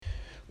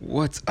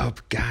What's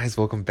up, guys?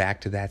 Welcome back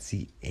to That's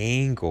the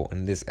Angle.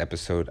 In this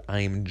episode,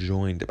 I am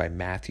joined by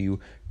Matthew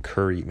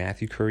Curry.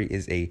 Matthew Curry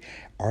is a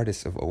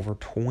artist of over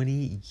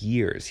 20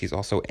 years. He's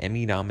also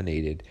Emmy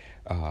nominated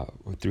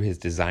through his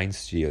design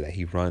studio that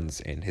he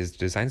runs, and his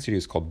design studio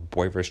is called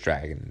Boy vs.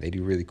 Dragon. They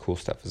do really cool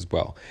stuff as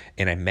well.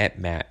 And I met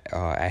Matt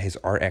at his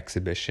art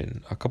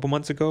exhibition a couple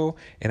months ago,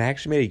 and I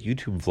actually made a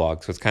YouTube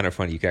vlog, so it's kind of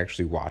funny. You can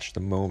actually watch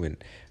the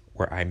moment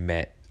where I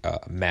met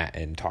Matt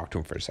and talked to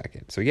him for a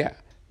second. So yeah.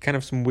 Kind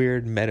of some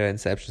weird meta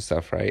inception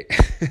stuff, right?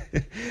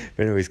 But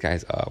anyways,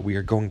 guys, we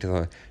are going to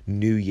the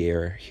new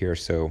year here,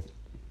 so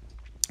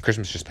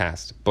Christmas just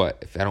passed. But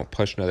if I don't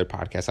push another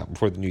podcast out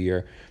before the new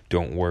year,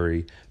 don't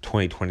worry.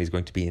 2020 is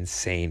going to be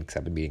insane because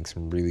I've been meeting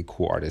some really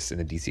cool artists in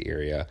the DC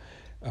area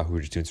who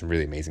are just doing some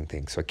really amazing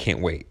things. So I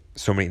can't wait.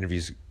 So many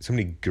interviews, so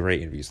many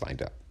great interviews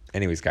lined up.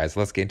 Anyways, guys,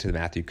 let's get into the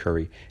Matthew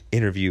Curry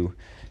interview.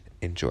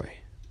 Enjoy.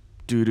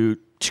 Doo-doo.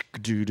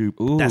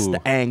 Ooh. That's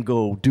the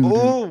angle.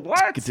 Oh,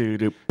 what? That's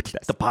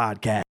the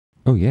podcast.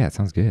 Oh, yeah, it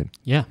sounds good.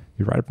 Yeah.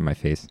 You're right up in my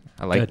face.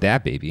 I like Good.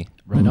 that, baby.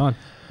 Right on.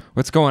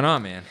 What's going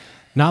on, man?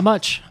 Not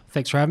much.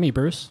 Thanks for having me,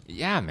 Bruce.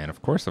 Yeah, man,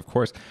 of course.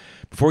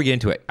 Before we get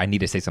into it, I need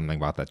to say something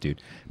about that,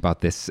 dude.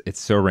 About this,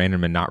 it's so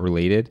random and not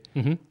related.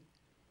 Mm-hmm.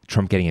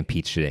 Trump getting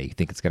impeached today. You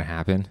think it's going to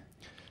happen?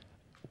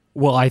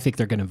 Well, I think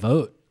they're going to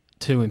vote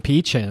to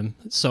impeach him.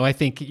 So I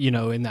think,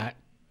 in that,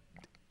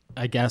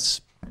 I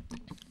guess,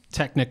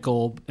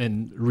 technical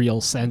and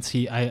real sense,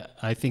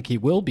 I think he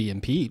will be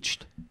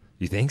impeached.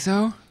 You think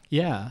so?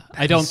 Yeah.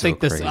 I don't think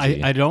crazy.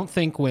 I don't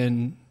think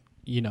when,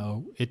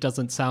 it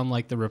doesn't sound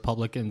like the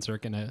Republicans are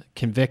going to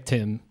convict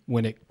him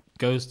when it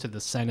goes to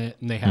the Senate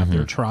and they have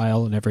their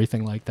trial and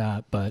everything like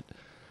that. But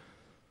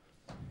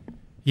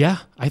yeah,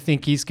 I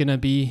think he's going to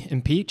be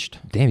impeached.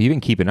 Damn, you've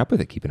been keeping up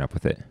with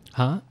it.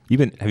 Huh?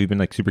 Have you been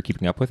like super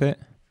keeping up with it?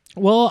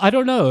 Well, I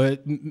don't know.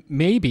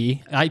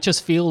 Maybe. I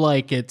just feel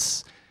like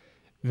it's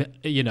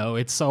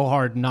so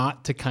hard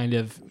not to kind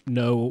of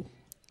know,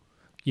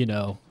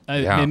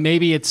 and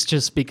maybe it's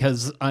just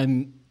because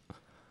I'm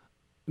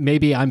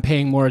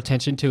paying more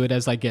attention to it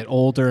as I get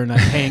older and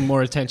I'm paying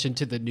more attention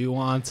to the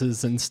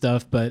nuances and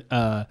stuff. But,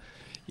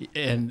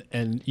 and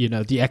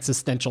the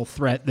existential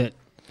threat that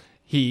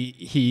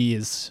he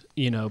is,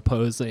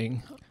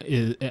 posing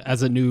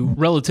as a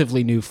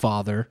relatively new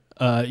father.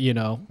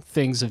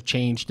 Things have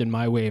changed in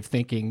my way of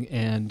thinking.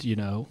 And,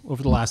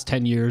 over the last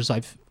 10 years,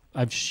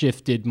 I've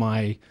shifted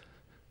my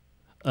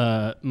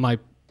my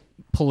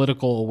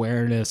political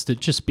awareness to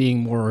just being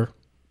more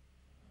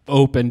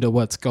open to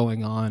what's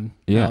going on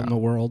out in the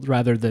world,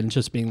 rather than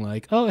just being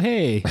like, oh,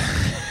 hey,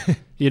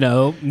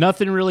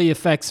 nothing really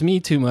affects me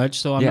too much,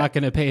 so I'm not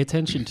going to pay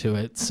attention to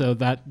it. So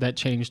that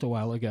changed a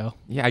while ago.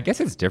 Yeah, I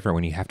guess it's different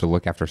when you have to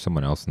look after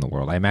someone else in the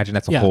world. I imagine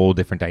that's a whole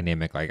different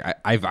dynamic. Like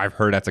I've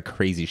heard that's a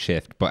crazy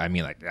shift, but I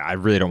mean, like, I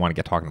really don't want to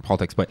get talking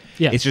politics, but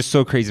it's just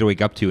so crazy to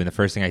wake up to. And the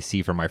first thing I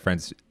see from my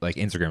friend's like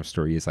Instagram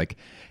story is like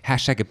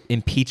hashtag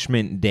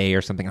impeachment day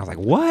or something. I was like,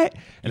 what?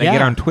 And I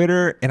get on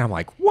Twitter and I'm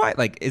like, what?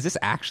 Like, is this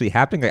actually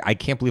happening? Like, I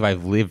can't believe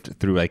I've lived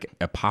through like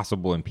a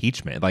possible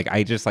impeachment. Like,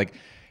 I just like,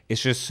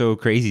 it's just so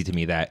crazy to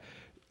me that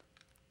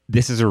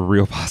this is a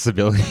real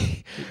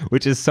possibility,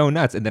 which is so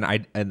nuts. And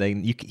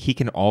then he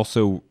can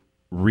also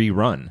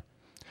rerun,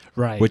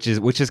 right? Which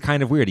is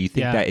kind of weird. You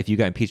think that if you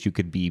got impeached,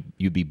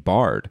 you'd be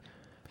barred,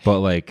 but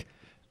like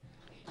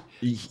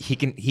he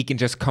can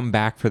just come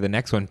back for the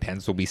next one.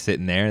 Pence will be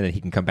sitting there, and then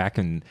he can come back.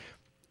 And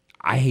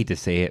I hate to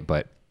say it,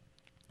 but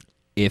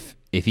if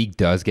he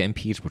does get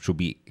impeached, which will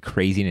be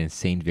crazy and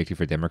insane victory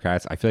for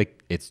Democrats, I feel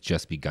like it's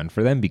just begun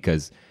for them,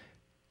 because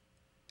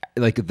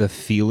like the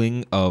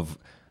feeling of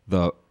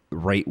the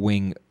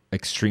right-wing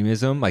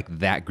extremism, like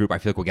that group, I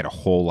feel like will get a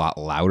whole lot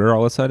louder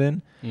all of a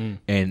sudden,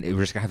 and we're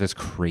just gonna have this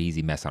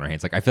crazy mess on our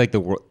hands. Like I feel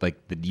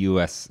like the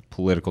U.S.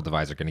 political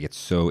divides are gonna get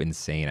so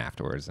insane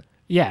afterwards.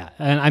 Yeah,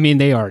 and I mean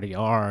they already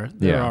are.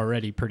 They're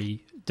already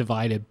pretty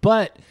divided.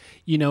 But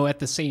at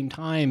the same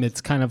time, it's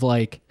kind of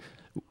like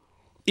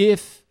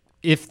if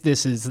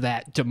this is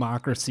that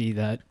democracy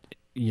that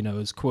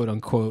is quote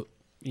unquote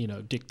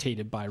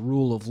dictated by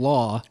rule of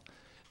law,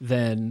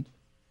 then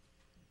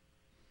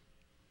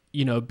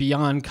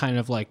beyond kind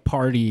of like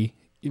party,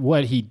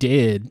 what he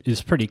did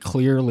is pretty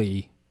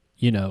clearly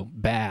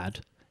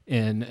bad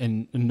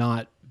and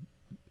not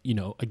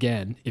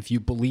again, if you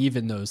believe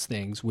in those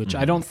things, which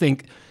I don't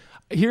think.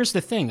 Here's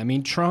the thing, I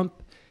mean,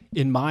 Trump,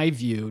 in my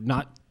view,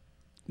 not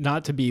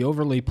to be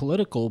overly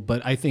political,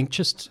 but I think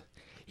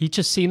he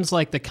just seems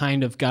like the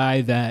kind of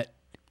guy that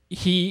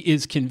he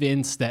is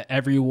convinced that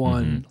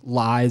everyone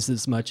lies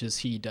as much as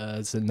he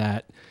does, and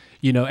that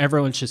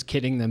everyone's just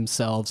kidding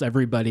themselves.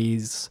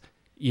 Everybody's,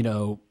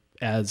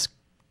 as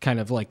kind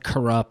of like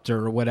corrupt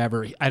or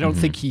whatever. I don't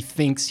think he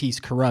thinks he's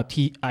corrupt.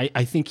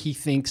 I think he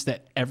thinks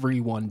that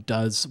everyone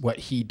does what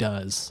he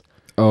does.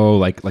 Oh,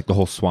 like the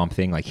whole swamp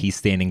thing. Like he's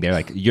standing there,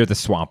 like you're the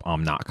swamp,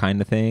 I'm not,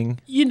 kind of thing.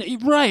 You know,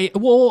 right?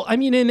 Well, I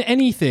mean, in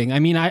anything. I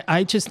mean,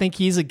 I just think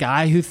he's a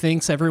guy who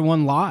thinks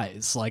everyone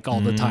lies like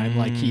all the time,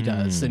 like he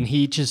does, and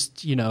he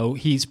just, you know,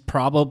 he's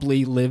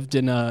probably lived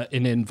in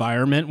an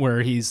environment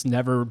where he's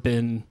never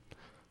been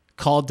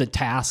called to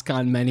task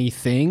on many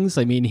things.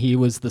 I mean, he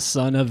was the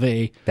son of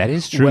a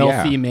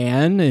wealthy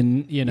man,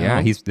 and you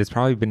know, there's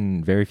probably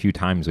been very few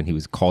times when he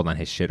was called on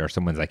his shit or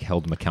someone's like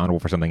held him accountable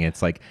for something. And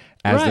it's like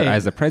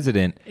as the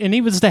president, and he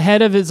was the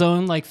head of his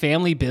own like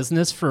family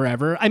business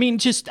forever. I mean,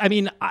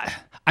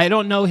 I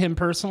don't know him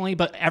personally,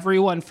 but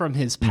everyone from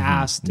his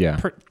past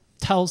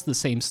tells the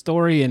same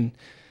story. And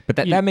but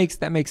that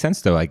makes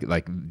sense though.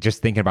 Like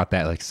just thinking about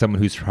that, like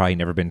someone who's probably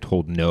never been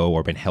told no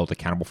or been held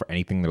accountable for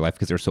anything in their life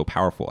because they're so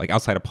powerful. Like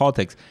outside of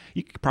politics,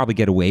 you could probably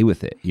get away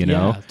with it, you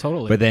know? Yeah,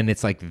 totally. But then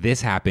it's like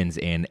this happens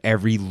and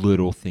every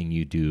little thing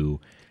you do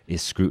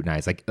is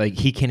scrutinized. Like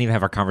he can't even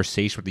have a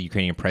conversation with the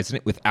Ukrainian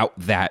president without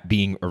that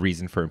being a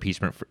reason for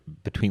impeachment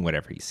between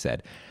whatever he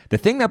said. The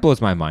thing that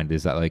blows my mind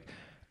is that like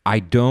I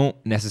don't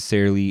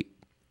necessarily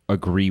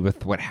agree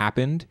with what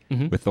happened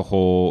with the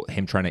whole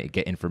him trying to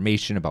get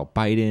information about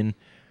Biden.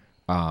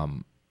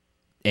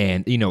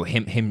 And you know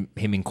him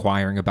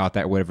inquiring about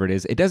that, whatever it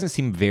is, it doesn't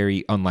seem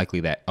very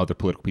unlikely that other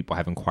political people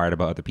have inquired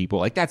about other people.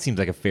 Like that seems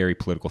like a very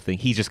political thing.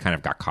 He just kind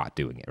of got caught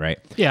doing it, right?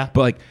 Yeah,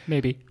 but like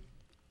maybe,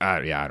 I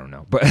don't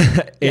know. But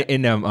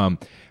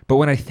but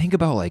when I think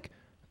about like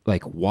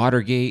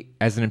Watergate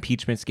as an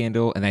impeachment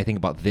scandal, and I think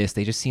about this,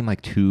 they just seem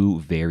like two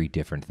very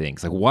different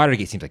things. Like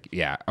Watergate seems like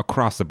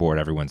across the board,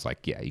 everyone's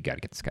like, yeah, you got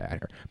to get this guy out of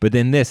here. But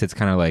then this, it's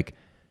kind of like.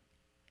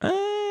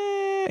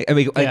 I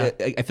mean, I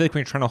feel like when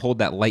you're trying to hold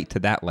that light to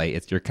that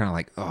light, you're kind of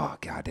like, oh,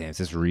 goddamn, is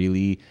this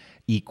really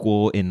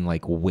equal in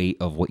like weight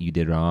of what you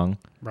did wrong?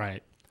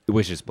 Right.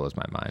 Which just blows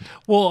my mind.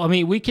 Well, I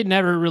mean, we can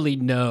never really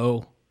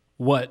know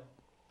what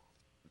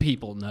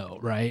people know,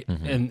 right?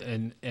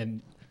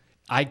 And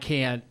I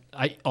can't.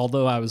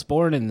 Although I was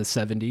born in the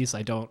 70s,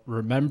 I don't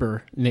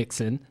remember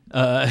Nixon,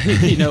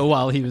 you know,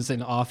 while he was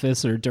in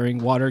office or during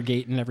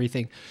Watergate and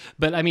everything.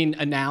 But I mean,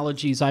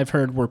 analogies I've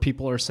heard where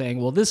people are saying,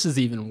 well, this is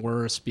even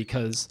worse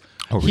because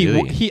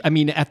I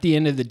mean, at the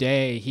end of the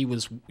day, he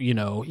was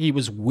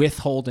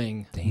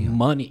withholding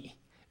money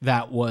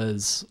that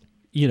was,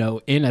 you know,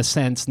 in a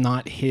sense,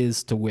 not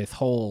his to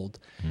withhold.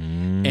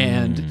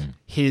 And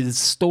his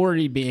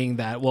story being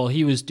that, well,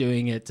 he was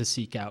doing it to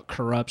seek out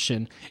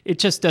corruption. It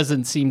just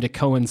doesn't seem to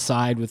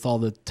coincide with all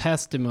the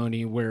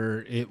testimony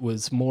where it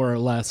was more or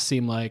less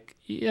seemed like,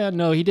 yeah,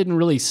 no, he didn't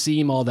really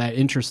seem all that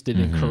interested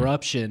in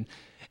corruption.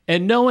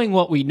 And knowing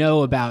what we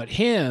know about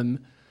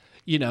him,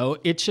 you know,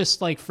 it's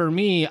just like, for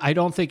me, I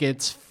don't think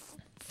it's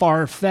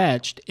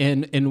far-fetched.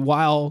 And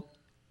while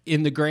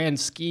in the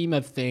grand scheme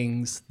of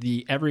things,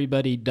 the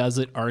everybody does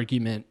it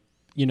argument,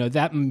 you know,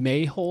 that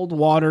may hold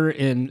water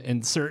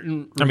in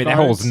certain regards. I mean, that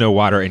holds no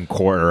water in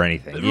court or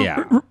anything.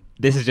 Yeah.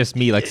 This is just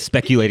me like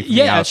speculating from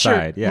the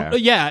outside. Sure.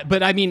 Yeah.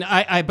 But I mean,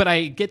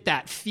 I get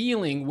that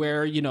feeling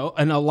where, you know,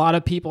 and a lot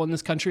of people in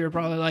this country are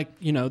probably like,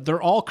 you know,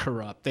 they're all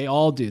corrupt. They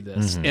all do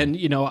this. And,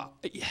 you know,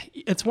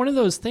 it's one of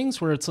those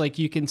things where it's like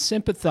you can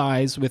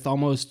sympathize with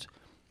almost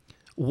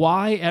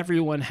why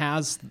everyone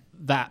has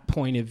that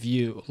point of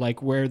view,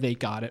 like where they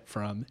got it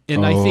from.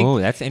 And I think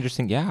that's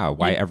interesting. Yeah.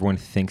 Why everyone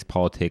thinks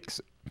politics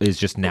is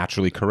just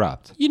naturally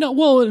corrupt. You know,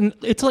 well,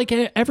 it's like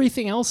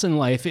everything else in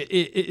life.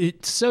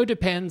 It so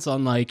depends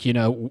on, like, you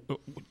know,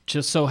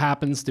 just so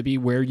happens to be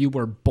where you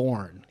were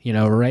born, you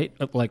know, right?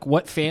 Like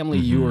what family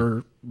you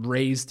were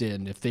raised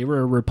in. If they were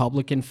a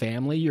Republican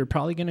family, you're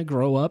probably going to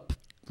grow up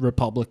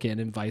Republican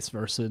and vice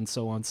versa and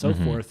so on and so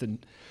forth.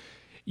 And,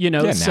 you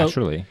know,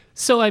 naturally.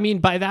 So, I mean,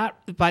 by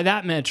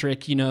that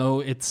metric, you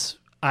know,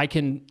 I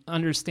can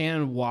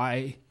understand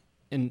why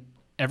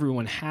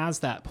everyone has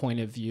that point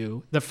of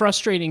view. The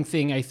frustrating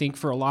thing, I think,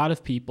 for a lot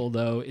of people,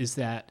 though, is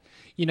that,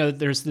 you know,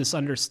 there's this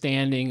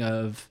understanding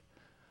of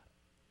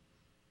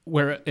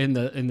where in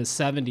the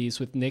 70s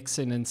with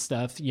Nixon and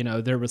stuff, you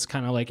know, there was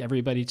kind of like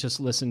everybody just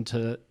listened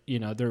to, you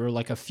know, there were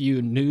like a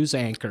few news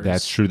anchors.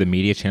 That's true. The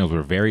media channels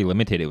were very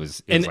limited. It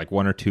was like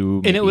one or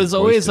two. And it was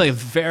always like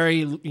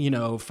very, you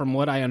know, from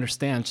what I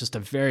understand, just a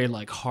very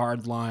like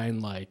hard line,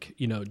 like,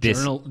 you know,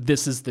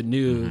 this is the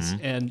news.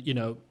 And, you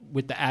know,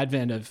 with the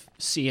advent of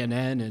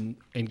CNN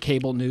and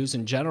cable news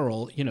in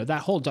general, you know,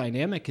 that whole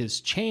dynamic has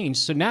changed.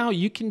 So now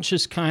you can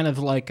just kind of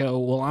like go,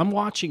 well, I'm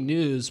watching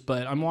news,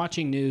 but I'm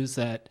watching news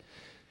that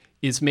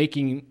is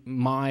making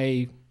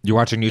my You're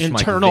watching news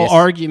internal from like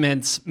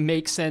arguments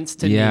make sense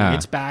to me.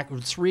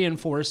 It's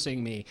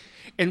reinforcing me.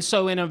 And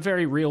so in a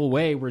very real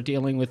way, we're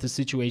dealing with a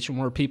situation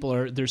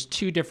where there's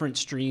two different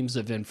streams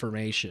of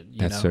information.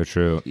 That's so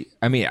true.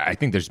 I mean, I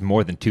think there's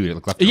more than two.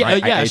 Left and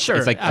right. Sure.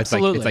 It's like,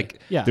 absolutely.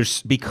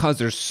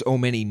 There's so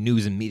many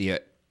news and media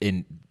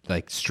in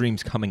like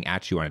streams coming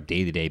at you on a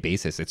day-to-day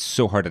basis. It's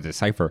so hard to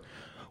decipher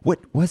what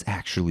was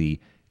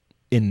actually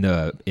in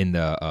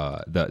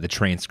the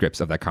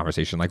transcripts of that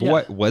conversation. Like,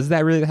 what was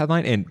that really the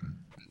headline? And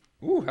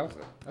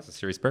that's a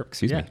serious burp.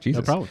 Excuse me. Jesus.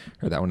 No problem.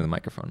 Heard that one in the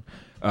microphone.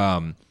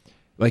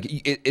 Like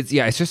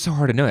it's just so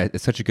hard to know.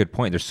 It's such a good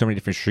point. There's so many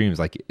different streams.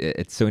 Like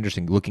it's so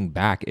interesting looking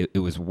back. It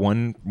was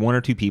one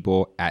or two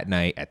people at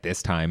night at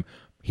this time.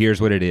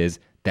 Here's what it is.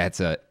 That's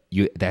it.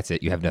 You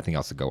have nothing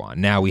else to go on.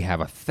 Now we have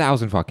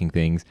 1,000 fucking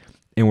things,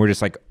 and we're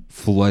just like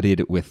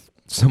flooded with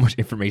so much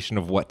information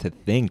of what to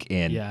think.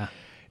 And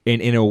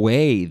in a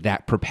way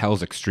that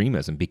propels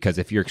extremism, because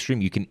if you're extreme,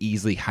 you can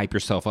easily hype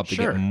yourself up to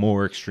get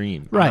more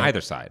extreme on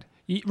either side.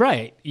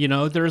 Right.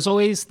 There's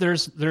always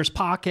there's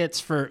pockets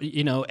for,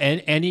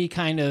 any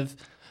kind of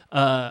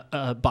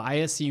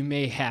bias you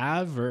may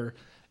have, or,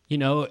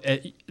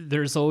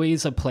 there's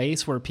always a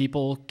place where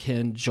people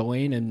can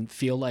join and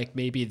feel like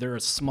maybe they're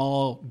a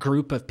small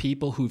group of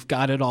people who've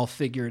got it all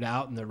figured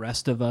out, and the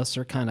rest of us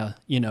are kind of,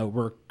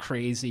 we're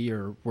crazy,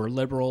 or we're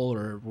liberal,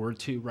 or we're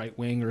too right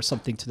wing, or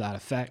something to that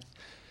effect.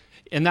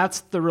 And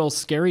that's the real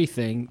scary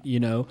thing,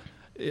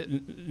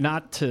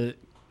 not to...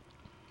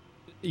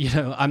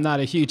 I'm not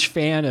a huge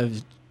fan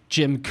of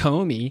Jim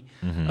Comey,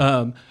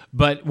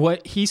 but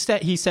what he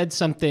said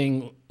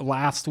something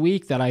last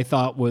week that I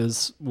thought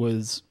was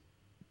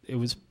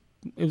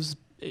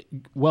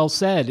well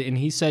said, and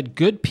he said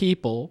good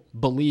people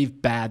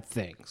believe bad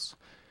things.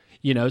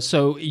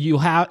 So you'll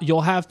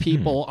have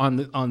people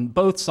on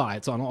both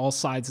sides, on all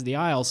sides of the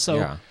aisle.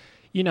 So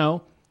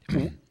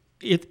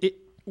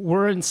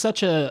we're in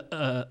such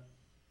a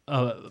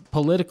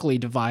politically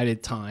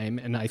divided time,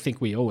 and I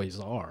think we always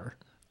are.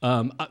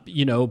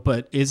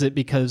 But is it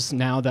because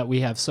now that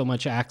we have so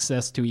much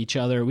access to each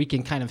other, we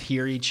can kind of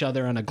hear each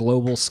other on a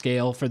global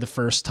scale for the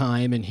first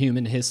time in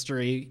human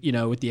history,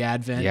 with the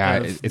advent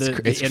of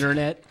the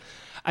internet?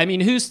 I mean,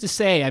 who's to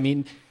say? I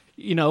mean,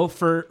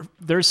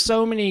 there's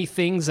so many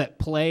things at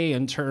play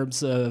in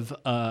terms of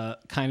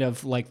kind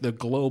of like the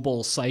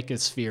global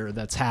psychosphere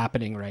that's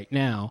happening right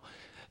now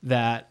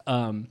that...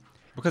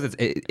 Because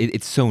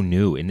it's so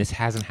new, and this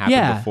hasn't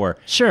happened before.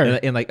 Sure.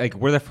 And like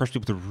we're the first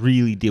people to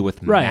really deal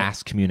with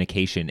mass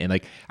communication, and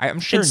like I'm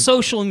sure and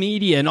social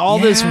media and all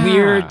this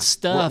weird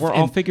stuff. We're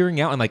all figuring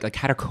out and like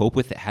how to cope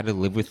with it, how to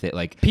live with it.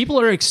 Like people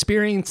are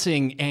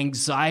experiencing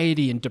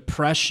anxiety and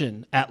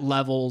depression at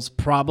levels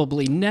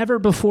probably never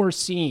before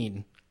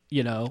seen.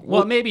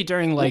 Well, maybe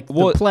during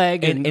the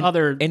plague and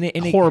other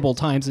horrible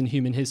times in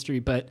human history,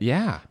 but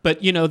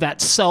that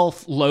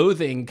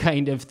self-loathing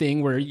kind of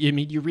thing where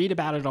you read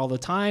about it all the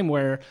time,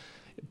 where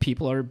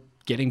people are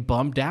getting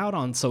bummed out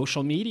on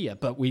social media,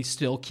 but we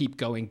still keep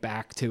going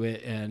back to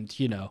it, and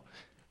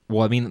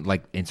Well, I mean,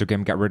 like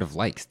Instagram got rid of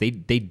likes. They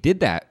did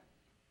that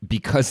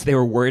because they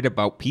were worried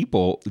about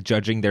people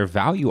judging their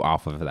value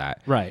off of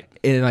that. Right.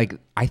 And like,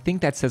 I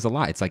think that says a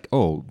lot. It's like,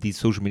 oh, these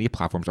social media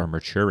platforms are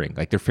maturing.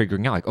 Like they're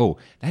figuring out like, oh,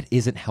 that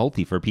isn't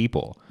healthy for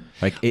people.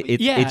 Like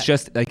it's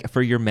just like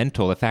for your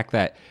mental, the fact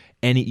that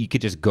you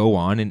could just go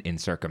on and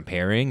start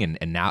comparing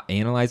and now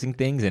analyzing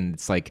things. And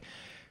it's like,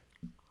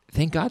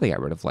 thank God they got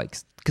rid of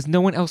likes, because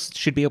no one else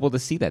should be able to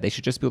see that. They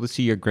should just be able to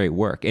see your great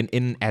work.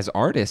 And as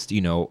artists,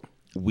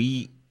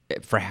 we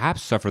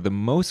perhaps suffer the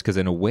most because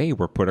in a way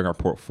we're putting our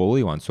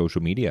portfolio on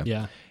social media.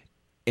 Yeah.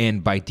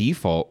 And by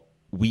default,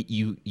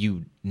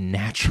 you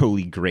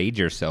naturally grade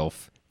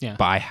yourself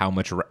by how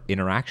much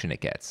interaction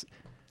it gets.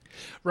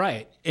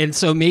 Right. And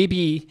so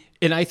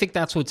and I think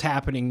that's what's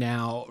happening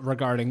now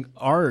regarding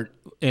art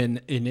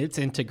and in its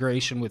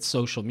integration with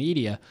social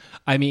media.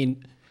 I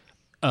mean,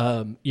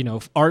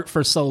 art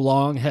for so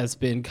long has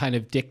been kind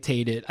of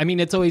dictated. I mean,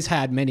 it's always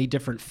had many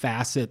different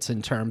facets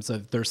in terms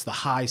of there's the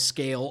high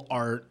scale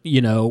art,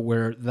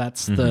 where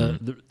that's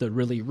the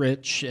really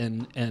rich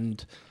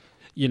and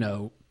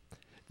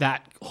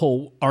that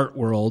whole art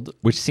world,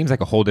 which seems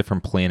like a whole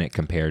different planet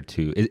compared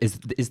to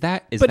is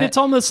that. But it's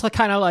almost like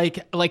kind of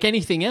like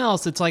anything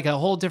else. It's like a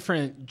whole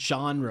different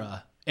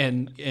genre.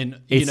 And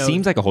it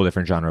seems like a whole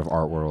different genre of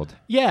art world.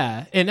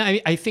 Yeah, and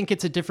I think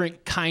it's a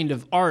different kind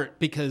of art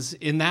because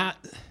in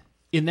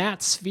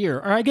that sphere,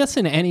 or I guess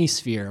in any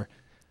sphere,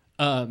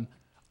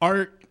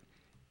 art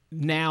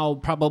now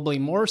probably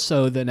more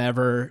so than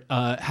ever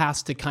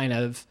has to kind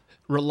of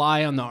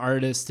rely on the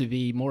artist to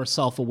be more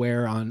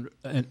self-aware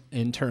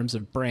in terms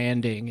of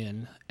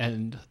branding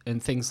and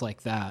things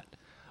like that.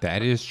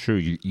 That is true.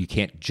 You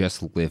can't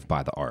just live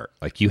by the art.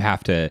 Like you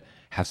have to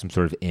have some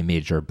sort of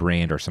image or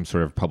brand or some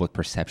sort of public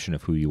perception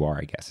of who you are,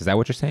 I guess. Is that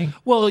what you're saying?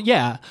 Well,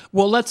 yeah.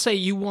 Well, let's say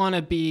you want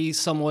to be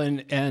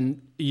someone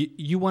and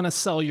you want to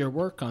sell your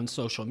work on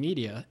social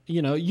media.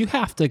 You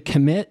have to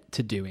commit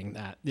to doing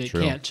that. It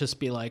can't just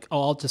be like,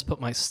 oh, I'll just put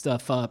my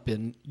stuff up.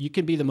 And you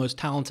can be the most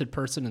talented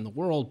person in the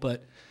world,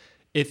 but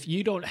if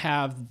you don't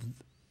have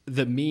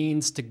the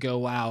means to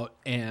go out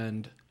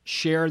and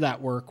share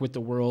that work with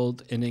the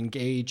world and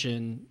engage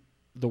in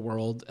the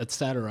world,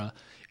 etc.,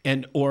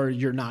 or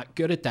you're not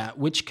good at that,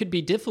 which could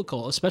be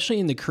difficult, especially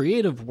in the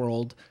creative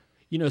world.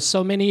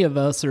 So many of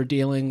us are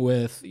dealing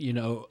with,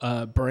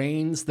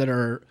 brains that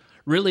are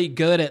really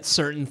good at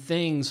certain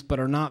things, but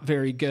are not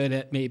very good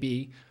at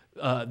maybe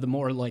the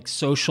more like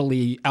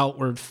socially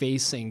outward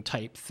facing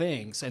type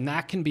things. And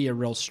that can be a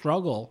real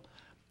struggle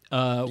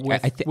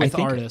with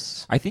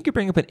artists. I think you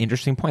bring up an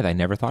interesting point that I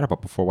never thought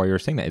about before while you were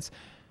saying that.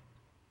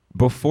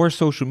 before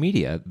social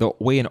media, the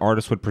way an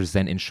artist would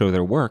present and show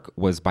their work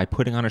was by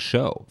putting on a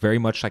show, very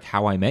much like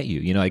How I Met You.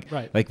 You know,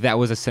 like that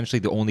was essentially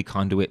the only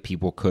conduit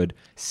people could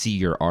see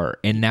your art.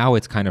 And now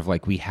it's kind of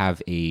like we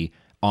have a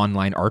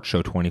online art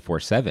show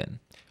 24/7.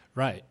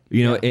 Right.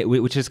 You know,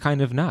 which is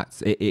kind of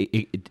nuts.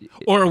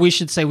 Or we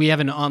should say we have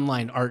an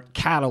online art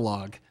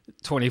catalog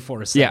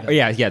 24/7.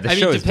 Yeah. The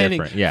show is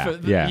different.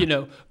 Yeah. You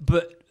know,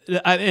 but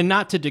and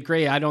not to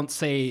degrade, I don't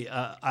say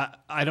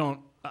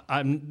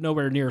I'm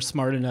nowhere near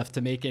smart enough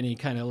to make any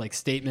kind of like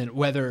statement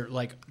whether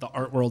like the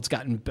art world's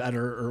gotten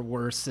better or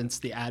worse since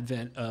the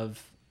advent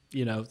of,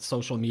 you know,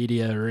 social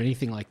media or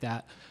anything like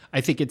that.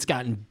 I think it's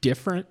gotten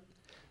different.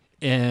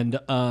 And,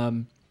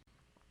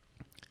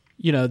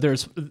 you know,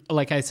 there's,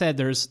 like I said,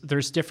 there's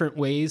different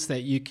ways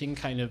that you can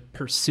kind of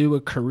pursue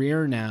a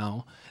career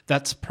now.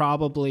 That's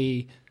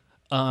probably,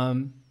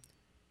 you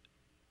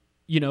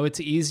know, it's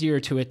easier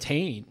to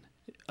attain.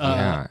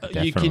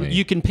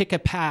 You can pick a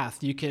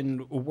path, you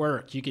can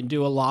work, you can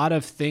do a lot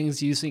of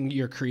things using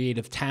your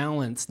creative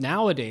talents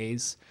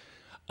nowadays.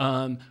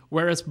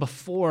 Whereas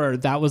before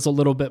that was a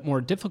little bit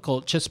more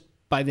difficult just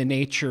by the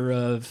nature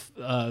of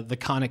the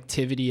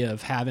connectivity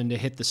of having to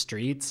hit the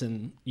streets.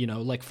 And, you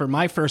know, like for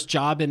my first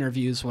job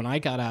interviews when I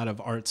got out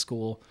of art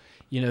school,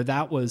 you know,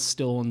 that was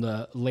still in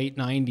the late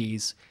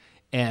 90s.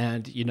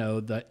 And, you know,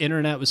 the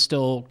internet was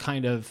still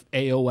kind of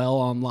AOL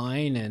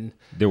online, and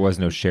there was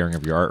no sharing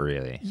of your art,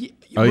 really.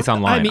 At least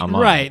online.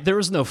 Right. There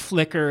was no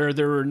Flickr.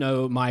 There were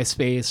no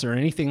MySpace or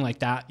anything like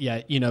that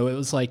yet. You know, it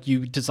was like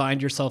you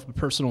designed yourself a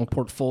personal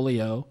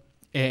portfolio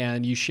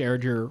and you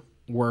shared your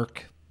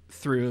work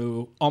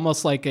through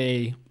almost like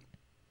in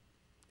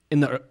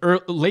the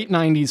late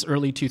 90s,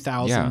 early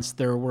 2000s,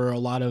 there were a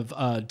lot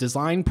of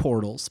design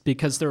portals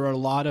because there were a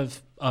lot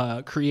of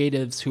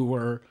creatives who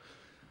were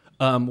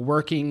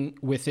working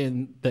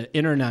within the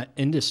internet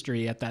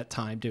industry at that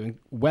time doing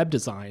web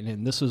design.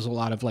 And this was a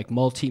lot of like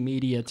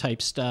multimedia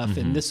type stuff.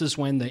 And this is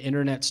when the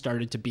internet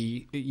started to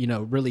be, you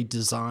know, really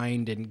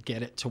designed and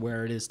get it to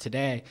where it is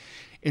today.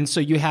 And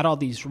so you had all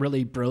these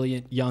really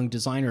brilliant young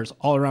designers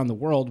all around the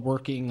world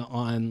working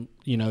on,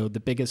 you know, the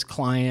biggest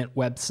client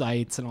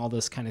websites and all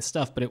this kind of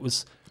stuff. But it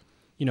was,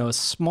 you know,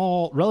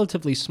 a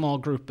relatively small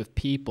group of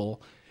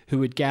people who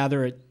would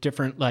gather at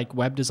different like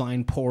web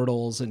design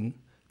portals, and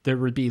there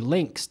would be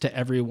links to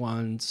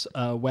everyone's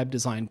web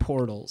design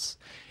portals.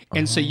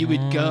 And so you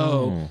would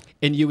go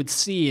and you would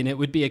see, and it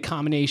would be a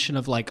combination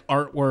of like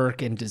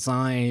artwork and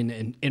design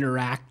and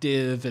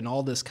interactive and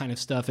all this kind of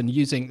stuff. And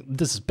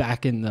this is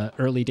back in the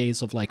early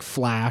days of like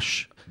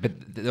Flash. But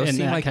those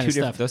seem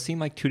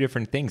like two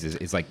different things.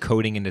 Is like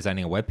coding and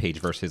designing a web page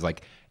versus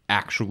like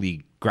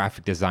actually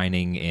graphic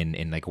designing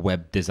and like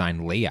web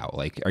design layout.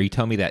 Like, are you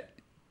telling me that?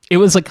 It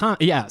was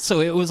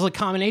so it was a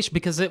combination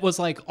because it was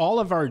like all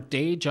of our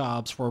day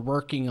jobs were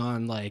working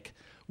on like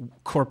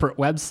corporate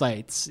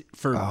websites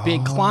for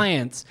big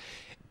clients,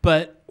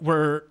 but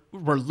we're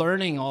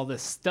learning all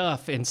this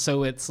stuff. And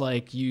so it's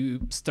like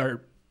you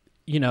start,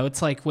 you know,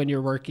 it's like when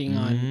you're working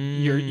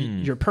on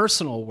your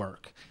personal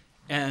work.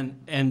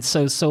 And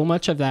so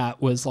much of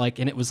that was like,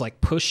 and it was like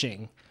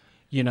pushing,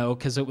 you know,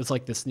 because it was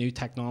like this new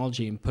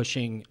technology and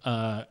pushing,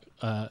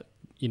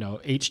 you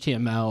know,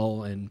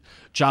 HTML and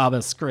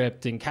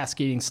JavaScript and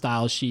cascading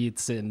style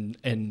sheets and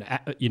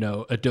you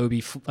know,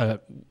 Adobe,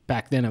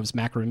 back then it was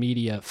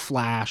Macromedia,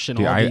 Flash, and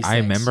all these things. I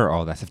remember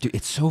all that stuff. Dude,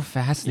 it's so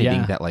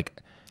fascinating that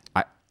like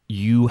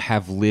you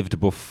have lived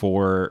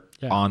before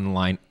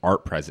online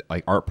art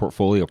art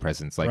portfolio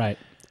presence. Like, right.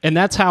 And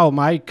that's how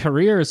my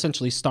career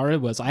essentially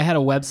started. Was I had a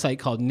website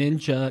called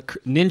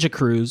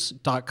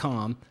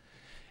ninjacruise.com.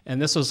 And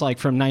this was like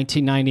from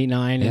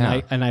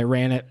 1999, and I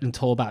ran it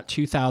until about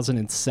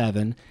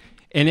 2007.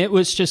 And it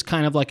was just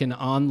kind of like an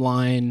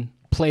online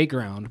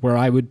playground where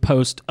I would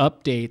post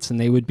updates and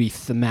they would be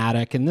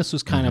thematic. And this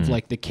was kind of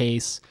like the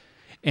case.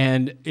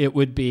 And it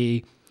would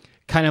be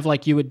kind of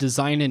like you would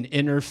design an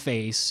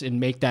interface and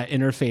make that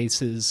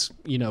interface as,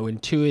 you know,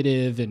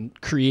 intuitive and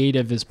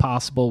creative as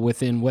possible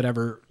within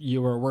whatever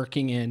you were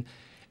working in.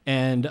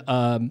 And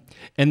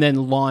then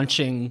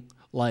launching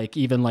like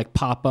even like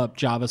pop-up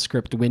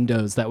JavaScript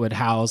windows that would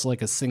house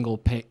like a single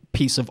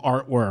piece of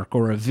artwork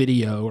or a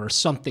video or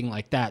something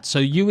like that. So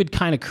you would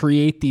kind of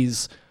create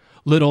these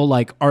little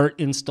like art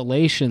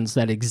installations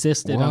that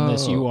existed on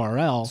this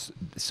URL.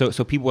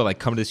 So people would like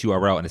come to this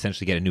URL and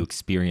essentially get a new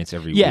experience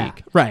every week. Yeah,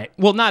 right.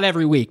 Well, not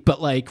every week,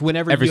 but like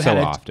whenever you had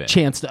a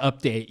chance to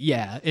update.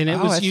 Yeah, and it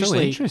was usually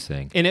so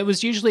interesting. And it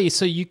was usually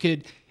so you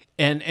could.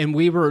 And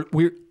we were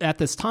at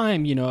this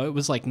time, you know, it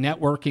was like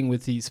networking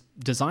with these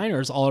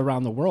designers all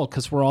around the world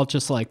because we're all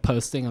just like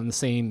posting on the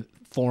same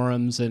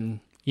forums. And,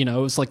 you know,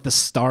 it was like the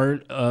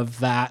start of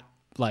that,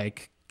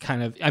 like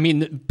kind of, I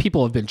mean,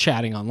 people have been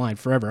chatting online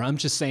forever. I'm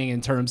just saying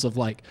in terms of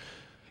like,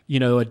 you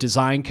know, a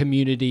design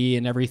community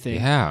and everything.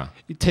 Yeah.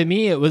 To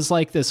me, it was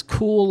like this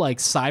cool, like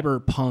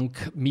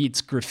cyberpunk meets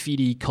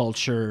graffiti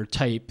culture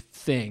type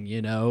thing,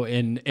 you know,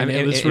 and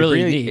it was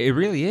really neat. It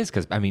really is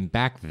because, I mean,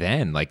 back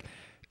then, like,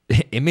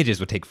 images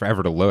would take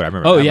forever to load. I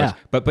remember. Oh yeah.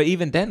 But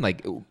even then,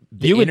 like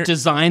you would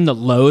design the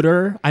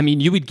loader. I mean,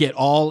 you would get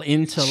all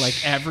into like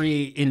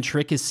every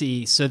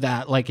intricacy so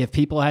that like if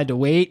people had to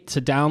wait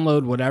to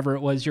download whatever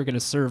it was you're going to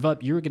serve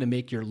up, you were going to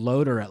make your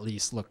loader at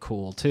least look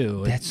cool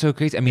too. That's so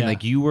crazy. I mean,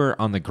 like you were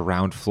on the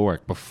ground floor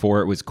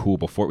before it was cool,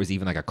 before it was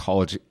even like a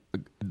college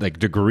like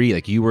degree.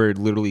 Like you were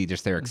literally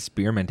just there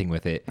experimenting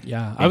with it.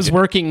 Yeah, I was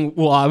working.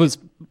 Well, I was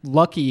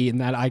lucky in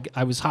that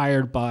I was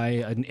hired by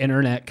an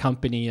internet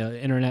company, an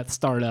internet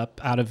startup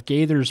out of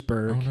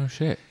Gaithersburg. Oh no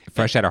shit!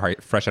 Fresh out of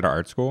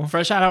art school.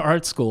 Fresh out of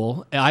art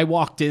school, I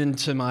walked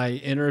into my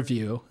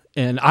interview,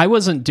 and I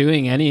wasn't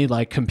doing any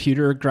like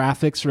computer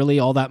graphics really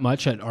all that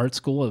much at art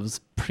school. It was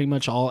pretty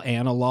much all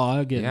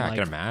analog and I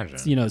can imagine.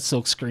 You know,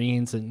 silk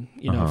screens and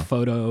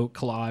photo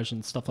collage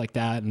and stuff like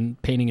that,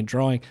 and painting and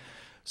drawing.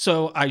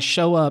 So I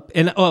show up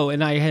and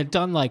I had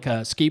done like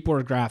a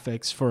skateboard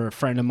graphics for a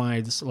friend of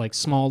mine's like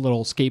small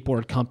little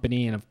skateboard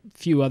company and a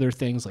few other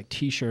things like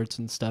t-shirts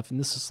and stuff. And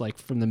this is like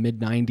from the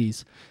mid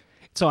 90s.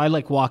 So I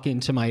like walk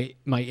into my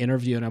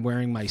interview and I'm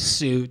wearing my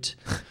suit.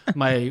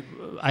 I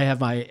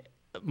have my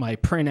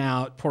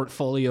printout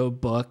portfolio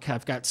book.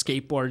 I've got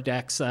skateboard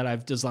decks that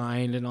I've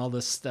designed and all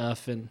this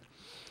stuff. And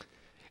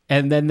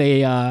then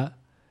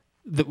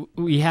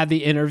we had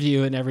the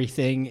interview and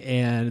everything,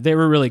 and they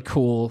were really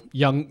cool,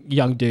 young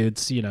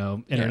dudes,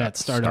 internet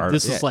startup.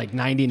 This is like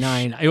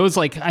 99. It was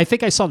like, I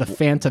think I saw the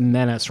Phantom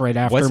Menace right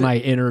after my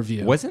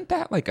interview. Wasn't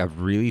that like a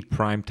really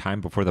prime time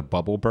before the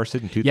bubble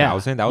bursted in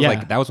 2000?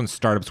 That was when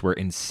startups were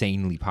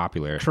insanely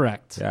popular.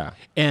 Correct. Yeah.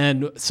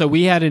 And so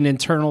we had an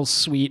internal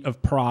suite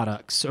of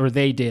products, or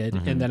they did,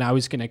 and then I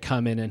was going to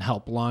come in and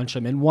help launch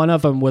them. And one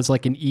of them was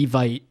like an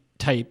Evite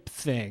type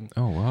thing.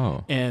 Oh,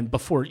 wow. And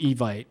before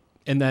Evite.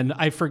 And then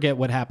I forget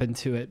what happened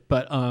to it,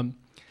 but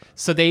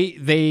so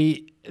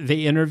they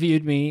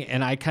interviewed me,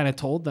 and I kind of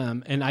told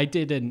them, and I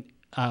did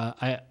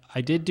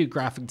I did do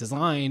graphic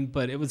design,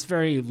 but it was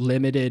very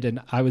limited,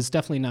 and I was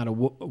definitely not a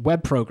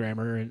web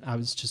programmer, and I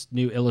was just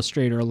knew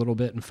Illustrator a little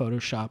bit and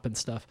Photoshop and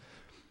stuff.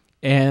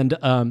 And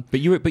but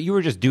you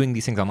were just doing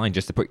these things online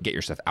just to get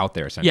your stuff out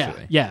there,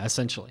 essentially. Yeah,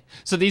 essentially.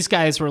 So these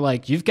guys were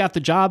like, "You've got the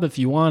job if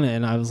you want it,"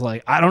 and I was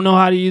like, "I don't know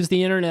how to use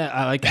the internet.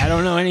 I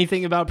don't know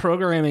anything about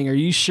programming. Are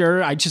you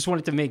sure?" I just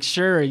wanted to make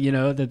sure,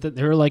 that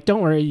they were like, "Don't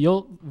worry,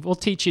 we'll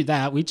teach you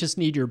that. We just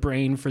need your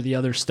brain for the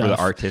other stuff, for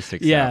the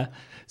artistic stuff."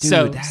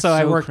 Dude, so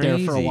I worked there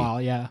for a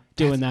while,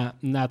 doing that,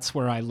 and that's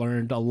where I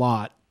learned a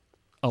lot.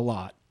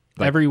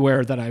 Like,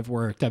 everywhere that I've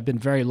worked, I've been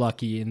very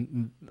lucky,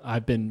 and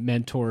I've been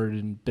mentored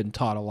and been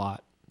taught a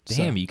lot.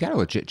 Damn, you got a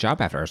legit job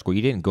after art school.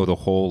 You didn't go the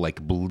whole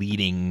like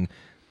bleeding,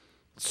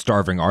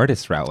 starving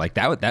artist route like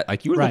that.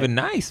 Like you were living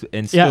nice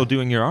and still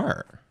doing your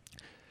art.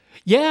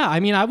 Yeah,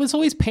 I mean, I was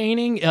always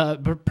painting,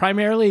 but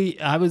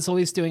primarily I was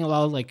always doing a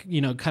lot of like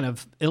kind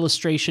of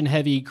illustration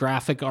heavy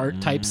graphic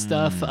art type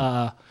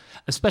stuff.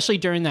 Especially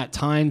during that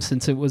time,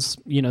 since it was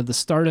the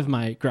start of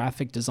my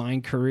graphic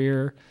design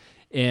career.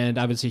 And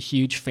I was a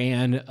huge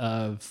fan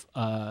of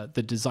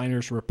the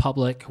Designers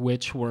Republic,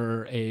 which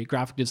were a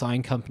graphic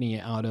design company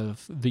out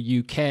of the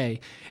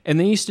UK. And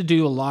they used to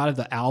do a lot of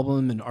the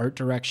album and art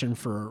direction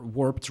for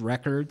Warped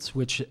Records,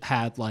 which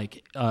had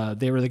like,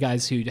 they were the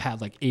guys who had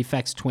like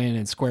Aphex Twin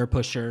and Square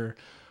Pusher,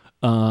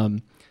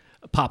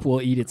 Pop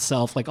Will Eat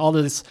Itself, like all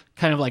this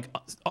kind of like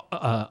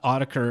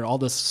Autechre, all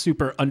this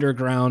super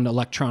underground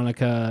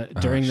electronica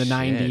during the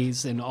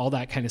 90s and all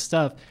that kind of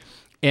stuff.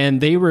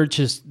 And they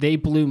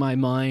blew my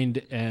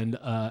mind, and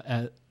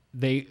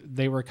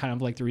they were kind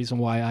of like the reason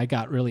why I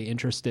got really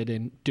interested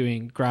in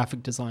doing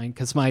graphic design,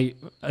 because my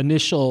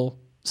initial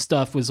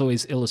stuff was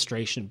always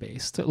illustration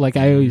based. Like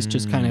I always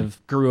just kind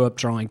of grew up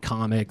drawing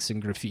comics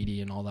and graffiti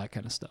and all that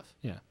kind of stuff.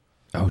 Yeah.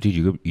 Oh, did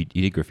you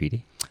did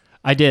graffiti?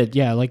 I did,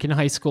 yeah, like in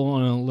high school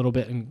and a little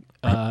bit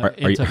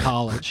into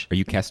college. Are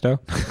you Kesto?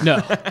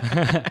 No.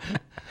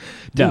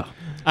 No.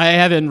 I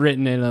haven't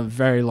written in a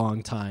very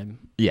long time.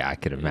 Yeah, I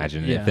could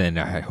imagine it. Then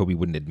I hope he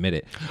wouldn't admit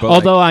it. But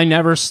although I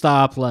never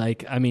stop,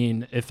 like, I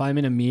mean, if I'm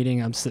in a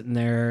meeting, I'm sitting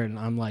there and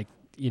I'm like,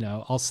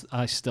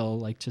 I still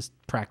like just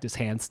practice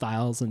hand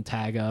styles and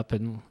tag up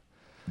and.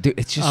 Dude,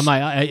 it's just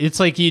it's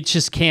like you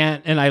just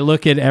can't. And I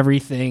look at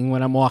everything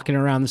when I'm walking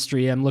around the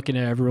street. I'm looking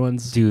at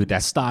everyone's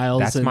styles.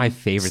 That's and my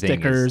favorite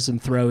stickers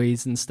and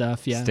throwies and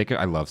stuff. Yeah,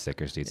 I love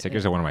stickers, dude.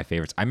 Stickers are one of my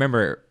favorites. I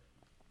remember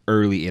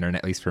early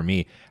internet, at least for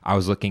me, I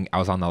was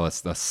on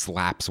the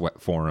slaps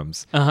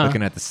forums,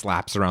 looking at the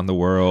slaps around the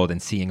world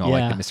and seeing all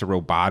like the Mr.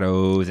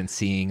 Robotos and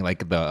seeing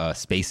like the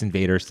Space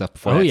Invader stuff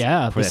before.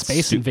 The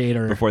Space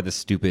Invader before the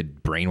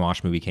stupid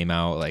Brainwash movie came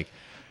out, like.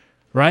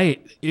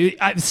 Right.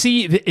 I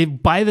see.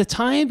 By the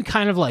time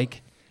kind of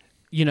like,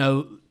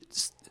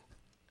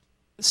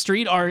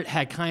 street art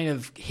had kind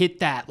of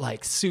hit that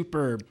like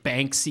super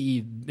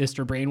Banksy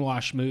Mr.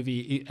 Brainwash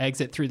movie,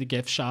 Exit Through the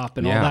Gift Shop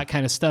and all that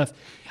kind of stuff.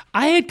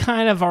 I had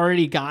kind of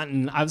already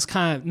I was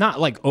kind of not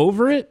like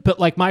over it, but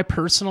like my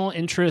personal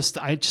interest,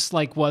 I just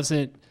like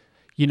wasn't,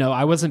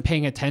 I wasn't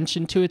paying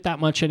attention to it that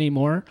much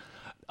anymore.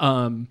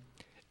 But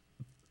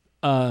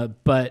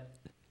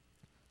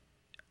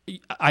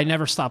I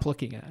never stop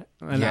looking at it.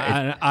 And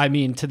I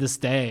mean, to this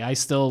day, I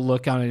still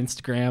look on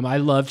Instagram. I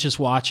love just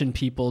watching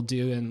people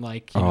doing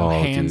like,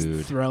 hands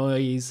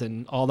throwies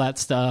and all that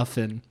stuff.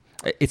 And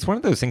it's one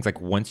of those things, like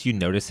once you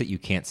notice it, you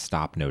can't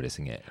stop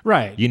noticing it.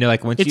 Right.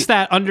 Like once it's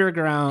that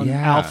underground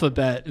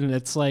alphabet, and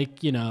it's like,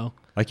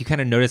 like you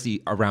kind of notice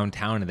around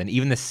town, and then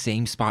even the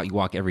same spot you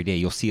walk every day,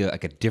 you'll see a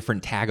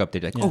different tag up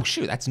there. Like, oh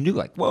shoot, that's new.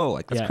 Like, whoa,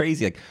 like that's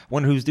crazy. Like, I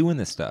wonder who's doing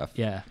this stuff.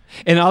 Yeah,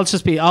 and I'll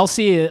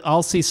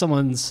see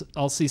someone's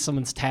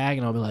tag,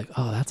 and I'll be like,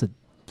 oh,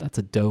 that's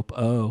a dope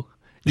O,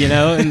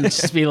 and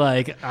just be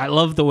like, I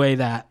love the way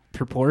that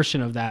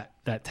proportion of that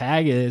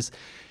tag is,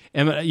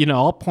 and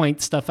I'll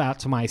point stuff out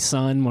to my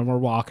son when we're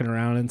walking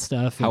around and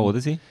stuff. How old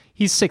is he?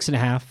 He's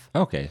 6.5.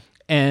 Okay.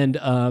 And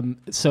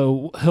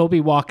so he'll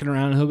be walking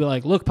around and he'll be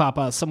like, look,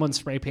 Papa, someone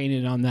spray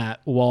painted on that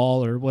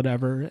wall or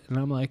whatever. And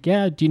I'm like,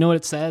 yeah, do you know what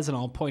it says? And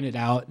I'll point it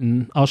out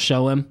and I'll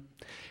show him.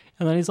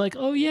 And then he's like,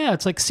 oh, yeah,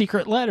 it's like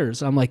secret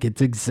letters. I'm like,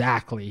 it's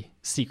exactly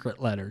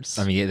secret letters.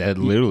 I mean, that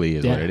literally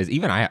is what it is.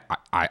 Even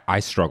I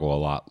struggle a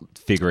lot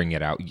figuring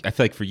it out. I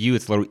feel like for you,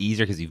 it's a little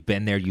easier because you've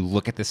been there. You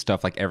look at this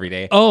stuff like every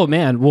day. Oh,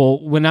 man. Well,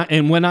 when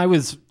I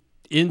was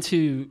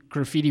into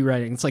graffiti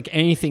writing, it's like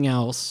anything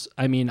else.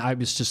 I mean, I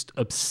was just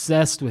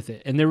obsessed with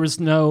it, and there weren't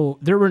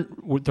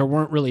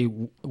really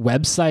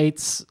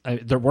websites.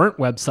 There weren't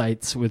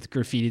websites with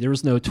graffiti. There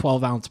was no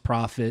 12-ounce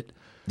Profit.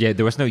 Yeah,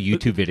 there was no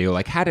YouTube video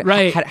like how to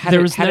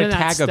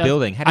tag a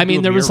building. I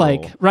mean, there was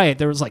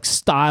like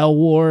Style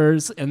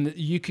Wars, and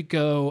you could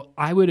go.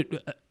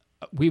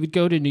 We would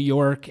go to New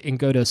York and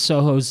go to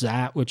Soho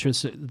Zat, which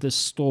was the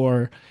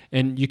store,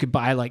 and you could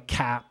buy like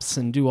caps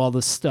and do all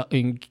this stuff,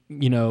 and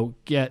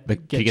get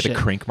the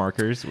Crink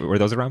markers. Were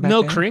those around back then?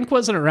 No, then? Crink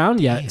wasn't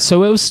around yet. Damn.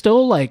 So it was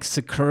still like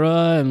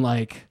Sakura and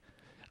like,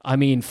 I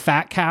mean,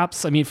 fat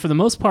caps. I mean, for the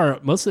most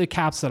part, most of the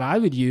caps that I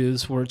would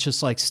use were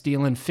just like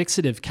stealing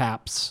fixative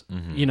caps.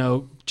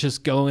 Mm-hmm.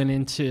 Just going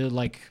into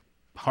like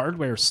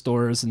hardware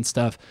stores and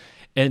stuff.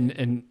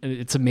 And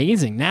it's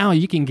amazing. Now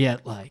you can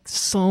get like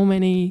so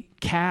many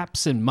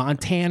caps and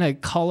Montana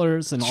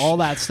colors and all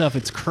that stuff.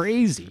 It's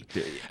crazy.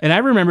 And I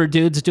remember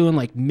dudes doing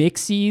like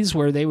mixies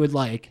where they would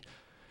like,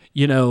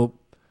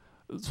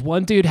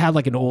 one dude had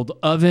like an old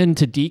oven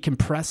to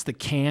decompress the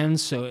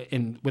cans. So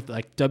with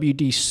like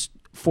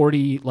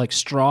WD-40 like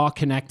straw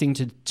connecting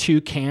to 2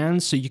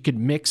 cans, so you could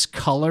mix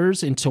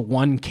colors into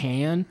 1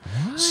 can.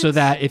 What? So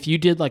that if you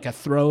did like a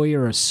throwy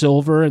or a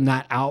silver and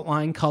that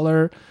outline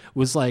color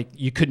was like,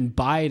 you couldn't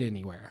buy it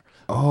anywhere.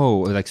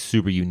 Oh, like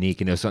super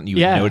unique, and it was something you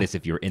would notice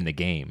if you were in the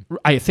game.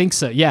 I think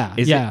so.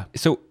 Yeah.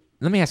 So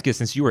let me ask you,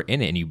 since you were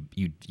in it and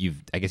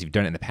you've I guess you've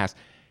done it in the past,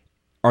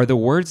 are the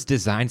words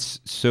designed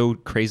so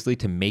crazily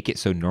to make it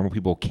so normal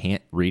people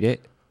can't read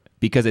it?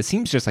 Because it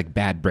seems just like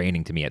bad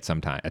branding to me at some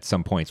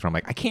points where I'm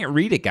like, I can't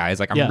read it, guys.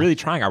 Like I'm really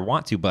trying, I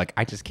want to, but like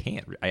I just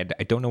can't. I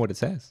don't know what it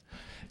says.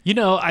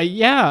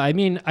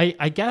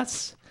 I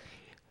guess,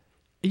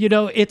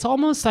 it's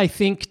almost, I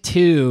think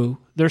too,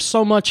 there's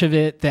so much of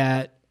it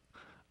that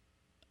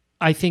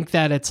I think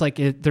that it's like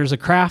there's a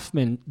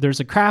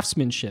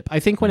craftsmanship. I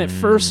think when it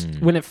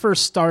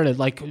first started,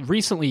 like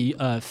recently,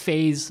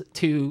 Phase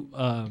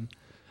 2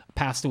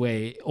 passed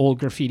away, old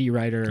graffiti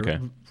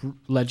writer,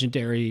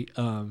 legendary,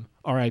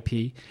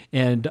 R.I.P.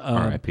 and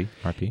R.I.P.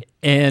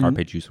 and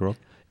RP Juice WRLD.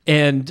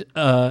 And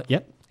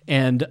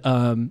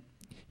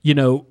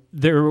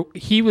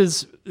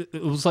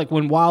it was like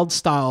when Wild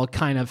Style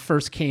kind of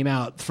first came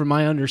out, from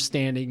my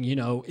understanding,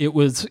 it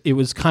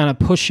was kind of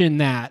pushing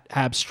that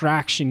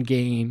abstraction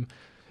game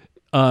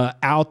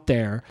out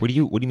there. What do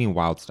you mean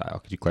Wild Style?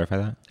 Could you clarify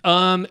that?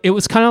 It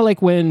was kind of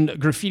like when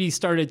graffiti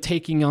started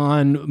taking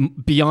on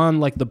beyond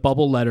like the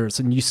bubble letters,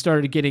 and you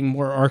started getting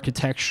more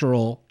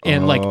architectural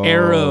and like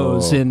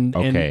arrows and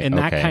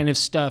that kind of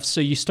stuff.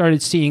 So you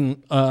started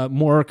seeing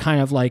more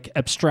kind of like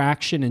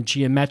abstraction and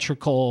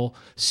geometrical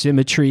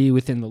symmetry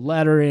within the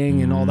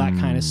lettering and all that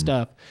kind of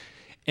stuff.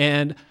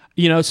 And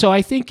so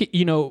I think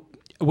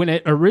when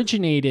it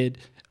originated,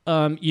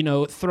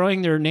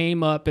 throwing their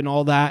name up and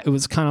all that, it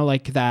was kind of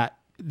like that.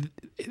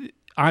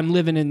 I'm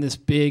living in this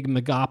big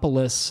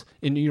megapolis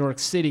in New York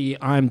City.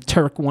 I'm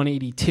Turk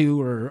 182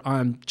 or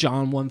I'm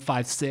John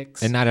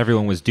 156. And not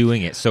everyone was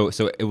doing it. So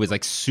it was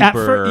like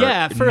super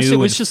at first new it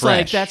was and just fresh.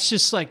 like, that's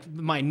just like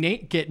my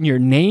name, getting your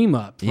name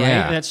up, right?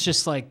 Yeah. That's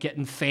just like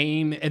getting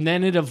fame. And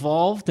then it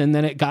evolved, and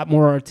then it got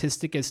more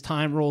artistic as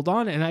time rolled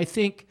on. And I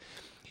think,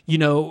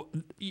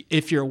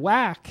 if you're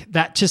whack,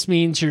 that just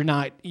means you're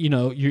not, you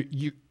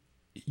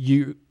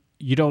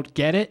don't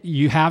get it.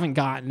 You haven't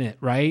gotten it,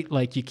 right?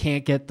 Like you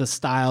can't get the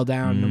style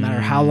down no matter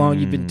how long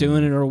you've been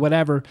doing it or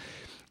whatever.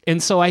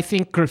 And so I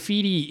think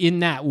graffiti in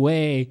that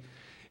way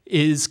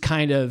is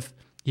kind of,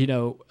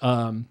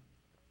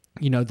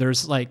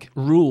 there's like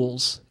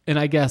rules. And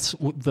I guess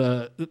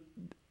the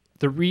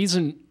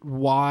reason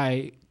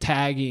why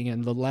tagging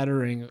and the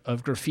lettering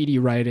of graffiti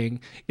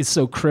writing is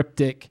so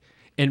cryptic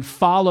and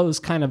follows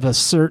kind of a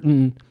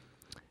certain,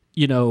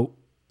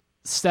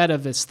 set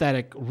of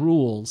aesthetic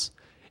rules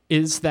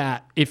is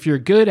that if you're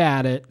good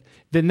at it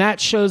then that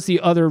shows the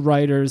other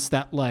writers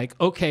that like,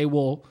 okay,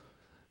 well,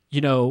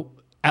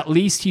 at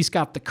least he's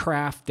got the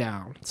craft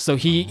down. So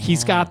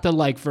he's got the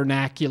like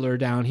vernacular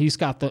down. He's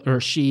got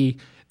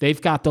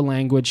they've got the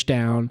language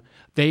down.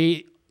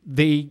 They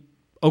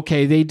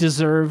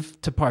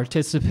deserve to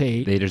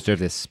participate. They deserve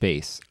this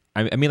space.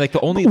 I mean, like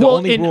the only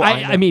rule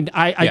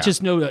I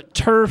just know that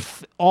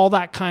turf, all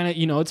that kind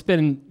of, it's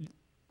been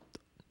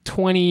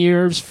 20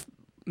 years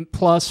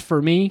plus for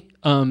me.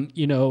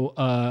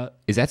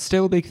 Is that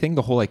still a big thing?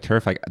 The whole like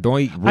turf, like the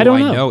only rule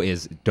I know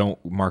is don't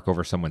mark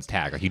over someone's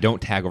tag. Like you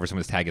don't tag over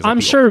someone's tag.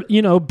 I'm sure,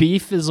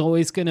 beef is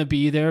always going to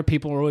be there.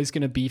 People are always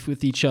going to beef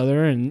with each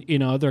other, and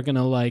they're going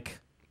to like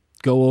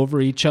go over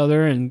each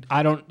other, and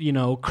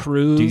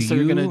crews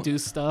are going to do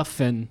stuff.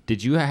 And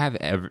did you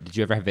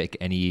ever have like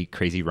any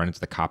crazy run-ins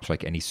with the cops,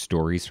 like any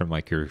stories from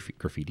like your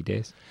graffiti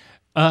days?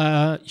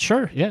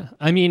 Sure. Yeah.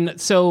 I mean,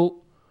 so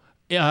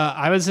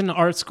I was in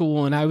art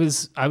school, and I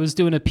was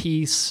doing a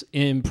piece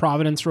in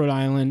Providence, Rhode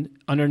Island,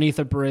 underneath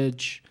a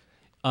bridge,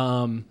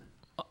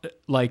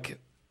 like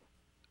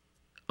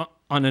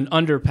on an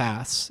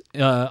underpass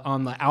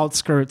on the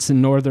outskirts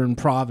in northern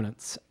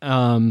Providence,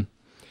 and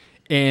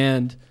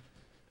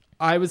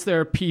I was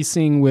there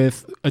piecing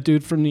with a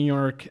dude from New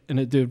York and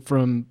a dude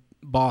from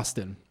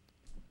Boston.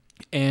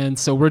 And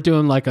so we're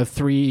doing like a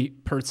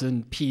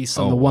 3-person piece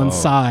on the one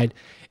side.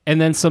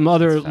 And then some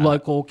other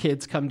local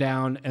kids come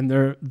down, and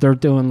they're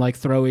doing like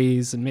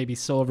throwies and maybe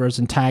silvers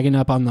and tagging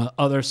up on the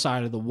other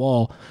side of the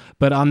wall.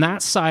 But on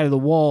that side of the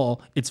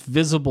wall, it's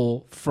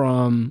visible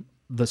from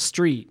the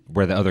street.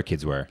 Where the other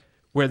kids were.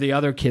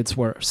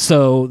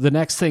 So the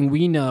next thing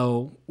we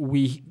know,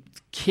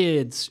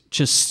 kids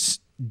just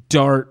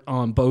dart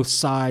on both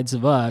sides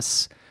of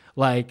us,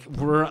 like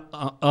we're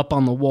up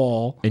on the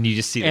wall, and you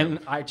just see them.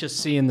 And I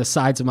just see in the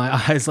sides of my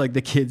eyes like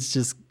the kids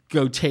just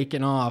go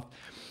taking off.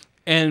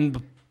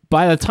 And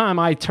by the time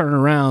I turn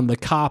around, the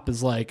cop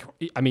is like,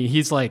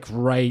 he's like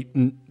right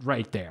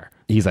there.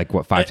 He's like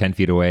what, 5-10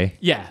 feet away?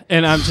 Yeah.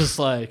 And I'm just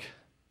like,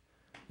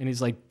 and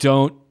he's like,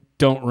 don't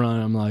run.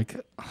 I'm like,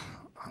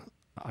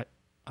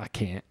 I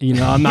can't,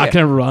 I'm not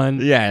gonna run.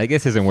 Yeah, I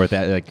guess it isn't worth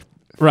that. Like,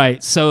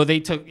 right. So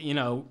they took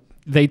the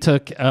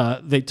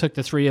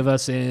 3 of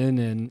us in,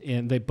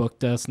 and they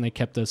booked us, and they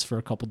kept us for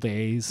a couple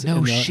days.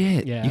 No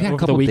shit. Yeah, you got a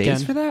couple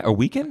days for that? A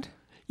weekend?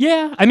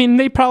 Yeah. I mean,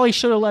 they probably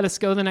should have let us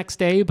go the next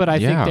day, but I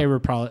think they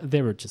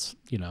were just,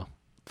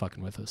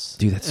 fucking with us.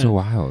 Dude, that's so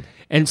wild.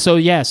 And so,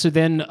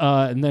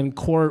 and then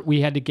court,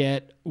 we had to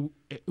get,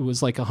 it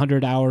was like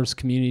 100 hours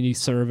community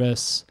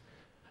service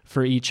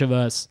for each of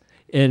us.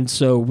 And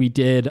so we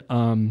did,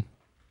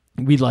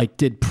 we like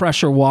did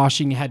pressure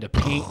washing, had to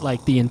paint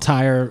like the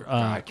entire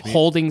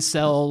holding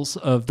cells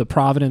of the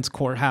Providence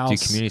courthouse.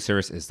 Dude, community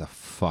service is the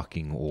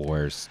fucking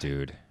worst,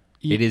 dude.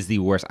 Yeah. It is the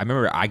worst. I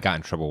remember I got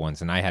in trouble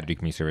once, and I had to do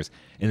community service.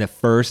 And the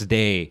first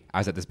day I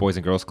was at this Boys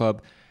and Girls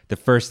Club, the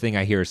first thing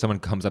I hear is someone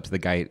comes up to the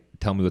guy,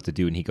 tell me what to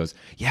do, and he goes,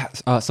 yeah,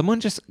 someone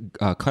just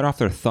cut off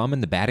their thumb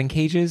in the batting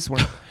cages.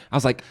 I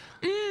was like,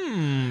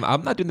 I'm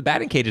not doing the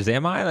batting cages,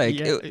 am I? Like,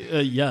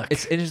 yuck.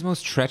 It's the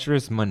most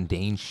treacherous,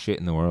 mundane shit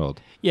in the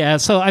world. Yeah,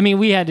 so I mean,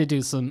 we had to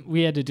do some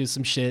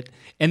shit,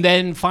 and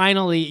then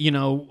finally,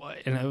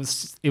 and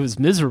it was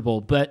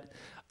miserable, but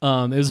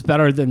it was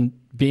better than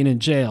being in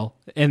jail.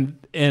 And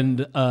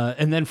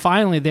then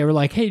finally, they were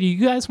like, "Hey, do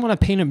you guys want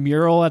to paint a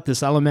mural at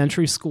this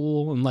elementary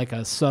school in like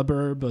a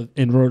suburb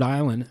in Rhode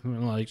Island?" And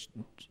we're like,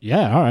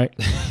 "Yeah, all right."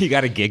 You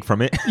got a gig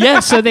from it? Yeah,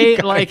 so they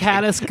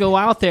had us go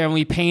out there, and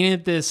we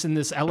painted this in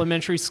this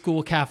elementary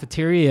school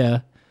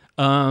cafeteria.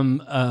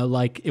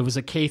 Like it was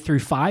a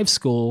K-5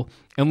 school,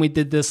 and we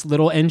did this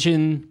little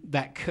engine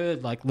that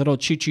could, like, little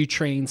choo-choo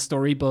train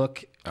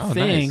storybook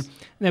thing. Nice.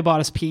 And they bought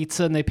us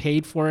pizza, and they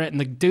paid for it. And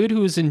the dude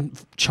who was in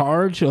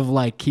charge of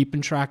like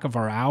keeping track of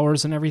our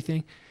hours and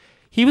everything,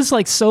 he was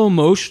like so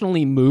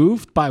emotionally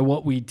moved by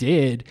what we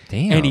did.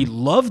 Damn. And he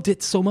loved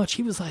it so much.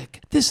 He was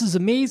like, "This is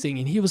amazing."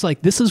 And he was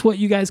like, "This is what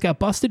you guys got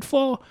busted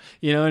for?"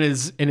 In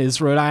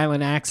his Rhode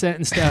Island accent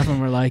and stuff. And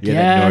we're like,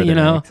 yeah,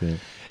 accent.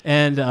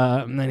 And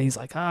then he's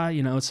like,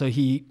 so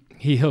he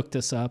hooked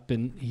us up,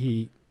 and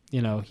he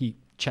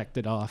checked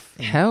it off.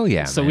 Hell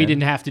yeah. So man. we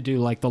didn't have to do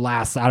like the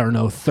last,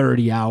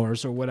 30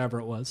 hours or whatever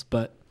it was,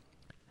 but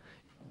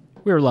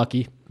we were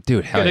lucky.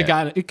 Dude, hell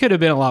yeah. It could have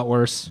been a lot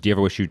worse. Do you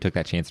ever wish you took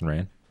that chance and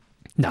ran?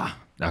 Nah.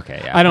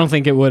 Okay, yeah. I don't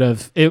think it would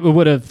have. It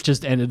would have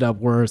just ended up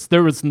worse.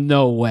 There was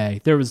no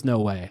way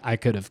I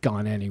could have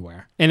gone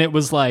anywhere. And it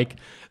was like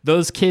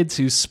those kids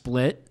who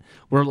split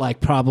were like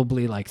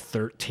probably like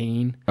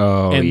 13.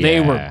 Oh, and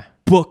they were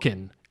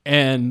booking.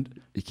 And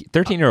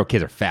 13-year-old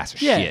kids are fast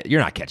as shit.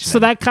 You're not catching them. So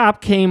that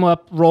cop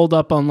rolled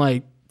up on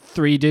like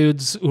 3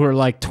 dudes who were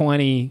like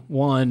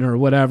 21 or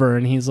whatever,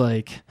 and he's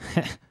like,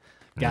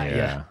 got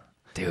ya.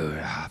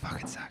 Dude,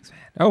 fucking sucks, man.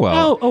 Oh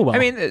well. Oh well. I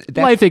mean,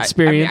 life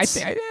experience.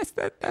 I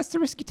think that's the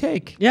risk you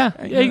take. Yeah,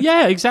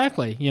 yeah,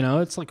 exactly.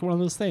 It's like one of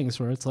those things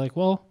where it's like,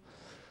 well,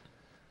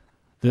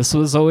 this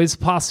was always a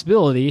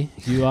possibility.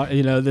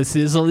 This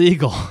is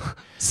illegal.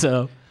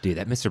 So Dude,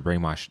 that Mr.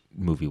 Brainwash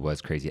movie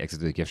was crazy. Exit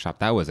to the Gift Shop,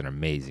 that was an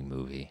amazing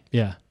movie.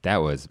 Yeah. That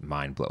was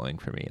mind-blowing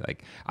for me.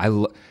 Like,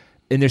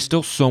 and there's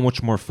still so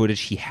much more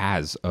footage he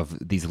has of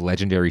these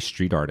legendary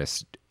street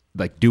artists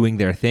like doing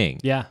their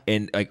thing. Yeah.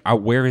 And like,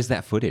 where is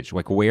that footage?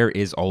 Like, where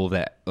is all of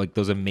that? Like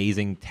those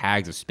amazing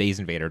tags of Space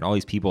Invader and all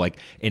these people, like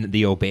in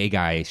the Obey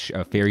guy,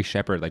 Ferry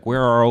Shepherd. Like,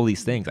 where are all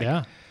these things? Like,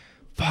 yeah.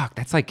 Fuck,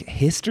 that's like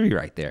history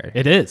right there.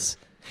 It is.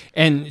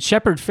 And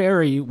Shepard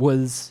Fairey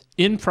was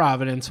in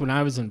Providence when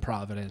I was in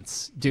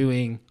Providence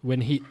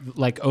when he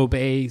like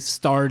Obey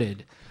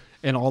started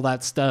and all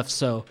that stuff.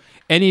 So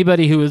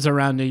anybody who was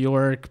around New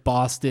York,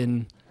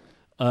 Boston,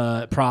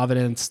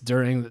 Providence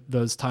during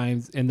those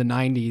times in the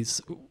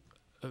 90s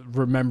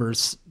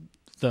remembers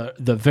the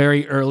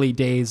very early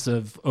days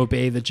of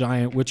Obey the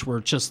Giant, which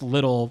were just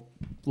little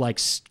like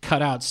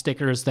cutout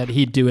stickers that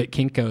he'd do at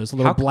Kinko's,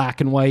 little black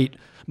and white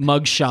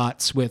mug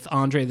shots with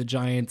Andre the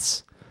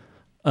Giant's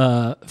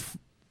head.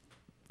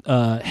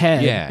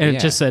 It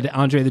just said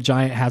Andre the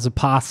Giant has a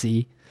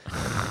posse.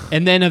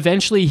 And then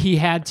eventually he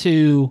had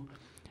to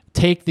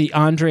take the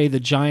Andre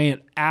the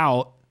Giant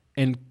out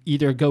and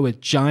either go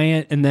with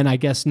Giant, and then I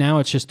guess now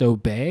it's just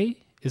Obey.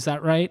 Is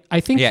that right? I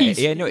think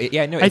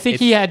I think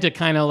he had to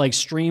kind of like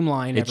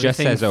streamline everything. It just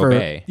says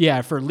Obey.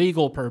 Yeah, for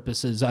legal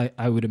purposes,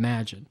 I would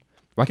imagine.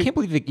 Well, I can't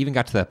believe it even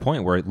got to that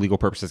point where legal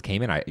purposes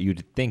came in.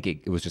 You'd think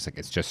it was just like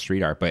it's just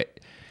street art, but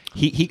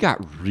he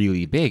got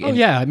really big. Oh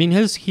yeah, I mean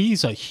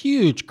he's a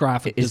huge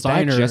graphic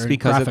designer and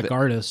graphic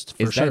artist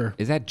for sure.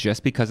 Is that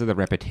just because of the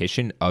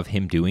repetition of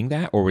him doing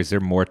that, or was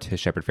there more to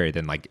Shepard Fairey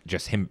than like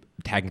just him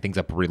tagging things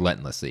up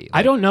relentlessly? Like,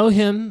 I don't know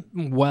him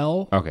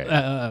well,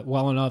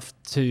 well enough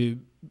to.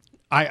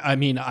 I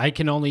mean, I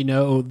can only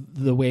know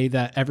the way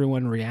that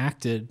everyone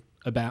reacted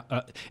about,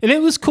 and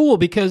it was cool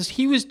because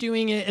he was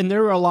doing it, and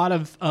there were a lot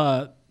of,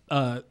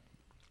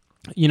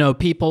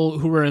 people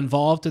who were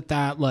involved at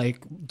that,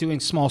 like doing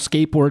small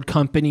skateboard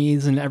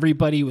companies, and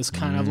everybody was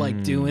kind of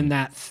like doing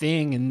that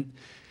thing, and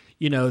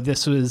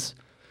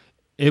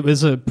it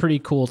was a pretty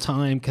cool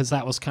time because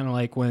that was kind of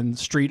like when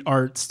street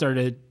art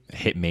started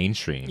hit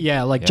mainstream.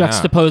 Yeah, like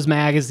Juxtapose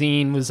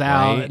magazine was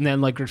out, right? And then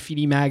like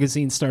Graffiti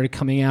magazine started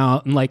coming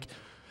out, and like.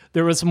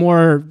 There was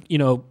more,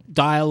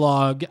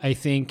 dialogue, I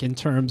think, in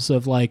terms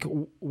of like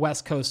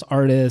West Coast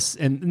artists.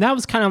 And that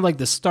was kind of like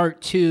the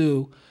start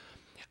too,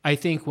 I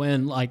think,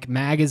 when like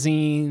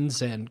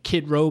magazines and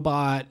Kid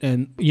Robot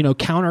and,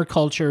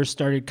 counterculture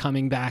started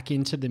coming back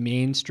into the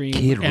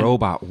mainstream.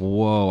 Robot.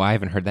 Whoa. I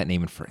haven't heard that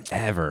name in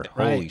forever.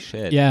 Right? Holy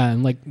shit. Yeah.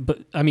 And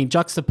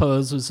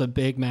Juxtapose was a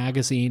big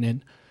magazine,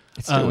 and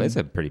it still is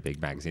a pretty big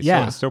magazine.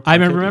 Yeah. Still I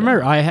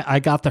remember I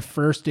got the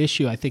first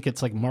issue. I think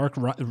it's like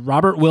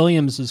Robert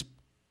Williams is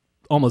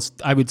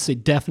almost, I would say,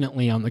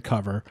 definitely on the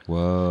cover.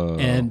 Whoa.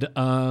 And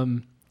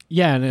and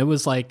it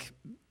was like,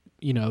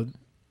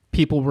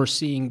 people were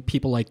seeing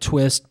people like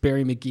Twist,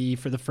 Barry McGee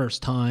for the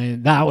first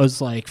time. That was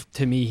like,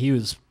 to me, he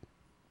was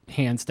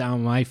hands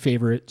down my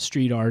favorite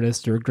street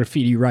artist or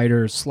graffiti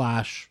writer /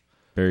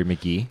 Barry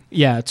McGee?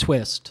 Yeah,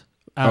 Twist.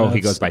 He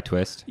goes by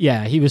Twist?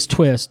 Yeah, he was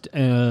Twist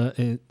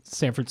in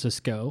San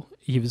Francisco.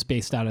 He was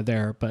based out of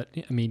there, but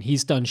I mean,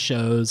 he's done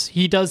shows.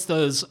 He does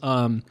those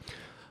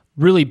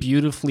really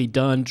beautifully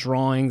done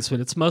drawings, but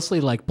it's mostly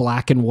like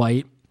black and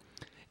white.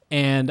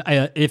 And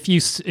if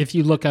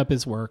you look up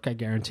his work, I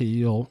guarantee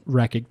you'll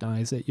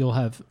recognize it. You'll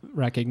have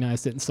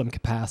recognized it in some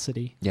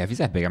capacity. Yeah, if he's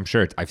that big, I'm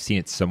sure I've seen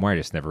it somewhere. I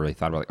just never really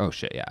thought about like, oh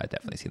shit, yeah, I've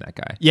definitely seen that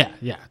guy.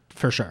 Yeah,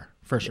 for sure.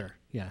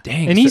 Yeah.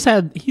 Dang. And he's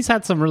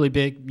had some really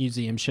big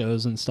museum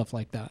shows and stuff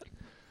like that.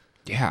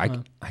 Yeah,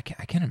 I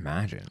can't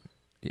imagine.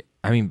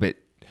 I mean, but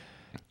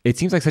it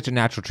seems like such a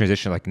natural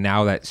transition. Like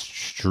now that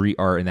street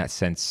art in that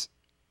sense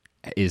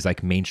is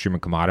like mainstream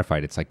and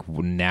commodified, it's like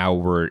now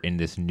we're in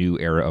this new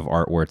era of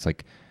art where it's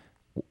like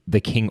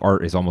the king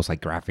art is almost like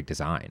graphic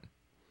design.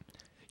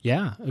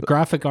 Yeah,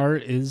 graphic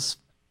art is,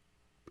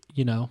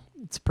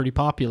 it's pretty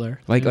popular.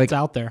 Like it's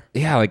out there.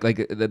 Yeah,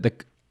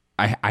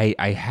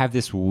 I have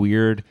this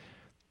weird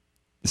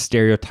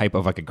stereotype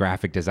of like a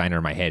graphic designer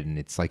in my head, and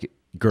it's like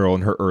a girl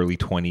in her early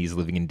 20s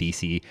living in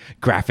DC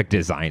graphic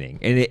designing,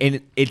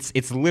 and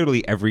it's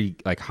literally every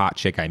like hot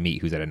chick I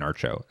meet who's at an art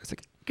show. It's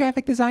like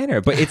graphic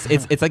designer, but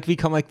it's like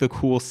become like the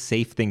cool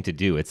safe thing to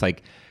do. It's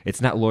like it's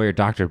not lawyer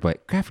doctor,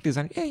 but graphic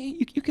designer. Yeah,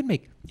 you can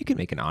make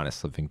an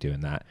honest living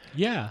doing that.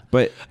 Yeah,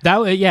 but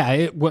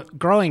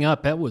growing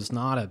up, it was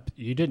not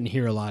you didn't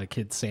hear a lot of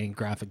kids saying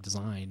graphic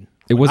design.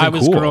 It wasn't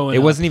cool. It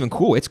wasn't even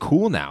cool. It's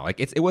cool now. Like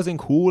it wasn't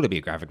cool to be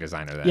a graphic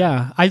designer then.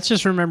 Yeah, I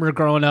just remember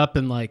growing up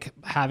and like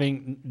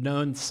having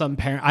known some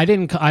parents.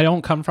 I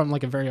don't come from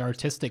like a very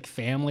artistic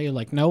family.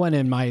 Like no one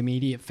in my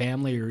immediate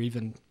family or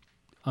even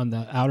on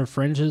the outer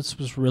fringes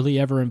was really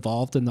ever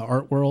involved in the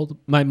art world.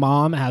 My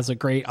mom has a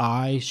great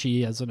eye.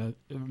 She has an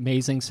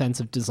amazing sense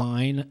of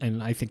design,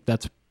 and I think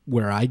that's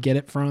where I get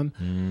it from.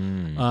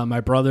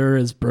 My brother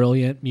is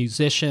brilliant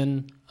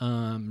musician,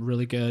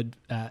 really good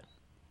at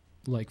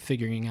like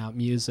figuring out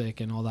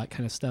music and all that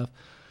kind of stuff.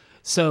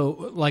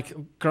 So like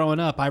growing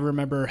up, I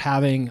remember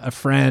having a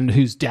friend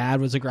whose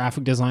dad was a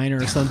graphic designer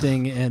or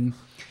something, and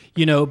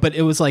but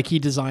it was like he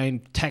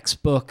designed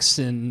textbooks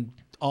and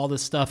all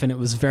this stuff, and it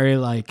was very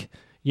like,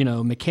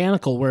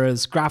 mechanical,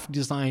 whereas graphic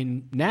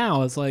design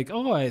now is like,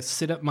 oh, I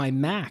sit at my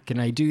Mac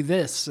and I do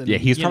this. And,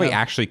 he's probably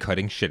actually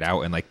cutting shit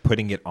out and like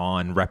putting it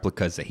on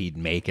replicas that he'd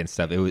make and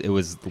stuff. It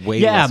was way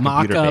less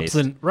mock-ups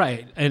and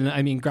right. And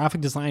I mean, graphic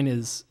design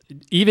is,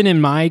 even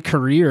in my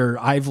career,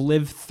 I've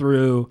lived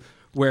through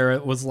where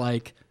it was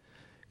like,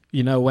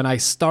 when I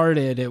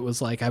started, it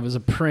was like I was a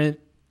print,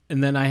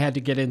 and then I had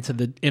to get into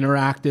the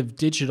interactive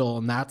digital,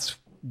 and that's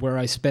where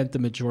I spent the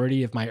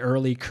majority of my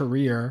early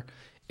career.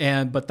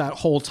 But that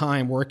whole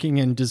time working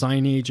in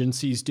design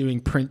agencies, doing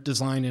print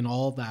design and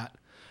all that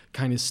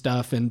kind of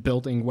stuff and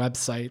building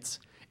websites.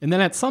 And then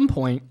at some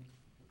point,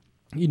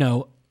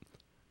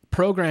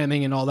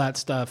 programming and all that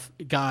stuff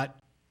got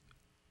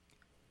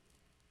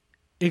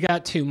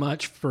too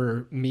much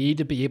for me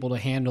to be able to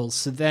handle.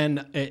 So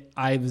then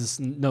I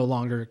was no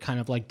longer kind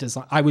of like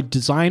design. I would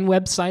design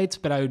websites,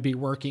 but I would be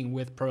working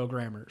with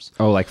programmers.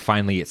 Oh, like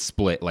finally it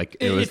split. Like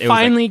it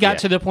finally got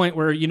to the point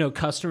where,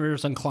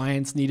 customers and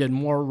clients needed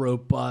more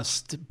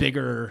robust,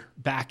 bigger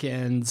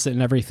backends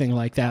and everything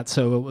like that.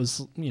 So it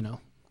was,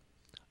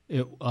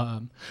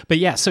 but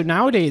yeah, so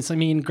nowadays, I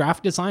mean,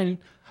 graphic design,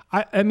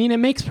 I mean, it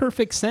makes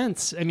perfect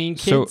sense. I mean,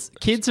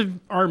 kids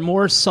are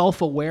more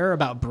self-aware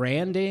about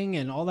branding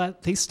and all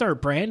that. They start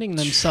branding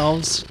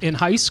themselves in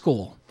high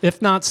school,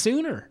 if not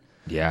sooner.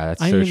 Yeah,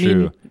 that's so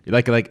true.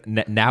 Like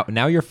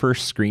now your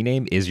first screen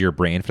name is your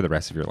brand for the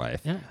rest of your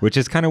life, which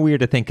is kind of weird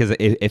to think, because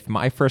if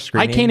my first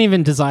screen name... I can't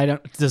even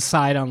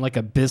decide on like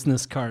a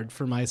business card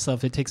for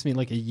myself. It takes me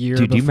like a year.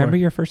 Dude, do you remember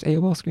your first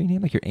AOL screen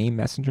name? Like your AIM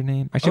Messenger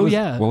name? Actually,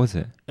 what was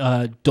it?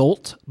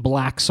 Dolt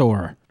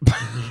Blacksore.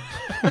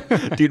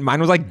 Dude, mine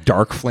was like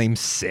Dark Flame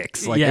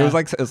 6. Like it was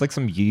like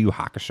some Yu Yu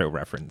Hakusho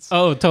reference.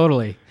 Oh,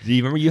 totally. Do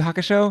you remember Yu Yu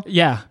Hakusho?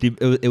 Yeah.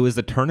 Dude, it was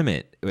a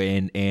tournament,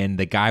 and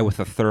the guy with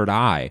the third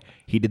eye,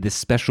 he did this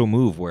special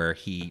move where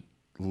he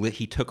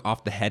took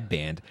off the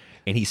headband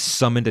and he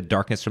summoned a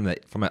darkness from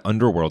an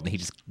underworld, and he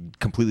just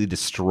completely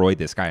destroyed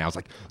this guy. And I was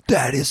like,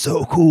 that is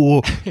so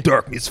cool.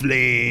 Darkness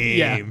Flame.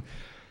 Yeah.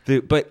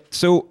 Dude, but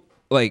so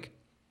like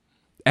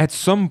at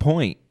some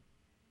point,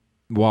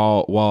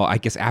 while I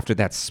guess after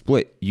that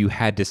split, you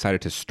had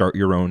decided to start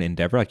your own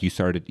endeavor. Like you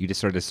decided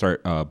to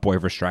start Boy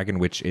vs. Dragon,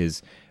 which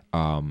is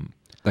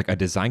like a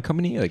design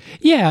company. Like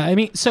I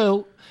mean,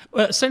 so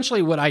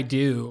essentially what I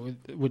do,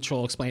 which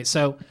we'll explain.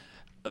 So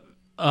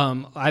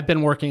I've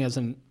been working as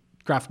a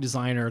graphic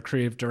designer,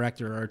 creative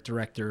director, art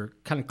director,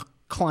 kind of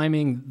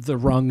climbing the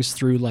rungs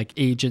through like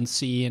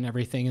agency and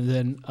everything. And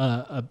then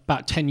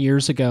about 10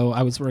 years ago,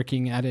 I was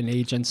working at an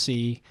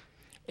agency,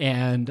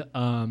 and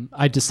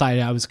I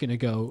decided I was going to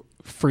go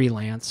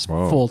freelance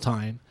full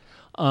time.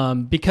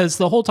 Because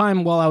the whole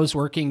time while I was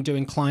working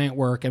doing client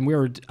work,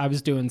 and I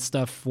was doing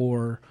stuff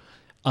for,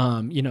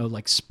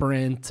 like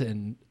Sprint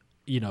and,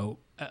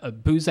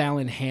 Booz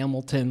Allen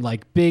Hamilton,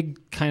 like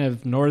big kind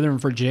of Northern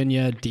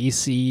Virginia,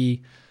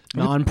 DC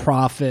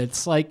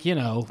nonprofits, like,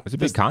 it's a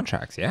big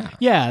contracts.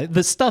 Yeah.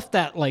 The stuff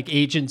that like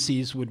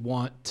agencies would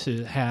want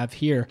to have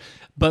here.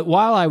 But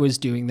while I was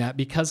doing that,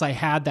 because I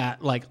had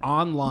that like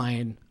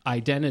online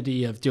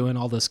identity of doing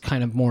all this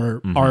kind of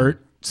more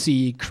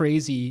artsy,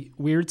 crazy,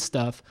 weird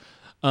stuff,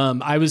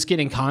 I was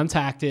getting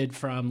contacted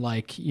from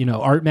like,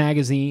 art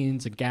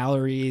magazines and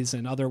galleries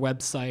and other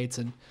websites,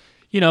 and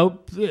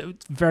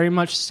very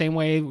much the same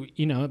way,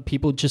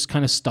 people just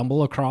kind of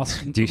stumble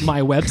across my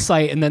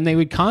website, and then they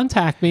would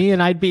contact me,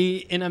 and I'd be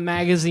in a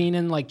magazine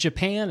in like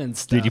Japan and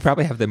stuff. Dude, you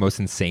probably have the most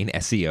insane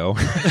SEO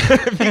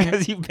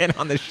because you've been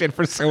on this shit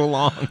for so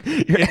long.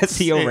 Your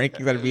SEO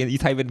rankings that you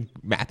type in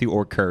Matthew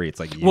or Curry, it's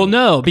like you. Well,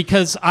 no,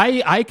 because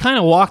I kind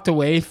of walked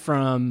away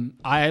from,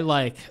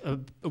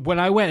 when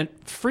I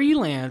went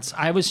freelance,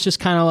 I was just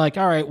kind of like,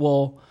 all right,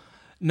 well,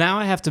 now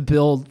I have to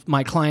build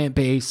my client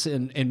base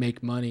and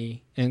make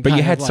money. But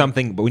you had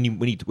something. But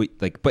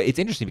but it's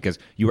interesting because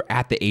you were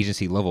at the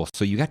agency level,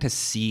 so you got to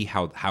see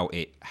how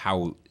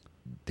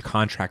the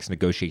contracts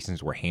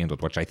negotiations were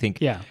handled. Which I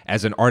think,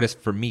 as an artist,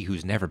 for me,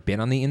 who's never been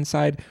on the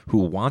inside, who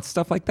wants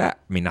stuff like that.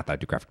 I mean, not that I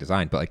do graphic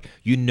design, but like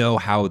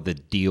how the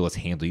deal is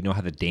handled. You know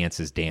how the dance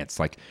is danced.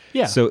 Like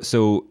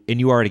So and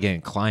you are already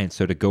getting clients.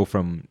 So to go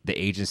from the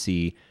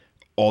agency,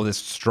 all this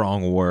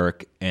strong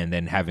work, and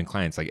then having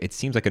clients, like it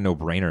seems like a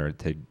no-brainer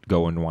to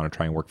go and want to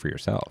try and work for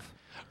yourself.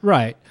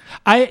 Right.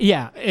 Like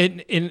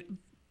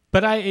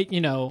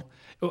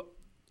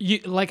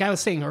I was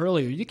saying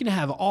earlier, you can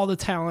have all the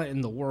talent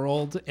in the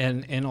world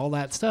and all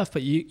that stuff,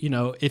 but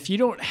if you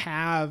don't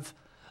have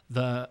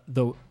the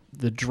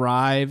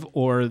drive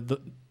or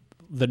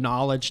the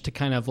knowledge to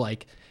kind of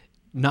like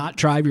not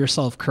drive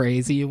yourself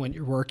crazy when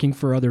you're working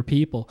for other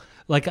people.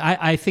 Like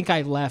I think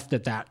I left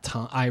at that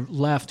time. I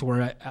left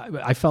where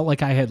I felt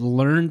like I had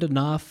learned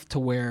enough to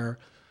where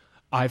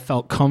I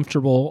felt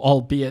comfortable,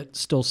 albeit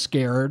still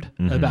scared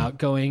about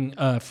going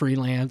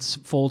freelance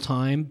full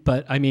time.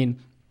 But I mean,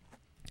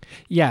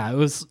 it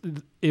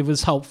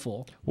was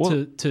helpful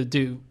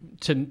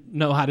to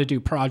know how to do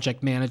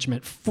project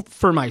management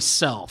for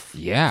myself.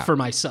 Yeah, for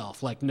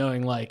myself, like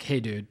knowing like, hey,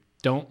 dude,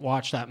 don't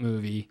watch that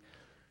movie.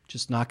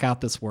 Just knock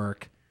out this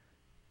work.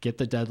 Get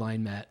the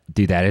deadline met.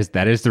 Dude, that is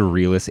the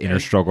realest inner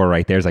struggle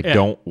right there. It's like,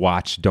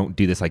 don't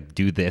do this. Like,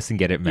 do this and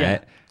get it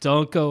met.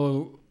 Don't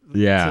go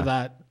to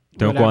that.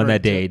 Don't go on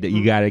that day.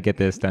 You got to get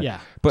this done. Yeah.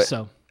 But,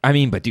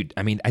 dude,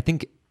 I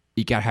think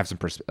you got to have some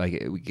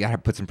we got to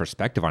put some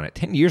perspective on it.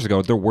 10 years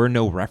ago, there were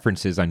no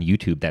references on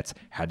YouTube. That's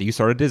how do you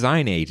start a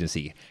design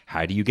agency?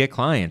 How do you get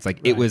clients? Like,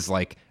 it was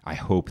like, I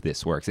hope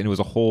this works. And it was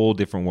a whole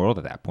different world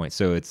at that point.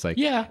 So it's like,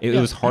 it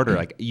was harder.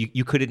 Like,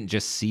 you couldn't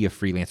just see a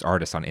freelance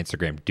artist on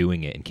Instagram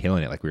doing it and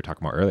killing it. Like we were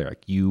talking about earlier.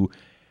 Like you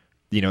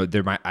know,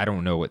 I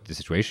don't know what the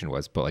situation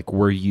was, but like,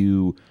 were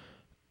you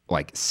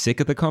like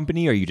sick of the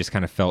company, or you just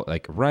kind of felt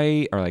like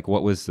right, or like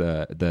what was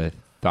the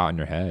thought in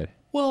your head?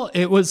 Well,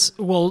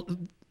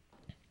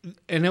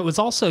 and it was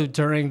also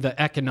during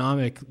the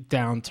economic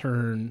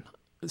downturn.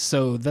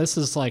 So this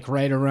is like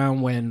right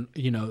around when,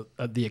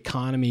 the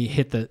economy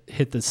hit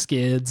the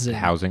skids and the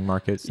housing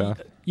market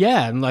stuff.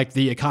 Yeah, and like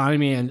the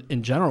economy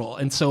in general.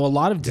 And so a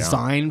lot of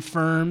design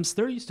firms,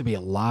 there used to be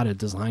a lot of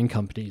design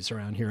companies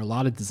around here, a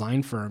lot of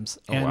design firms.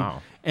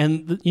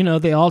 And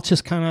they all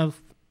just kind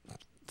of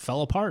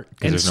fell apart.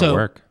 And there's no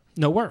work.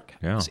 No work.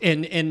 Yeah.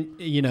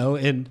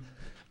 And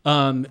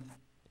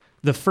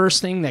the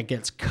first thing that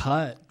gets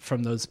cut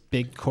from those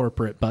big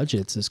corporate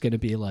budgets is going to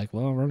be like,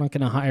 well, we're not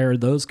going to hire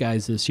those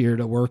guys this year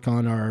to work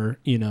on our,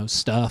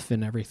 stuff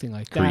and everything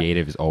like that.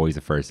 Creative is always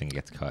the first thing that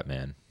gets cut,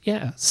 man.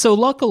 Yeah. So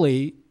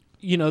luckily,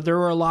 there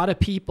were a lot of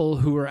people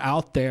who were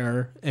out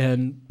there,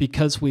 and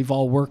because we've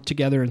all worked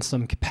together in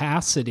some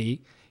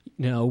capacity,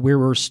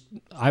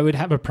 I would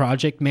have a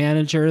project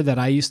manager that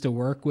I used to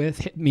work with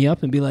hit me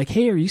up and be like,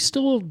 hey, are you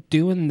still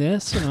doing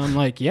this? And I'm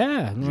like,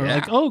 yeah. And we're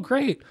like, oh,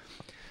 great.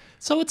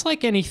 So it's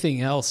like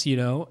anything else,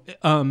 the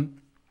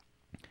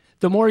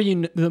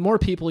more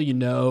people you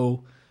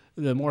know,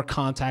 the more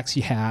contacts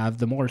you have,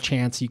 the more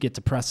chance you get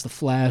to press the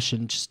flesh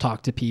and just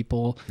talk to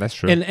people. That's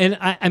true. And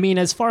I mean,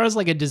 as far as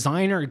like a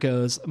designer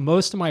goes,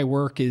 most of my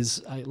work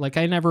is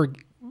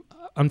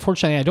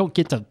unfortunately, I don't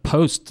get to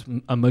post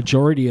a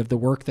majority of the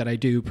work that I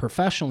do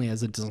professionally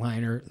as a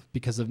designer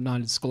because of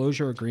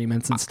non-disclosure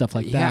agreements and stuff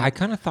like that. Yeah, I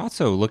kind of thought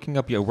so. Looking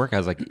up your work, I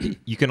was like,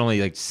 you can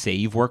only like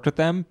save work with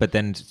them, but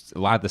then a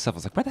lot of the stuff I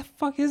was like, where the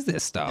fuck is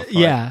this stuff?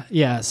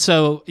 Yeah.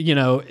 So,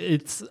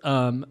 it's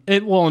and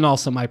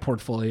also my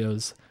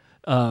portfolios.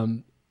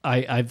 I'm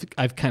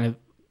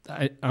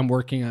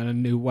working on a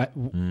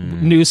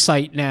new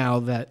site now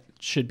that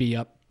should be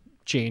up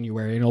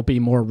January, and it'll be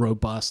more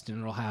robust and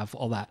it'll have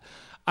all that.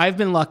 I've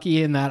been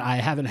lucky in that I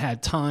haven't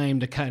had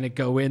time to kind of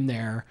go in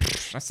there.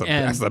 That's the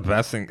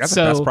best thing. That's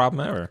the best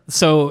problem ever.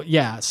 So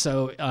yeah.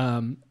 So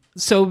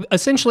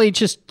essentially,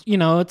 just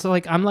it's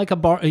like I'm like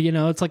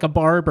it's like a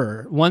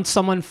barber. Once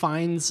someone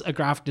finds a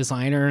graphic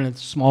designer in a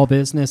small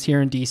business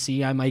here in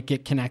DC, I might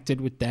get connected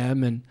with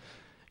them, and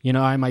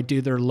I might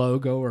do their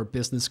logo or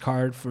business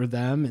card for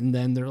them, and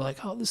then they're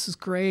like, "Oh, this is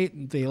great."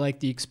 And they like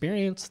the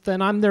experience.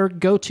 Then I'm their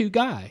go-to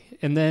guy,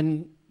 and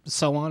then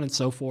so on and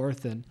so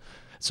forth. And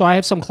so I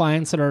have some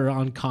clients that are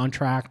on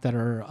contract that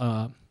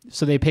are,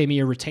 so they pay me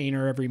a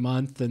retainer every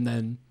month, and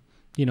then,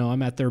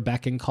 I'm at their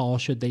beck and call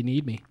should they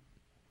need me.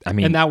 I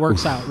mean, and that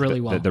works out really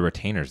well. The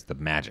retainer's the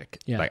magic.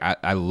 Yeah. Like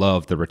I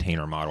love the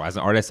retainer model. As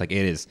an artist, like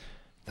it is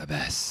the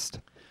best.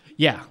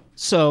 Yeah.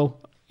 So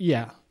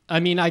yeah, I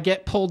mean, I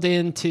get pulled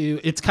into,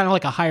 it's kind of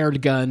like a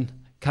hired gun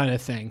kind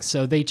of thing.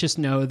 So they just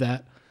know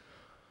that,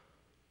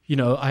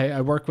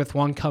 I work with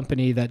one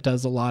company that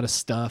does a lot of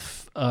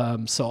stuff.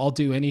 So I'll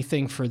do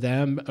anything for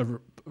them,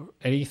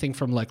 anything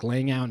from like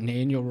laying out an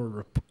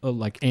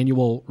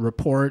annual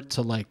report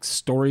to like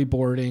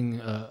storyboarding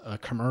a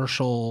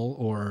commercial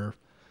or,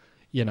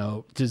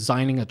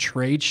 designing a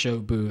trade show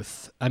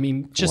booth. I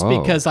mean, just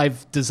because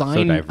I've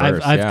designed, so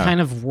diverse, I've kind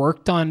of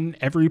worked on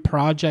every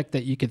project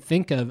that you could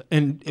think of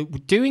and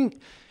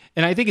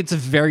I think it's a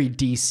very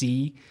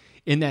DC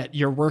in that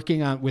you're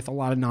working with a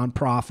lot of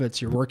nonprofits,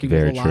 you're working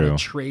with a lot of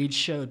trade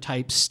show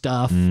type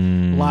stuff,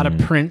 a lot of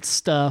print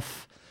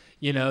stuff.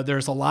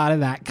 There's a lot of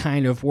that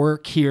kind of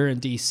work here in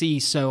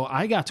DC. So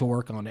I got to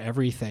work on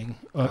everything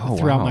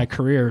throughout my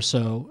career.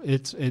 So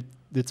it's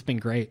been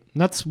great.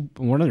 And that's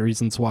one of the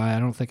reasons why I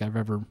don't think I've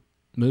ever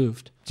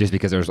moved. Just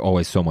because there's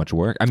always so much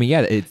work. I mean,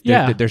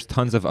 there's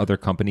tons of other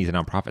companies and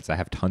nonprofits that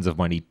have tons of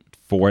money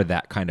for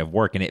that kind of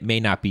work, and it may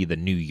not be the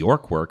New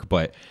York work,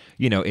 but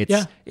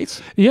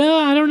it's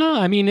I don't know.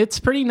 I mean,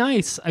 it's pretty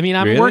nice. I mean,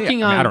 I'm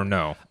working on. I don't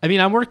know. I mean,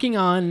 I'm working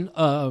on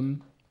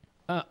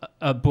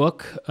a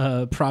book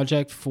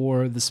project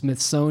for the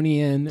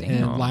Smithsonian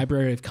and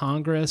Library of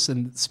Congress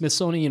and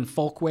Smithsonian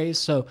Folkways.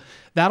 So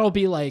that'll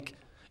be like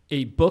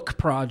a book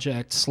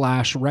project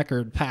 /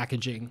 record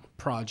packaging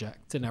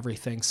project and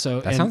everything. So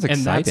that sounds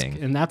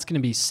exciting. And that's going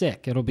to be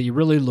sick. It'll be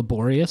really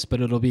laborious, but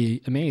it'll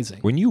be amazing.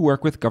 When you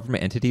work with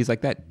government entities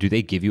like that, do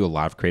they give you a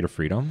lot of creative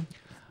freedom?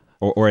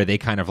 or are they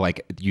kind of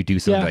like you do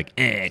something like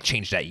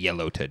change that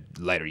yellow to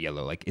lighter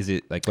yellow? Like, is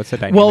it like what's the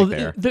dynamic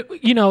there?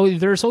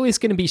 There's always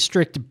going to be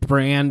strict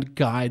brand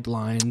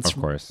guidelines,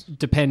 of course,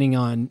 depending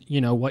on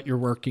what you're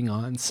working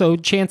on. So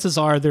chances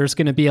are there's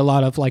going to be a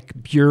lot of like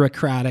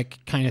bureaucratic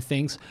kind of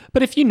things.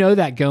 But if you know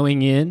that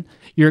going in,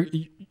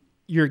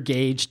 you're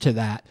gauged to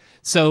that.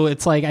 So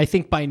it's like I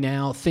think by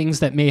now things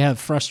that may have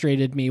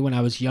frustrated me when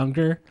I was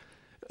younger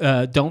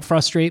don't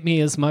frustrate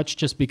me as much,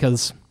 just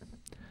because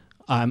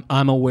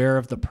I'm aware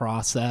of the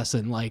process.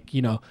 And like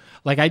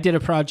I did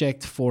a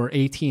project for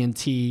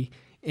AT&T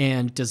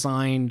and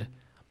designed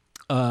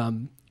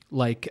almost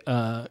like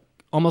a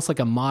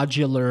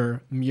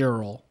modular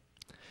mural.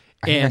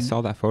 I think I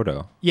saw that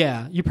photo.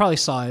 Yeah, you probably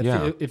saw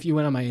it if you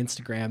went on my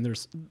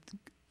Instagram.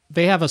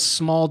 They have a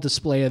small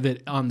display of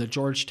it on the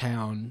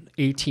Georgetown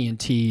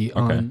AT&T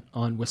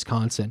on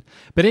Wisconsin.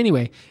 But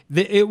anyway,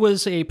 it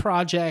was a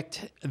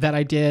project that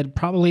I did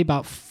probably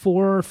about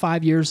 4 or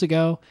 5 years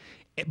ago.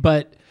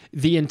 But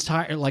the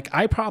entire,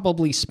 I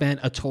probably spent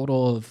a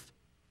total of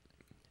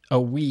a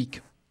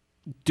week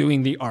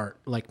doing the art,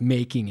 like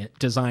making it,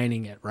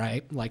 designing it,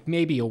 right? Like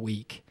maybe a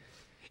week.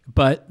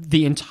 But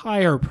the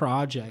entire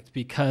project,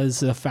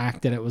 because of the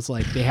fact that it was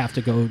like they have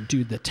to go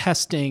do the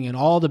testing and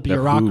all the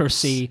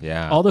bureaucracy,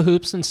 all the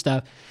hoops and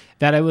stuff,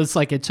 that it was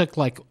like it took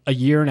like a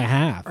year and a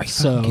half. Are you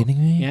fucking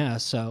kidding me? Yeah,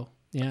 so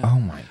yeah. Oh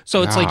my So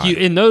God. it's like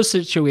in those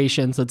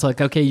situations, it's like,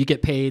 okay, you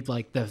get paid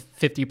like the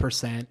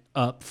 50%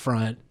 up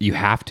front. You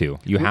have to.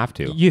 You have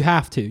to,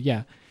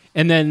 yeah.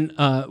 And then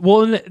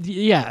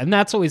and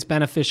that's always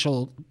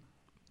beneficial.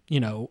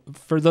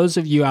 For those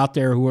of you out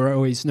there who are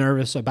always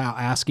nervous about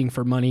asking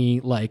for money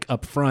like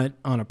up front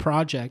on a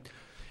project,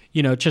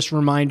 just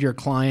remind your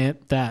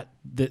client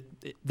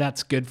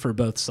that's good for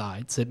both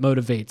sides. It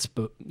motivates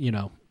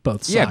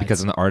both sides. Yeah,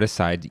 because on the artist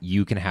side,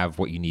 you can have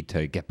what you need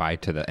to get by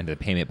to the end of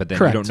the payment, but then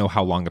Correct. You don't know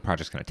how long the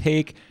project's going to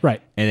take. Right.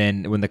 And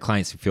then when the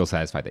clients feel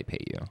satisfied, they pay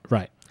you.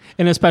 Right.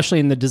 And especially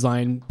in the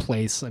design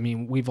place, I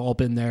mean, we've all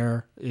been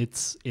there.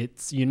 It's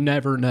you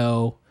never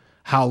know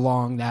how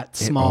long that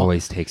small... It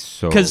always takes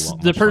so long. Because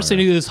the person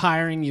who is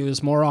hiring you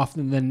is more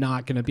often than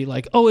not going to be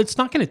like, oh, it's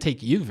not going to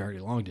take you very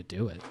long to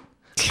do it.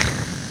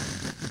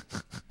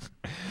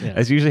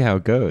 That's usually how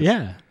it goes.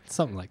 Yeah,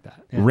 something like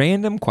that. Yeah.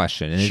 Random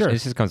question, and Sure. it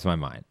just comes to my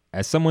mind.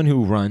 As someone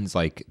who runs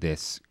like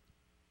this,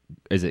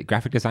 is it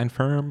graphic design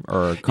firm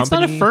or company? It's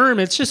not a firm.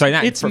 It's just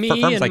it's me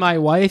and like, my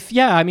wife.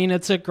 Yeah, I mean,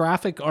 it's a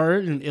graphic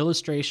art and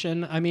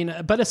illustration. I mean,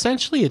 but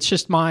essentially, it's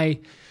just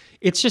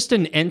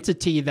an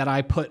entity that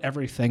I put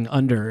everything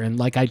under, and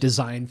like I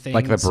design things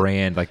like the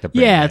brand.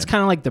 Yeah, it's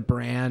kind of like the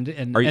brand,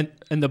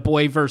 and the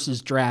boy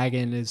versus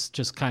dragon is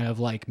just kind of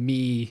like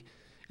me,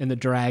 and the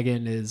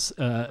dragon is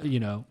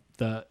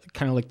the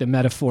kind of like the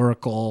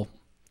metaphorical.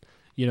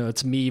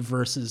 It's me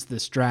versus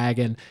this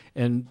dragon,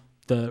 and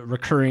the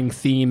recurring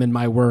theme in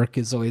my work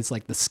is always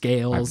like the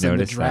scales and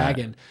the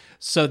dragon.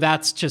 So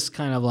that's just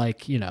kind of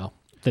like the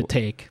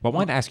take. Well, I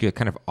wanted to ask you a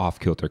kind of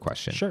off-kilter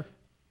question. Sure.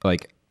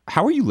 Like,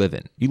 how are you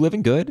living? You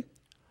living good?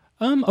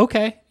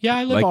 Okay. Yeah,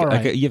 I live all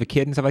right. Like you have a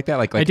kid and stuff like that?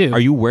 Like I do. Are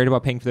you worried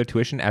about paying for their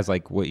tuition as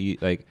like what you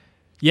like?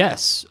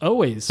 Yes,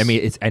 always. I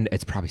mean,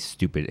 it's probably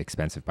stupid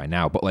expensive by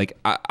now, but like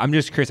I'm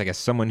just curious. I guess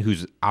someone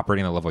who's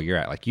operating the level you're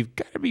at, like you've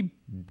got to be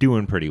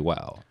doing pretty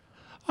well.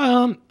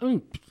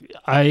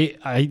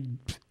 I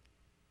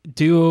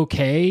do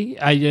okay.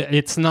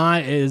 It's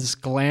not as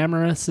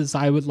glamorous as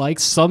I would like.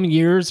 Some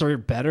years are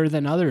better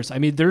than others. I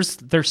mean,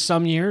 there's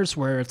some years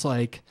where it's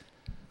like,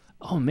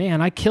 oh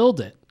man, I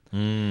killed it.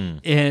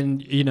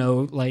 And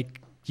like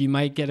you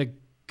might get a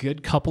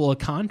good couple of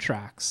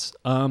contracts.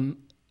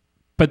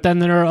 But then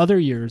there are other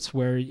years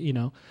where,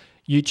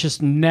 you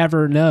just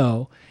never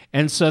know.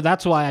 And so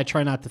that's why I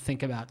try not to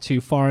think about too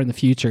far in the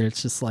future.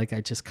 It's just like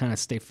I just kind of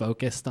stay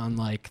focused on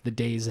like the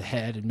days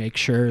ahead and make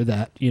sure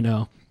that,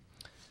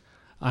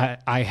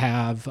 I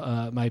have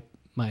my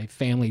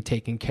family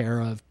taken care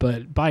of.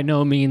 But by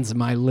no means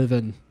am I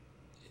living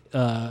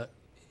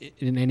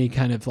in any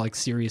kind of like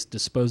serious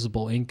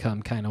disposable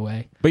income kind of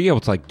way. But you're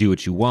able to like do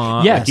what you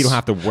want. Yes. Like, you don't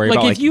have to worry Like,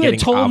 about if like you had getting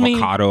told me-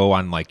 avocado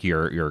on like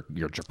your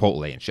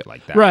Chipotle and shit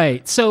like that.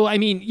 Right. So, I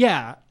mean,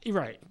 yeah,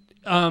 right.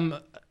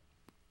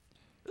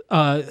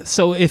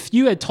 So if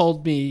you had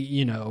told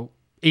me,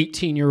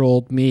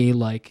 18-year-old me,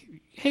 like,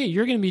 hey,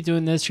 you're going to be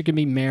doing this, you're going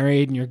to be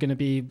married,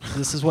 and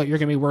this is what you're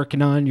going to be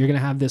working on, you're going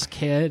to have this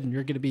kid, and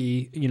you're going to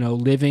be,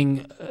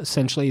 living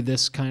essentially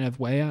this kind of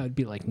way, I'd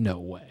be like, no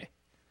way.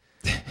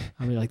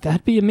 I'd be like,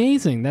 that'd be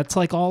amazing. That's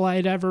like all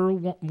I'd ever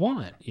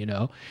want,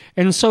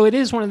 And so it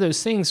is one of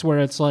those things where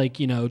it's like,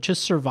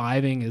 just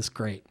surviving is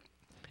great.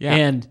 Yeah,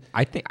 and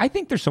I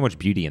think there's so much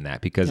beauty in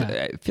that because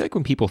I feel like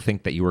when people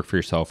think that you work for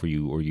yourself or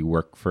you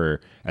work for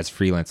as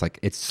freelance, like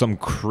it's some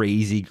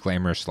crazy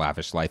glamorous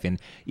lavish life.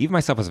 And even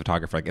myself as a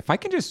photographer, like if I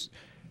can just,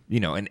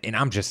 and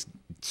I'm just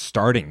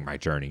starting my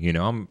journey,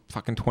 I'm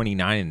fucking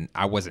 29 and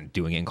I wasn't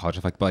doing it in college.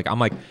 But I'm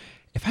like,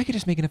 if I could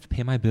just make enough to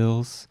pay my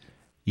bills,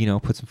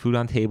 put some food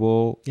on the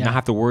table, not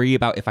have to worry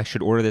about if I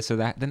should order this or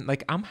that, then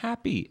like I'm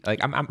happy. Like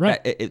I'm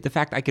right. The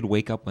fact I could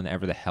wake up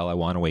whenever the hell I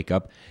want to wake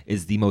up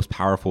is the most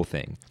powerful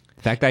thing.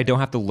 The fact that I don't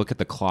have to look at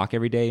the clock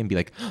every day and be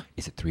like, oh,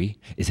 is it 3?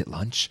 Is it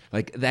lunch?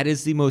 Like that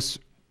is the most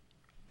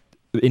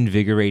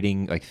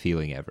invigorating like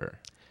feeling ever.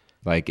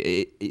 Like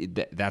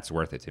that's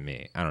worth it to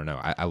me. I don't know.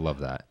 I love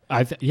that.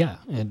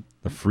 And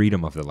the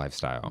freedom of the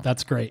lifestyle.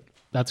 That's great.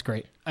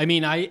 I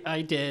mean,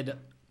 I did.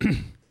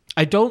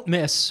 I don't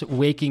miss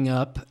waking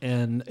up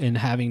and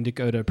having to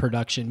go to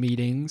production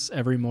meetings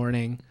every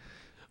morning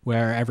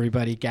where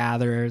everybody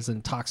gathers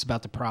and talks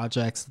about the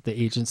projects that the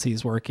agency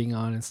is working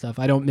on and stuff.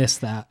 I don't miss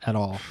that at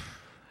all.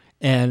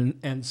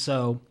 And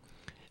so,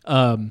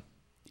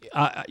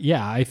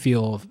 I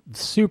feel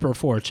super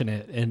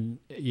fortunate, and,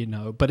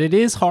 but it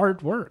is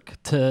hard work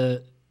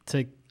to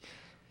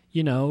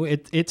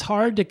it's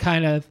hard to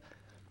kind of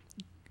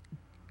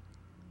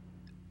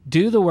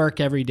do the work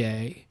every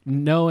day,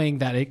 knowing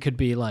that it could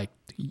be like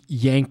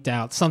yanked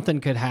out. Something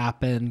could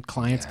happen.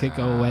 Clients could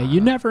go away. You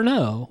never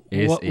know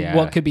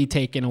what could be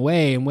taken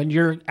away. And when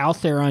you're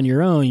out there on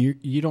your own,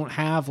 you don't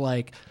have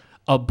like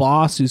a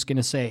boss who's going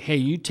to say, hey,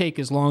 you take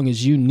as long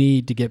as you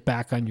need to get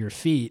back on your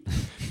feet.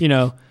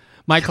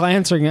 My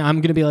clients I'm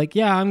going to be like,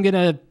 yeah, I'm going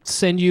to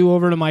send you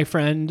over to my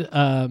friend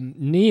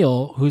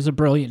Neil, who's a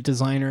brilliant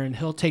designer, and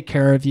he'll take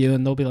care of you.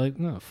 And they'll be like,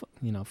 no,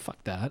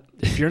 fuck that.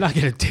 If you're not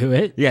going to do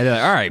it. Yeah, they're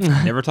like, all right,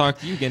 never talk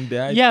to you again,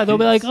 Dad. Yeah, they'll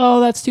be like,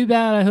 oh, that's too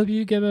bad. I hope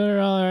you get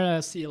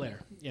better. See you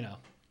later.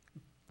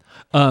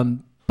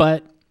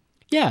 But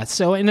yeah,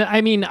 so, and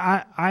I mean,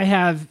 I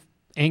have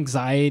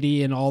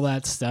anxiety and all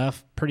that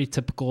stuff, pretty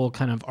typical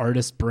kind of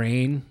artist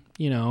brain.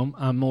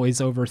 I'm always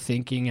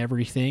overthinking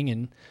everything,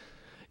 and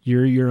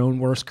you're your own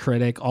worst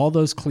critic. All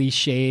those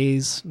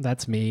cliches,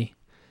 that's me,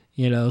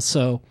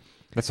 so.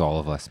 That's all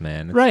of us,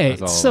 man. Right.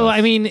 So,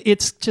 I mean,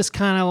 it's just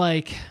kind of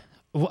like,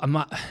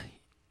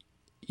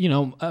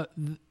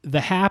 the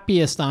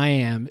happiest I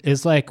am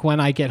is like when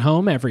I get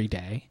home every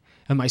day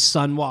and my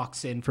son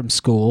walks in from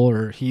school,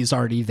 or he's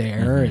already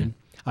there, and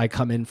I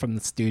come in from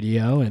the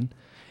studio, and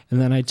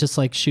then I just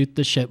like shoot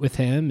the shit with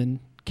him and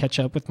catch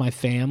up with my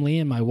family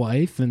and my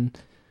wife, and,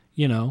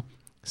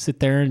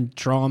 sit there and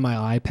draw on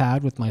my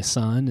iPad with my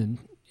son. And,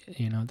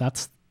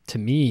 that's to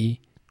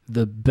me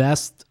the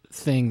best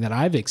thing that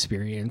I've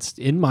experienced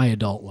in my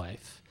adult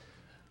life.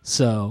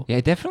 So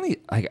yeah, definitely.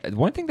 Like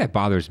one thing that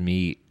bothers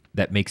me,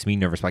 that makes me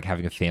nervous, like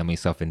having a family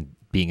stuff and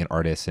being an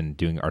artist and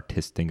doing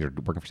artistic things or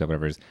working for stuff,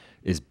 whatever,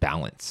 is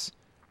balance.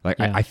 Like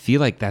I feel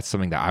like that's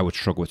something that I would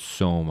struggle with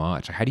so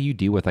much. How do you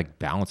deal with like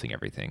balancing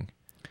everything?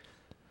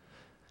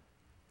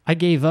 I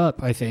gave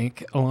up, I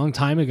think, a long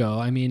time ago.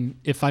 I mean,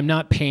 if I'm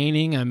not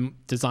painting, I'm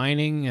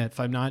designing. If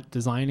I'm not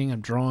designing,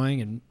 I'm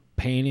drawing and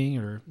painting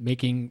or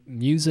making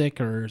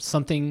music or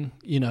something,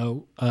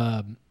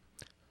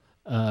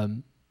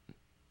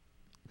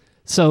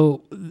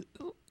 So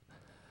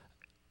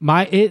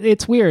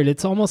it's weird.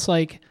 It's almost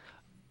like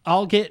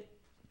I'll get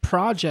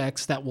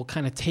projects that will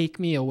kind of take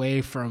me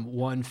away from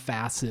one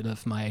facet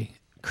of my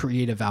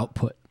creative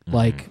output. Mm-hmm.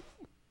 Like,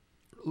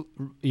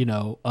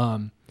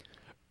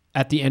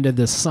 at the end of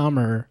this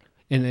summer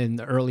and in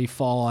the early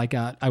fall,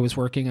 I was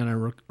working on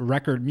a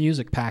record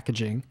music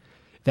packaging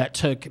that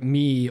took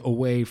me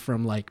away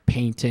from like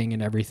painting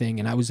and everything.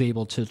 And I was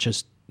able to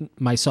just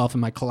myself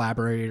and my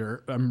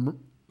collaborator,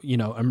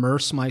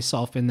 immerse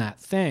myself in that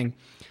thing.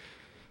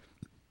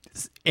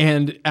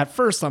 And at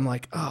first I'm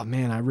like, oh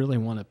man, I really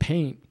want to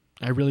paint.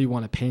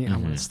 Mm-hmm. I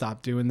want to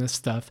stop doing this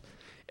stuff.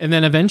 And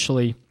then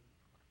eventually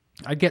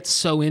I get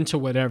so into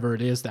whatever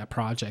it is, that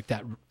project,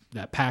 that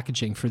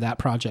packaging for that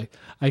project,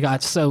 I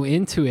got so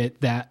into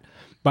it that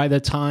by the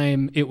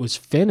time it was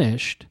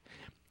finished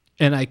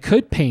and I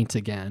could paint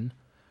again,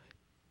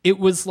 it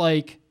was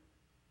like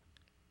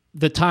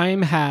the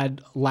time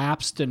had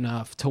lapsed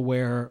enough to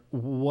where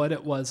what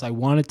it was I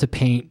wanted to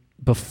paint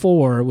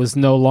before was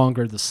no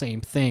longer the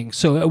same thing.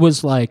 So it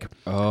was like,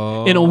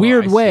 in a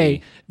weird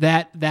way,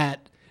 that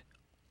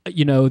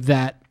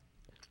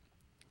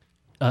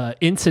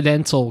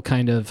incidental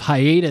kind of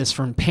hiatus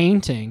from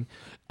painting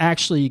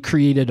actually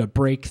created a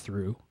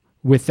breakthrough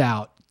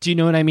without. Do you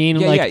know what I mean?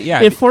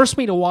 Yeah. It forced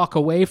me to walk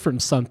away from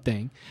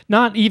something,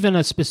 not even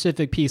a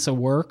specific piece of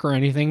work or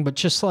anything, but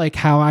just like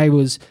how I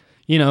was,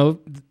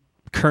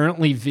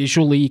 currently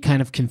visually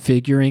kind of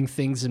configuring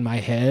things in my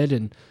head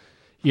and,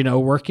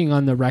 working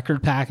on the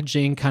record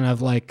packaging, kind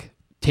of like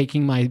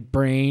taking my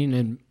brain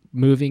and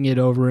moving it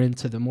over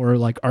into the more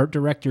like art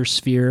director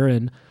sphere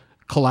and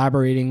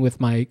collaborating with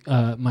my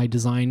my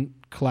design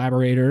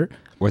collaborator.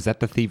 Was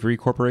that the Thievery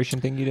Corporation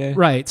thing you did?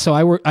 Right.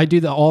 So I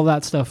do all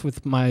that stuff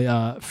with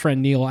my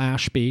friend Neil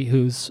Ashby,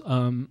 who's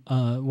one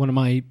of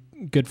my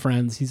good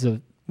friends. He's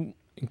an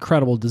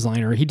incredible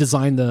designer. He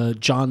designed the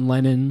John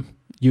Lennon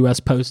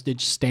U.S.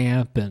 postage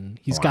stamp, and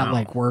he's got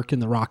like work in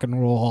the Rock and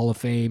Roll Hall of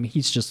Fame.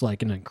 He's just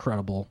like an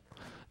incredible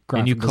graphic designer.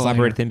 And you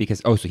collaborated with him because,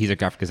 so he's a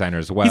graphic designer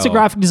as well. He's a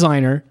graphic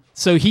designer.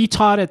 So he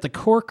taught at the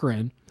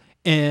Corcoran,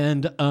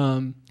 and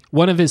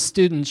one of his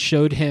students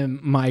showed him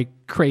my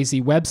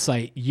crazy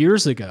website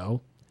years ago.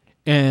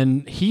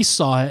 and he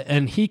saw it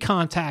and he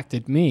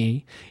contacted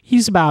me.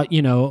 He's about,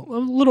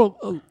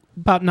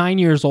 about 9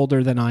 years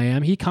older than I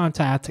am. He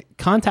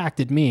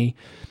contacted me.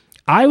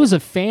 I was a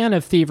fan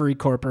of Thievery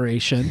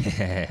Corporation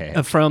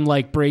from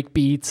like break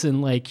beats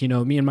and like,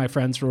 me and my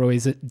friends were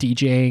always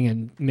DJing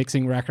and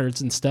mixing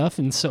records and stuff.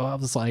 And so I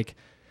was like,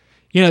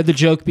 the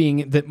joke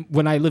being that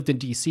when I lived in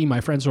DC,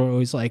 my friends were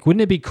always like,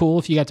 wouldn't it be cool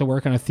if you got to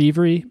work on a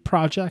Thievery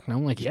project? And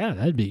I'm like, yeah,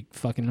 that'd be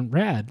fucking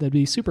rad. That'd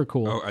be super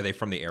cool. Oh, are they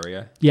from the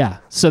area? Yeah.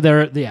 So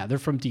they're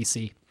from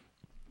DC.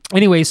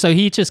 Anyway, so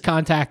he just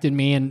contacted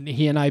me and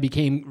he and I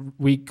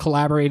we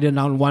collaborated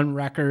on one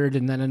record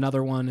and then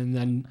another one and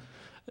then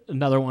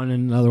another one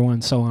and another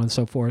one, so on and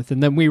so forth.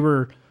 And then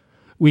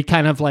we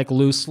kind of like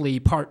loosely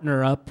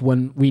partner up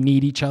when we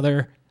need each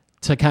other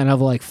to kind of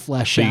like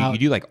flesh out. You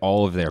do like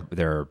all of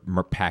their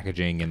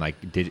packaging and like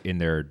in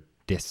their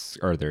discs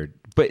or their,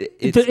 but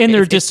in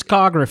their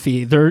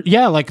discography, their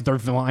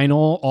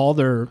vinyl, all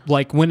their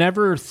like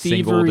whenever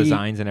Thievery single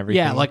designs and everything.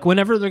 Yeah, like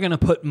whenever they're gonna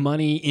put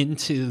money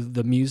into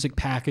the music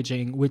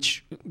packaging,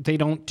 which they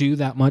don't do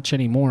that much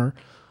anymore.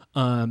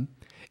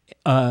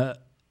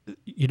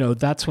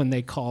 That's when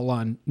they call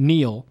on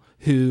Neil,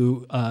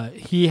 who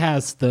he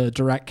has the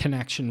direct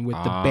connection with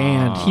the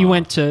band. He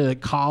went to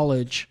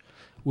college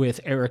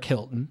with Eric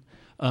Hilton,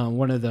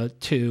 one of the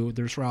two.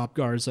 There's Rob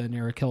Garza and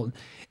Eric Hilton,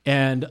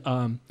 and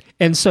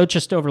so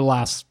just over the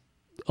last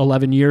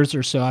 11 years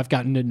or so, I've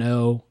gotten to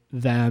know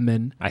them.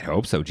 And I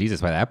hope so. Jesus,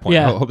 by that point,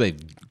 I hope they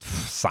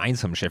sign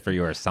some shit for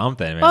you or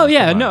something. Man. Oh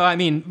yeah, no, I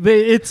mean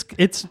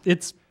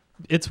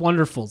it's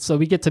wonderful. So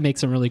we get to make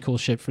some really cool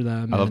shit for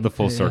them. I love the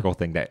full circle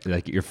thing that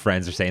like your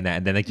friends are saying that,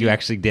 and then like you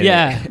actually did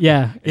it.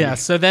 Yeah.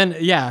 So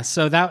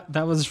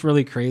that was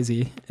really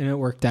crazy, and it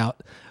worked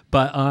out.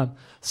 But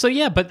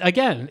but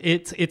again,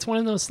 it's one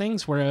of those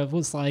things where it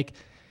was like,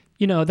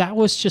 that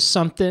was just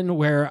something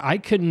where I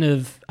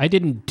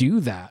didn't do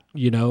that.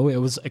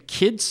 It was a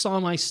kid saw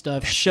my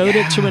stuff, showed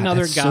it to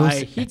another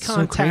guy. He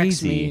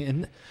contacts me,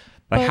 and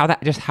like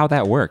how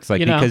that works, like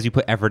because you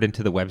put effort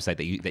into the website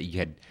that you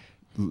had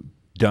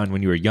done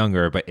when you were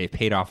younger, but it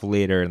paid off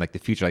later in like the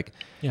future. Like,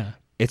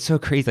 it's so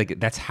crazy. Like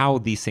that's how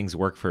these things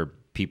work for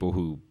people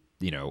who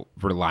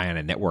rely on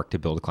a network to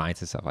build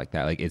clients and stuff like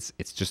that. Like it's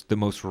just the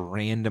most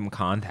random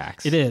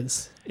contacts. It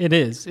is.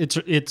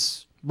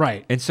 It's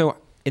right. And so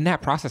in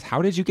that process,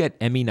 how did you get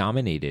Emmy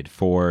nominated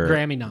for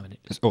Grammy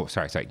nominated? Oh,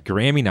 sorry,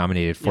 Grammy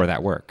nominated for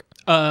that work.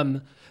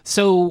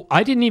 So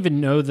I didn't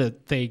even know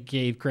that they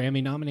gave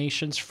Grammy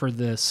nominations for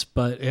this,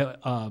 but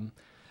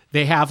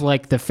they have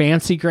like the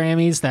fancy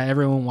Grammys that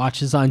everyone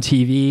watches on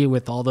TV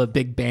with all the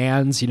big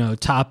bands,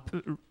 top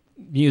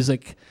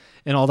music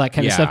and all that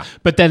kind of stuff.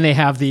 But then they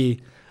have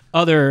the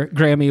other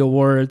Grammy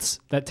Awards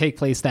that take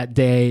place that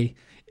day,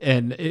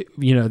 and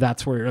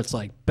that's where it's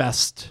like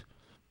best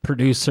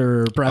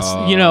producer, best,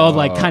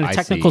 like kind of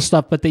technical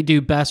stuff. But they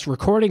do best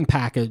recording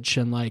package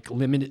and like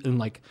limited and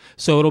like,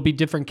 so it'll be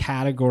different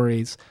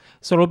categories.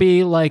 So it'll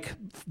be like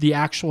the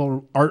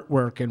actual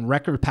artwork and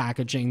record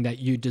packaging that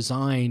you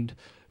designed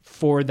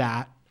for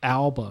that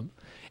album.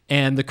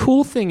 And the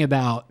cool thing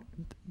about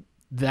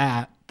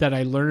that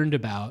I learned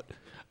about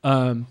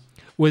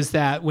was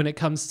that when it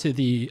comes to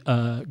the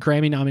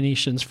Grammy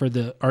nominations for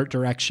the art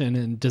direction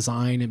and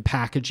design and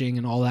packaging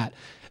and all that,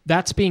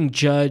 that's being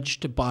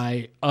judged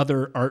by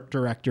other art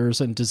directors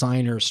and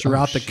designers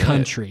throughout the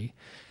country.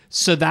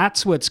 So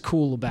that's what's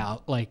cool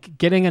about like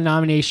getting a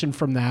nomination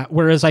from that.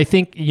 Whereas I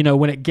think,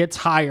 when it gets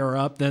higher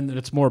up, then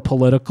it's more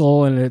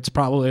political, and it's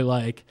probably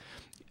like,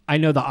 I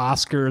know the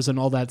Oscars and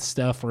all that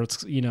stuff where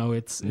it's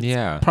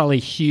probably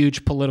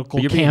huge political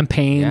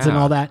campaigns and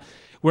all that.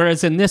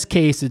 Whereas in this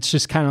case, it's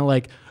just kind of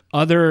like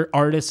other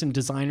artists and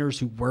designers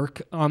who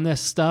work on this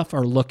stuff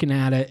are looking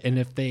at it, and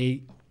if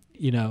they,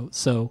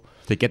 so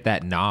to get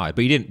that nod.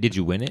 But you didn't? Did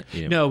you win it?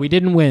 No, we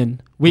didn't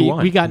win.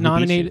 We got Who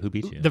nominated. Who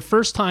beat you? The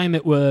first time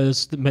it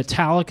was the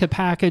Metallica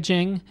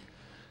packaging,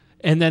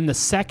 and then the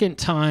second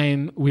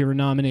time we were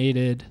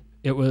nominated,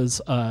 it was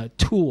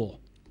Tool.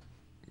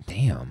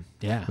 Damn.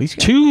 Yeah.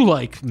 Two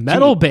like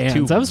metal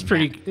bands. That was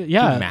pretty. Two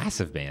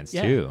massive bands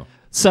too.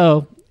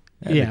 So.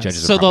 Yeah.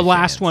 So the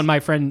last one,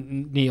 my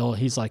friend Neil,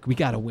 he's like, we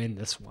got to win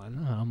this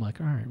one. I'm like,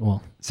 all right,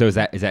 well. So is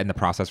that in the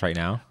process right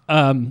now?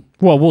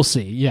 Well, we'll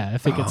see. Yeah,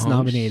 if it gets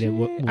nominated,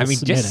 we'll I mean,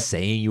 submit just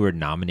saying you were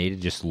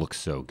nominated just looks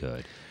so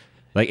good.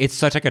 Like it's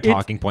such like a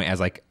talking point as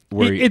like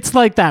it's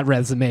like that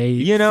resume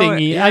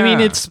thingy. Yeah.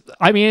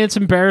 I mean, it's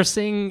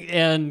embarrassing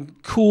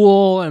and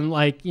cool, and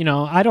like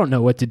I don't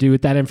know what to do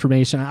with that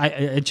information.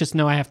 I just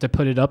know I have to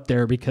put it up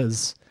there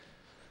because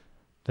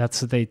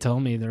that's what they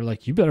tell me. They're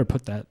like, you better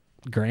put that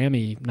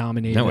Grammy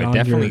nominated. No, it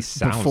definitely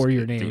sounds before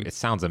your name. Dude, it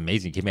sounds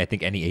amazing. I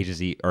think any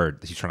agency or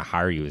who's trying to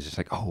hire you is just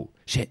like, oh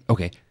shit,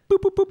 okay, boop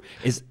boop boop.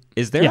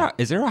 Is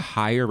there a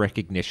higher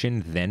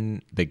recognition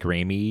than the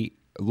Grammy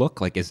look?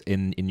 Like, is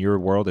in your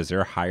world, is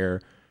there a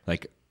higher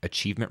like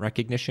achievement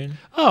recognition?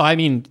 Oh, I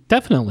mean,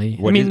 definitely.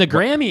 The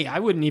Grammy, I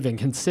wouldn't even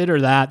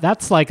consider that.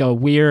 That's like a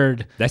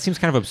weird. That seems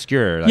kind of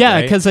obscure.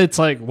 Yeah, because it's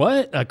like,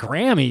 what? A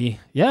Grammy?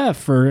 Yeah,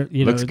 for,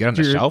 looks good on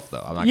the shelf,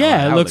 though. I'm not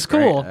yeah, it looks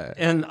cool.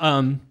 And,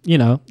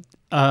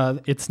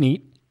 it's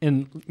neat.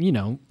 And,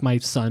 my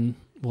son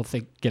will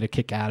get a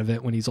kick out of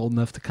it when he's old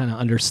enough to kind of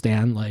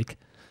understand, like,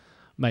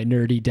 my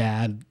nerdy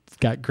dad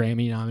got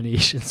Grammy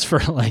nominations for,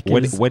 like,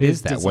 what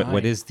is that? Design.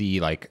 What is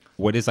the, like,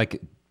 what is,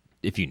 like,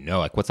 if you know,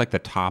 like, what's like the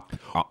top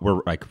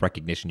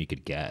recognition you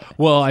could get?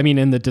 Well, I mean,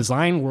 in the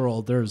design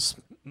world, there's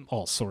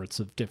all sorts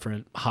of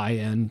different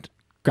high-end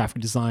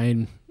graphic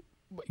design.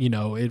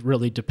 It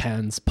really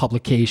depends.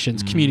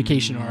 Publications,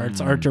 communication arts,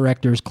 art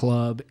directors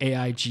club,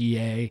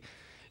 AIGA.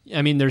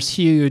 I mean, there's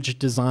huge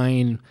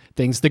design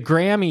things. The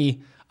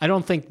Grammy, I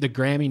don't think the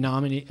Grammy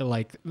nominee,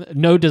 like,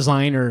 no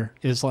designer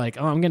is like,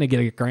 oh, I'm going to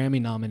get a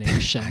Grammy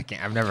nomination.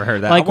 I've never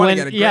heard that. Like, I want to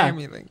get a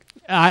Grammy thing.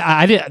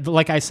 I did,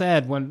 like I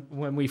said, when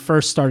we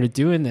first started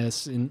doing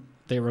this, and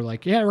they were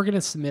like, yeah, we're going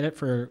to submit it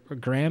for a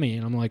Grammy.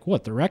 And I'm like,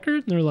 what, the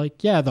record? And they're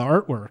like, yeah, the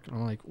artwork. And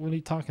I'm like, what are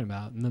you talking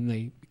about? And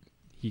then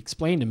he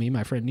explained to me,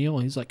 my friend Neil,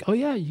 and he's like, oh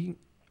yeah,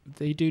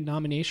 they do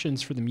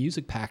nominations for the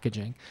music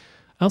packaging.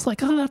 I was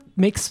like, oh, that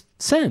makes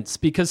sense,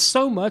 because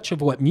so much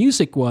of what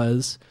music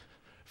was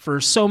for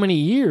so many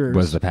years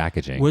was the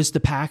packaging.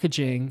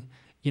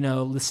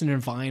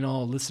 Listening to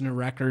vinyl, listening to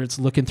records,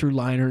 looking through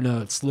liner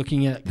notes,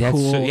 looking at That's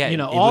cool,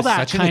 all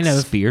that such kind an of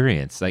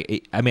experience.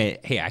 Like, I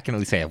can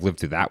only say I've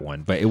lived through that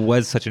one, but it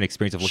was such an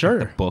experience of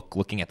looking at the book,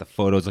 looking at the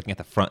photos, looking at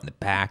the front and the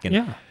back,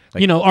 and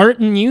like, art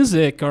and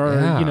music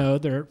are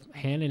they're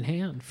hand in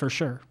hand for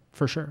sure.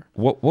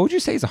 What would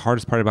you say is the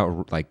hardest part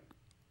about, like,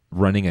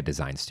 running a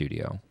design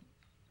studio?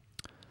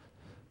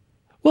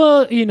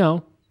 Well,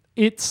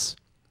 it's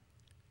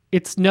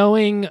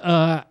knowing.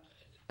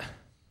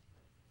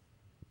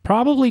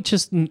 Probably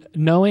just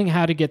knowing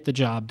how to get the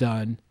job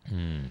done,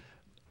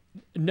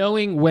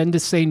 knowing when to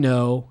say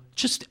no.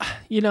 Just,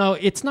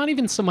 it's not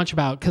even so much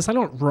about, because I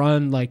don't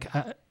run, like,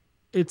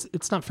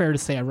 it's not fair to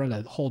say I run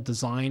a whole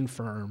design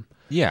firm.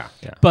 Yeah.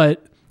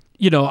 But,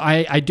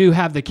 I do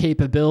have the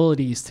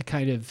capabilities to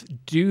kind of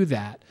do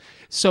that.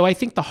 So I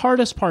think the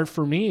hardest part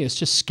for me is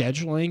just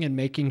scheduling and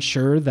making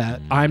sure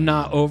that I'm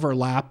not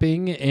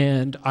overlapping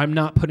and I'm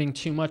not putting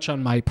too much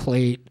on my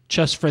plate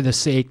just for the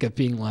sake of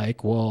being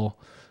like, well,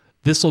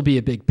 this will be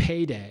a big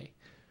payday,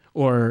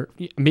 or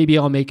maybe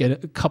I'll make a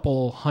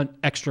couple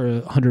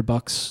extra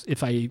 $100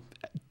 if I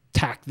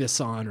tack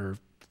this on, or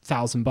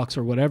 $1,000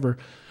 or whatever.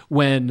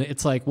 When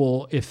it's like,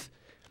 well, if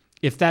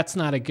that's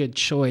not a good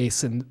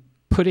choice and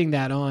putting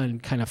that on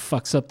kind of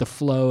fucks up the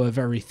flow of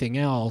everything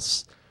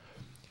else,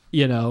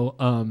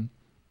 then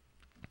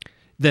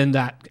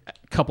that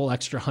couple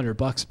extra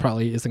 $100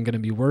 probably isn't going to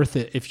be worth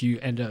it if you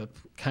end up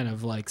kind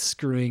of like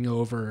screwing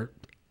over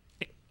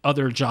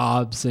other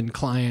jobs and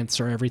clients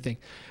or everything.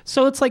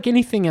 So it's like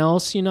anything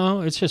else,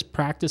 it's just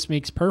practice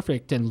makes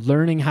perfect, and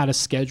learning how to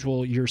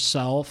schedule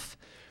yourself.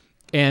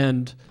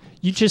 And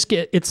you just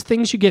it's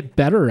things you get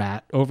better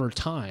at over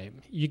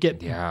time. You get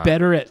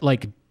better at,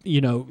 like,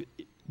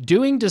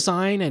 doing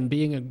design and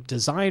being a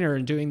designer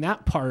and doing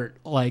that part.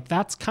 Like,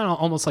 that's kind of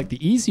almost like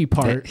the easy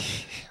part.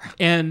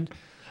 And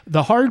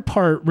the hard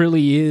part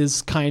really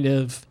is kind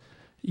of,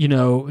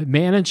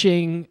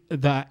 managing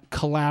that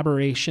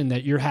collaboration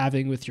that you're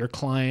having with your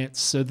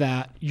clients, so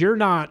that you're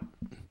not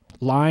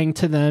lying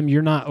to them,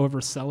 you're not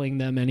overselling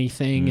them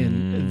anything,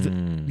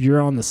 and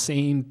you're on the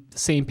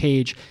same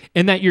page,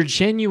 and that you're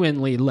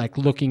genuinely, like,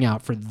 looking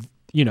out for,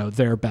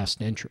 their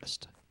best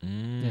interest.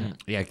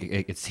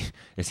 It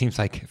seems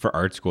like for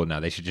art school now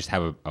they should just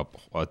have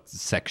a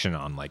section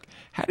on, like,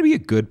 how to be a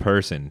good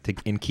person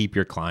and keep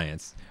your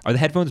clients. Are the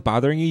headphones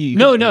bothering you?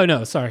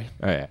 No, sorry.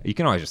 Oh, yeah. You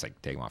can always just,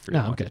 like, take them off for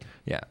I'm good.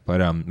 Yeah, but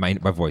my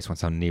voice won't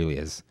sound nearly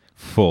as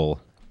full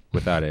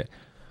without it.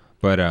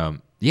 But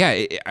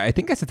I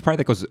think that's the part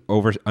that goes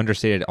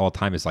understated all the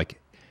time, is,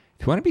 like,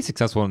 if you want to be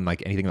successful in,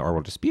 like, anything in the art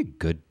world, just be a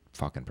good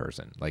fucking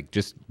person. Like,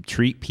 just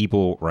treat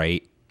people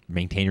right,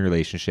 maintain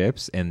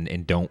relationships,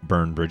 and don't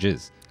burn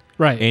bridges.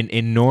 Right.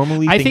 And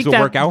normally things will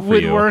work out for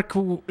you. Work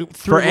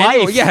through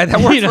life. Yeah,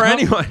 that works for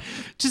anyone.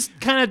 Just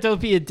kind of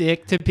don't be a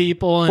dick to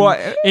people.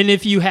 And, and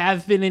if you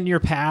have been in your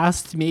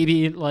past,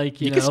 maybe, like,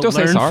 you can still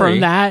learn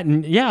from that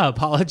and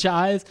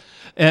apologize.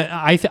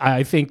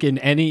 I think in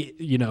any,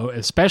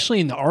 especially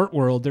in the art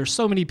world, there's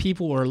so many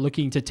people who are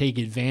looking to take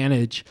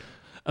advantage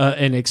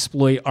and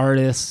exploit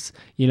artists,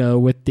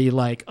 with the,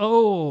 like,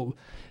 oh,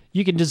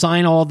 you can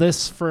design all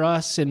this for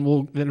us,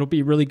 and it'll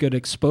be really good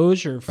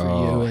exposure for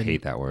you. I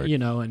hate that word.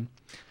 And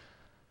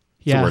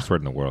it's the worst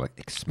word in the world.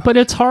 Like, but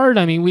it's hard.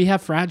 I mean, we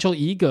have fragile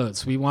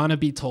egos. We want to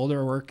be told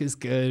our work is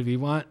good. We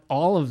want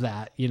all of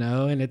that,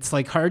 and it's,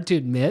 like, hard to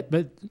admit.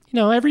 But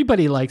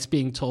everybody likes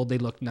being told they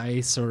look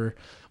nice, or,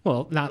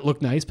 well, not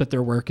look nice, but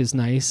their work is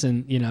nice,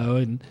 and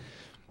and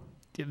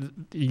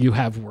you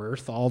have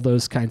worth. All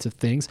those kinds of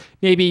things.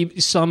 Maybe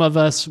some of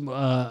us.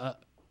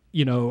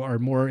 Are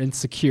more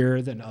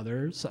insecure than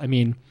others. I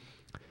mean,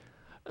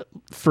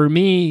 for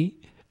me,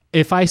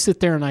 if I sit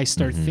there and I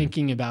start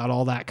thinking about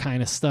all that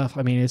kind of stuff,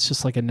 I mean, it's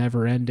just like a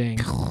never ending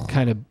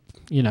kind of,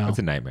 it's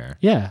a nightmare.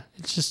 Yeah.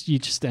 It's just, you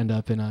just end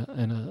up in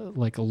a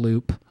like a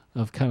loop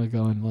of kind of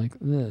going like,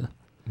 ugh.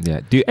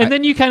 Yeah.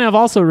 Then you kind of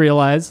also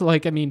realize,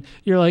 like, I mean,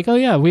 you're like, oh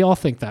yeah, we all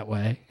think that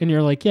way. And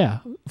you're like, yeah,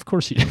 of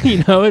course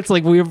you know, it's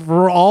like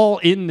we're all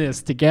in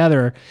this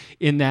together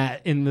in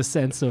the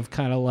sense of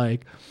kind of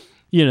like,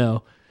 you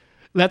know,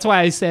 that's why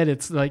I said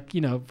it's like,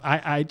 you know,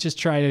 I just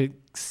try to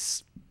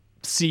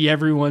see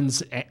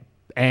everyone's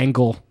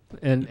angle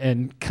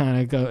and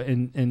kind of go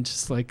and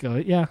just like, go,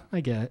 yeah,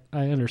 I get it.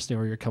 I understand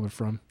where you're coming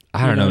from.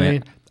 I don't know, man. I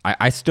mean?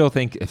 I still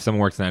think if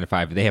someone works 9 to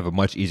 5, they have a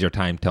much easier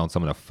time telling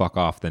someone to fuck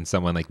off than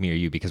someone like me or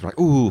you, because we're like,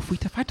 ooh,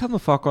 if I tell them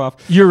to fuck off,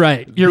 you're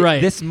right.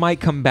 This might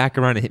come back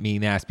around and hit me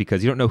in the ass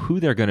because you don't know who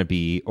they're going to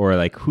be or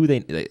like who they.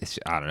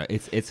 I don't know.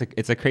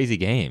 It's a crazy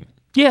game.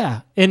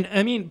 Yeah, and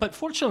I mean, but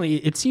fortunately,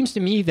 it seems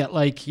to me that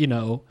like, you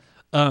know,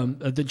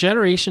 the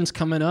generations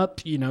coming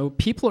up, you know,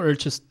 people are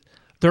just,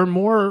 they're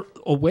more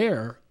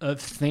aware of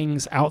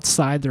things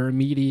outside their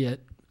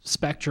immediate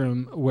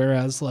spectrum,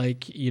 whereas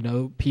like, you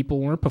know,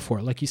 people weren't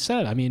before. Like you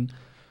said, I mean,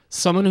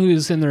 someone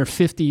who's in their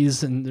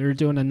 50s and they're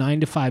doing a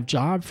 9-to-5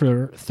 job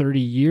for 30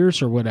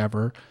 years or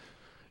whatever,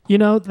 you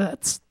know,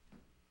 that's,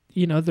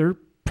 you know, they're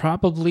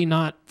probably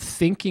not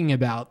thinking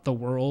about the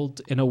world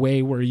in a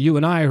way where you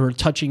and I are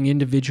touching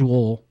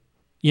individual,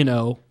 you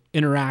know,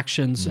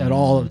 interactions at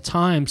all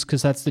times,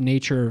 because that's the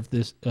nature of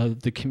this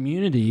the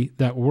community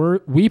that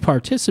we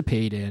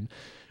participate in.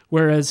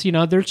 Whereas, you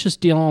know, they're just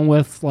dealing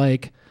with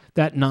like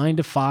that 9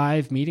 to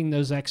 5, meeting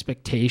those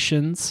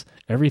expectations.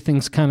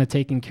 Everything's kind of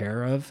taken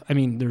care of. I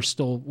mean, they're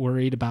still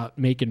worried about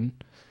making,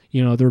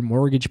 you know, their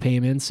mortgage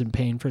payments and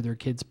paying for their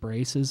kids'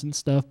 braces and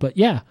stuff. But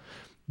yeah,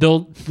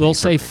 they'll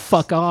say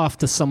fuck off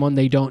to someone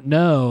they don't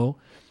know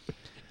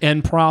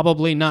and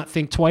probably not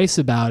think twice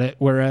about it.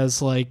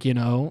 Whereas like, you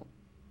know,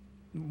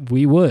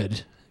 we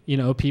would, you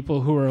know,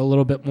 people who are a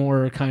little bit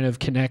more kind of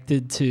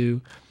connected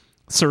to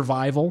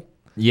survival.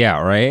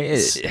 Yeah, right.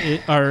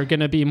 Are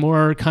going to be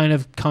more kind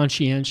of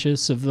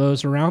conscientious of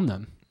those around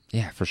them.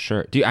 Yeah, for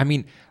sure. I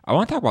mean, I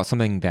want to talk about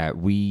something that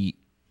we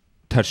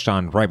touched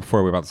on right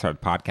before we were about to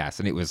start the podcast,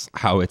 and it was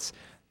how it's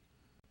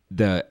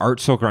the art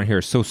circle around here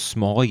is so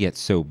small yet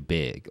so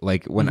big.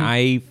 Like when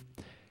I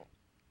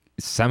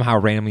somehow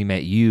randomly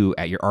met you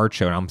at your art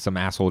show and I'm some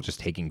asshole just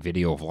taking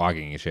video,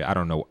 vlogging and shit. I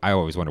don't know. I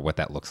always wonder what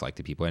that looks like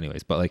to people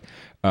anyways. But like,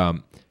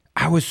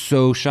 I was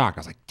so shocked.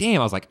 I was like,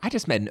 damn, I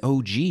just met an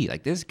OG.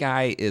 Like this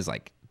guy is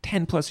like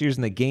 10 plus years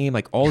in the game.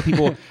 Like all the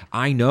people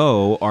I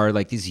know are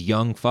like these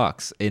young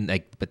fucks. And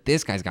like, but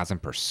this guy's got some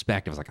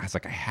perspective. I was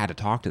like, I had to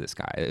talk to this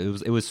guy.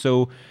 It was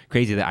so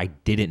crazy that I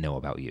didn't know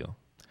about you.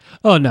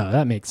 Oh no,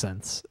 that makes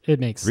sense. It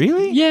makes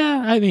Really?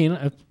 Yeah. I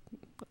mean,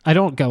 I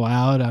don't go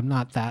out. I'm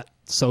not that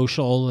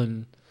social,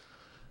 and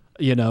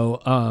you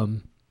know,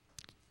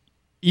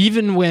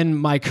 even when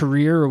my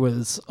career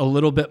was a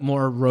little bit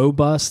more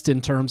robust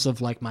in terms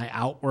of like my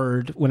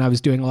outward, when I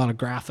was doing a lot of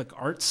graphic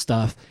art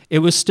stuff, it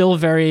was still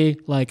very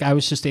like I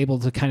was just able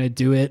to kind of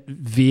do it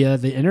via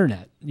the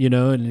internet, you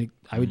know, and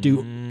I would do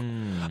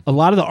a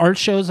lot of the art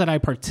shows that I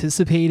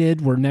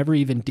participated were never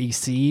even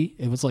DC.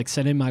 It was like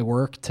sending my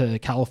work to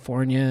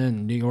California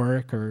and New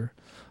York, or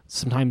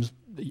sometimes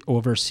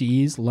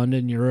overseas,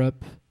 London,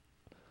 Europe,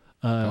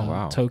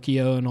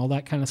 Tokyo, and all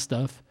that kind of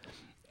stuff.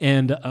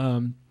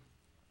 And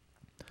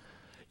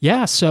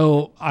yeah,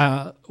 so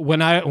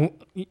when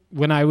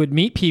I would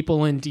meet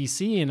people in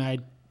DC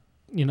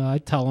and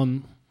I'd tell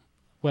them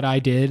what I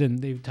did and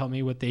they would tell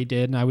me what they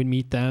did, and I would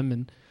meet them,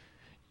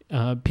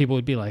 and people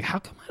would be like, how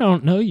come I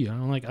don't know you?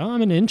 And I'm like, oh,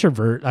 I'm an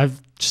introvert.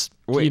 I've just,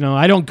 you know,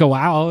 I don't go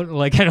out.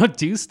 Like, I don't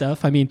do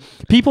stuff. I mean,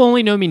 people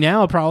only know me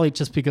now probably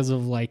just because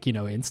of like, you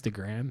know,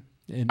 Instagram.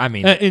 And, I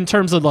mean, in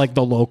terms of like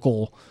the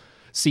local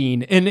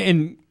scene.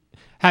 And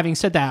having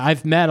said that,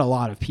 I've met a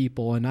lot of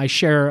people, and I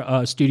share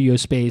a studio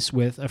space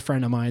with a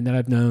friend of mine that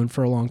I've known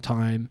for a long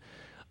time,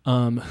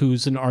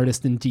 who's an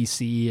artist in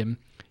DC, and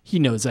he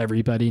knows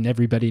everybody and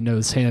everybody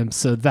knows him.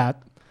 So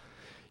that,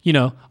 you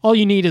know, all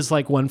you need is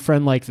like one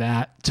friend like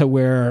that to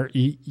where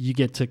you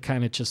get to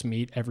kind of just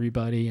meet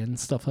everybody and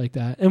stuff like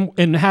that.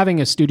 And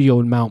having a studio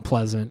in Mount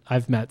Pleasant,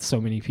 I've met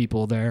so many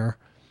people there.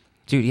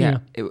 Dude, yeah.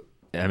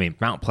 I mean,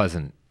 Mount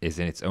Pleasant is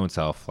in its own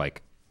self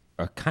like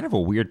a kind of a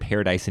weird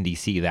paradise in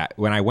DC that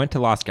when I went to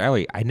Lost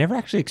Gallery, I never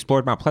actually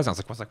explored Mount Pleasant.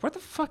 I was like, what the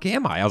fuck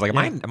am I? I was like,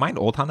 am I in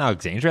Old Town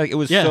Alexandria? Like, it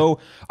was so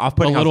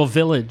off-putting. A little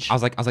village. I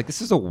was like,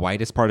 this is the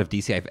whitest part of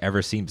DC I've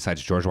ever seen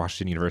besides George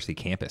Washington University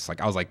campus.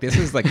 Like, I was like, this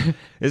is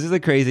the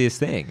craziest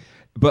thing.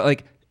 But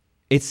like,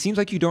 it seems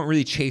like you don't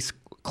really chase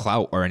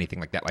clout or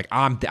anything like that. Like,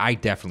 I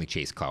definitely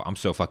chase clout. I'm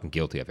so fucking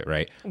guilty of it,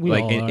 right? We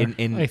like, all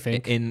are, I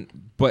think.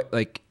 But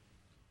like,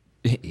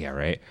 yeah,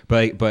 right.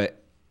 But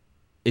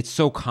it's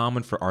so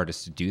common for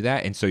artists to do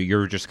that, and so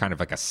you're just kind of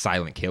like a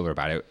silent killer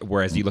about it.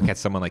 Whereas you look at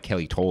someone like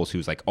Kelly Tolles,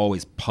 who's like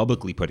always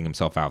publicly putting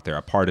himself out there,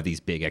 a part of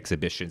these big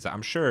exhibitions that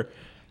I'm sure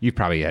you've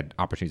probably had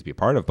opportunities to be a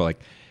part of. But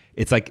like,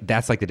 it's like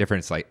that's like the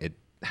difference. Like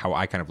how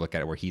I kind of look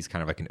at it, where he's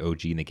kind of like an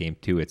OG in the game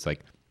too. It's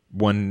like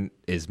one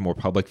is more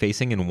public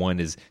facing and one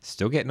is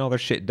still getting all their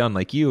shit done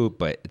like you,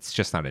 but it's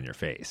just not in your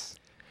face.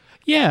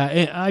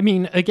 Yeah, I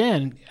mean,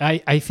 again,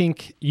 I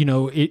think,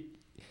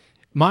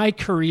 my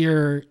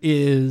career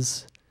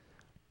is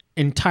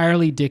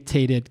entirely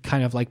dictated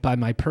kind of like by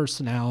my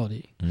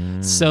personality.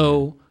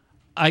 So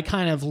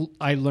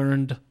I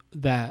learned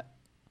that,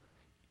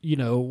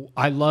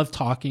 I love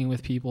talking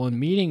with people and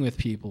meeting with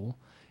people.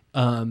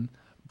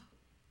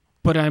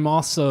 But I'm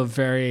also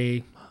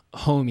very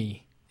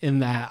homey in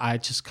that I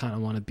just kind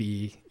of want to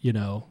be,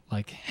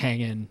 like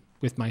hanging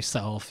with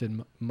myself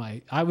and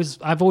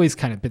I've always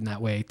kind of been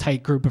that way.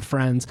 Tight group of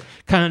friends,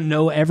 kind of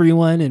know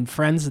everyone and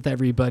friends with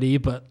everybody,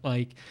 but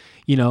like,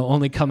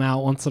 only come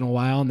out once in a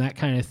while and that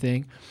kind of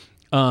thing.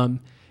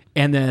 And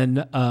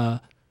then,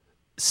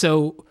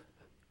 so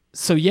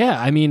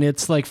yeah, I mean,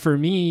 it's like for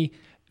me,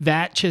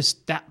 that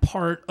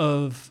part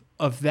of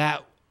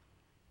that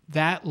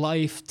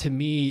life to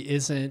me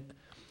isn't,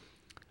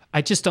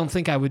 I just don't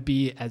think I would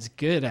be as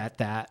good at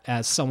that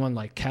as someone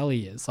like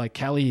Kelly is. Like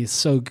Kelly is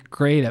so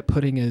great at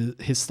putting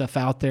his stuff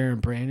out there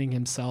and branding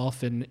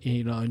himself and,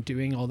 and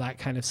doing all that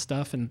kind of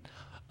stuff. And,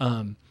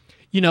 and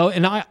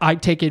I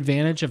take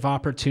advantage of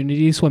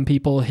opportunities when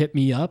people hit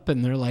me up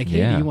and they're like,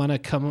 hey, you want to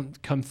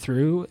come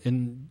through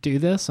and do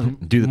this?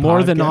 And do the more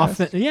podcast? Than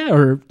often. Yeah.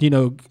 Or,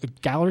 a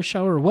gallery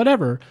show or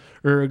whatever,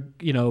 or,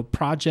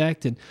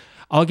 project. And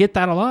I'll get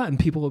that a lot, and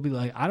people will be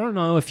like, I don't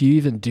know if you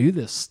even do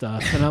this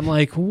stuff. And I'm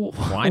like,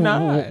 why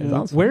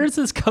not? Where is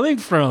this coming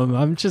from?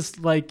 I'm just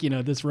like,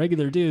 this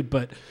regular dude.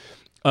 But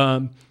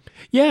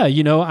yeah,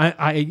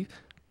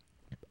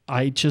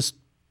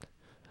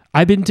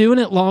 I've been doing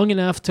it long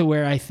enough to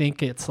where I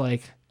think it's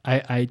like,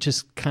 I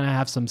just kind of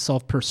have some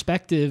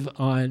self-perspective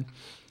on,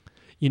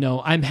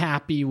 I'm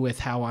happy with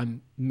how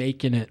I'm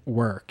making it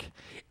work.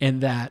 And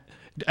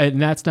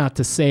that's not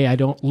to say I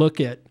don't look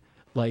at,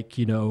 like,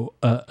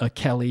 a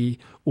Kelly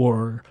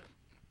or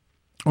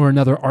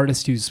another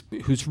artist who's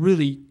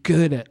really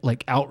good at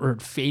like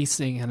outward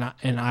facing,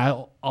 and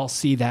I'll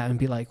see that and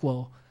be like,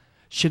 well,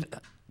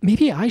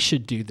 maybe I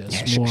should do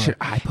this more. Should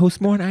I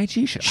post more on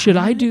IG? Should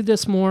I do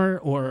this more?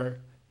 Or,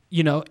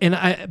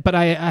 but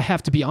I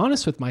have to be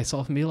honest with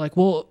myself and be like,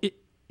 well,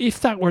 if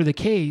that were the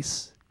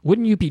case,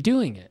 wouldn't you be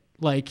doing it?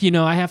 Like,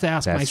 I have to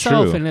ask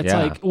myself, true. And it's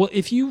like, well,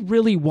 if you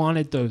really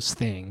wanted those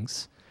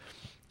things,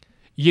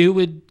 you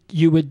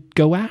would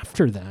go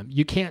after them.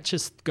 You can't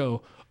just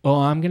go,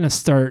 oh, I'm going to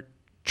start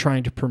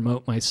trying to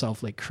promote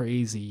myself like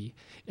crazy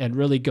and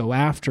really go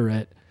after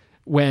it,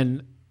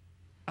 when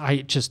I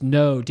just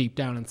know deep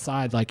down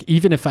inside, like,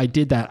 even if I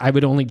did that, I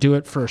would only do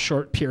it for a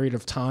short period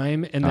of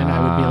time. And then I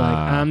would be like,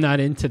 I'm not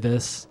into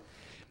this.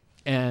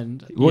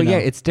 And yeah,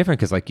 it's different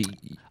because like,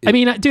 I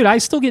mean, dude, I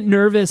still get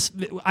nervous.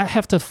 I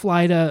have to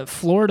fly to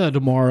Florida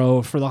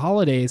tomorrow for the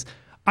holidays.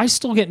 I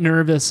still get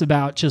nervous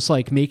about just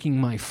like making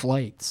my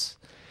flights.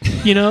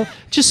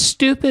 Just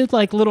stupid,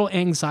 like little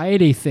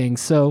anxiety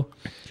things. So,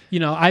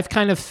 I've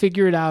kind of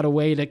figured out a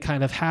way to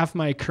kind of have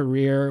my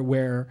career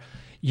where,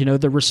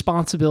 the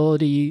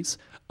responsibilities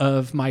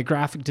of my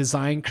graphic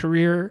design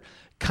career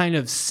kind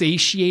of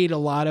satiate a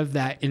lot of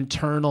that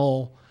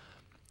internal,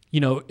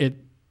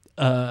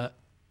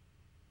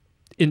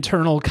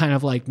 internal kind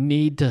of like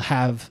need to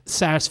have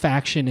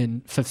satisfaction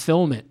and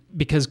fulfillment,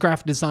 because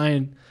graphic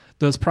design,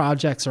 those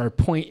projects are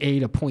point A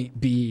to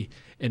point B,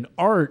 and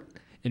art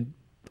and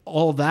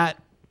all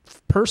that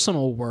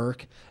personal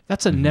work,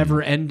 that's a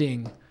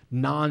never-ending,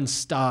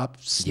 non-stop,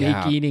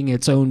 snake-eating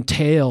its own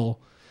tail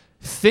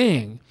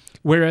thing.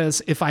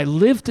 Whereas if I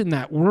lived in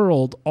that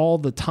world all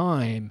the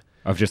time,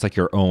 of just like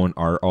your own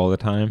art all the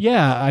time,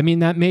 I mean,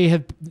 that may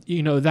have,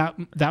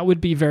 that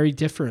would be very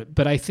different.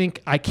 But I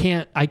think I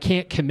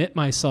can't commit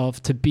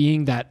myself to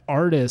being that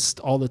artist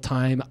all the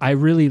time. I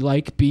really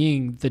like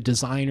being the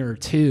designer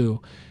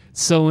too.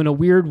 So in a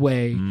weird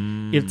way,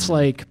 it's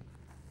like,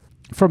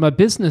 from a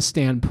business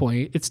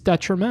standpoint, it's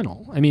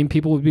detrimental. I mean,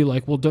 people would be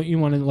like, well, don't you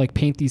want to like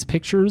paint these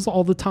pictures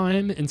all the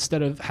time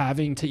instead of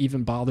having to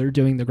even bother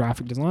doing the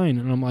graphic design?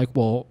 And I'm like,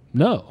 well,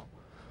 no,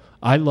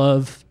 I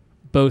love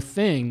both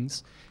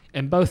things,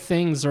 and both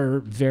things are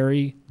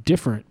very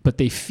different, but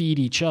they feed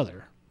each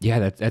other.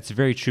 Yeah, that's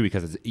very true,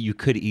 because you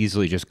could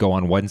easily just go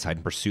on one side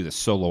and pursue the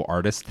solo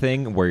artist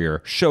thing where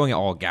you're showing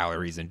all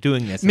galleries and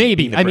doing this.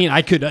 Maybe. I mean,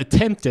 I could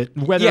attempt it.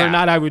 Whether or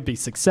not I would be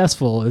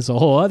successful is a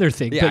whole other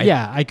thing.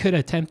 Yeah, but I could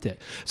attempt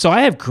it. So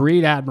I have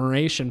great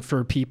admiration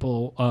for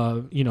people.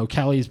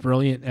 Kelly's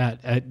brilliant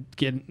at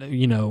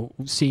getting,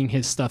 seeing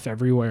his stuff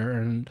everywhere.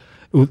 And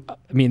I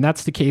mean,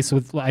 that's the case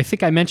with, I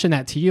think I mentioned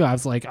that to you. I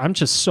was like, I'm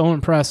just so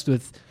impressed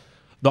with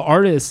the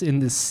artists in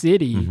this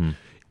city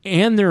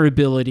and their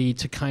ability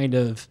to kind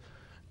of,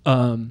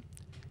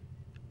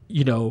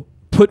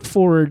 put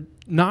forward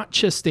not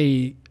just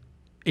a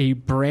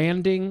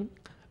branding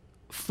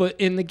foot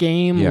in the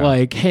game,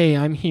 like, hey,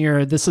 I'm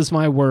here, this is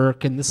my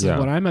work, and this is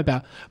what I'm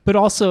about, but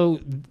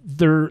also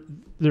they're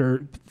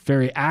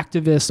very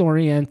activist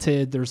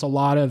oriented. There's a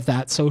lot of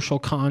that social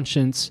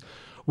conscience,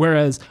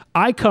 whereas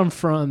I come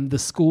from the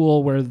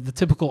school where the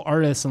typical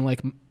artist, and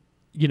like,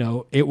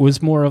 it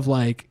was more of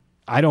like,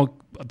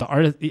 the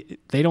artist,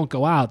 they don't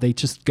go out. They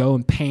just go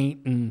and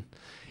paint and,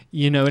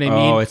 you know what I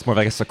mean? Oh, it's more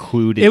like a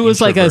secluded. It was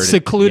like a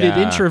secluded,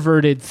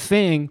 introverted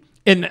thing.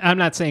 And I'm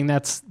not saying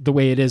that's the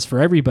way it is for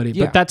everybody,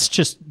 but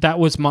that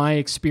was my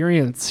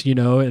experience, you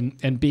know,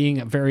 and being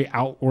a very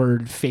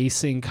outward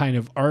facing kind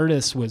of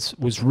artist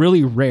was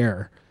really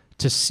rare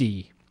to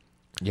see.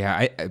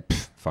 Yeah,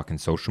 fucking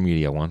social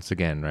media once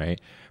again, right?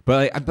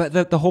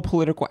 But the whole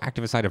political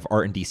activist side of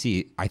art in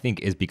DC, I think,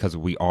 is because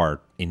we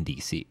are in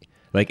DC.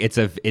 Like it's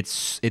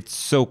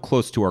so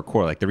close to our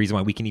core. Like the reason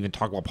why we can even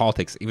talk about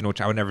politics, even which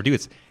I would never do,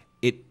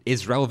 it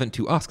is relevant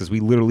to us because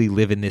we literally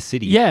live in this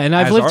city. Yeah, and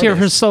I've lived here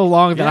for so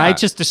long that I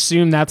just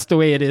assume that's the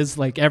way it is,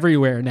 like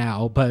everywhere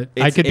now. But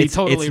I could be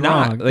totally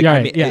wrong. Like,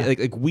 I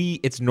mean,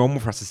 it's normal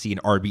for us to see an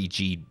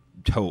RBG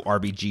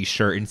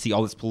shirt and see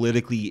all this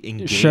politically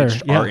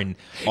engaged art and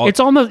all. It's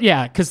almost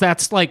because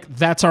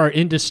that's our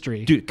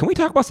industry. Dude, can we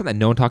talk about something that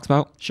no one talks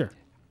about? Sure.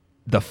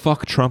 The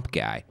fuck Trump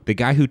guy, the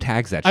guy who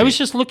tags that shit. I was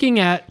just looking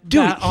at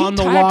that on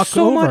the walk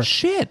so over. Much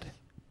shit.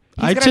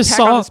 I just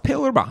saw this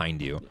pillar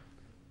behind you.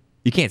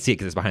 You can't see it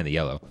because it's behind the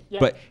yellow. Yeah.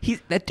 But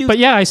that dude. But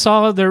yeah, I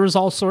saw there was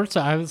all sorts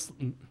of.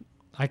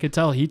 I could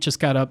tell he just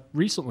got up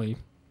recently.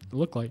 It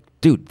looked like.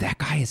 Dude, that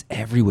guy is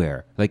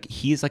everywhere. Like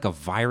he's like a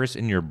virus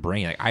in your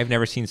brain. Like I've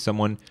never seen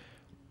someone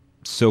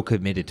so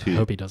committed to. I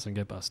hope he doesn't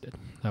get busted.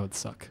 That would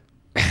suck.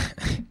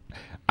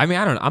 I mean,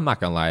 I'm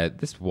not gonna lie.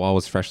 This wall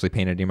was freshly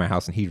painted near my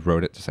house, and he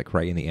wrote it just like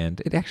right in the end.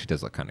 It actually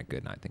does look kind of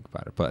good now I think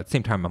about it. But at the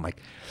same time, I'm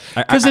like,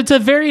 because it's a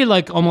very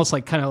like almost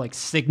like kind of like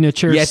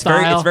signature. Yeah,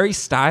 style. It's very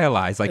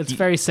stylized. Like it's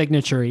very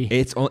signature-y.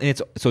 It's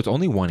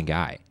only one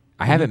guy.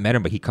 I haven't met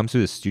him, but he comes to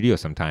the studio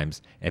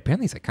sometimes. And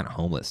apparently, he's like kind of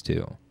homeless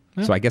too.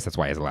 Yeah. So I guess that's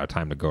why he has a lot of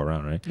time to go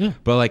around, right? Yeah.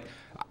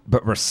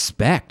 But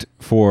respect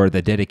for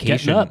the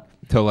dedication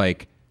to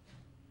like.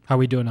 How are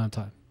we doing on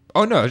time?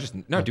 Oh no,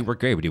 dude, we're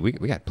great. We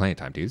got plenty of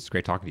time, dude. It's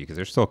great talking to you because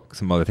there's still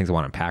some other things I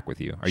want to unpack with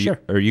you.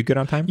 Are you good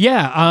on time?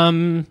 Yeah.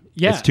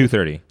 Yeah. It's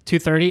 2:30.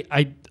 2:30.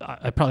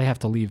 I probably have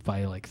to leave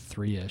by like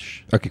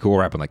 3-ish. Okay, cool. We'll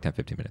wrap in like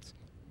 10-15 minutes.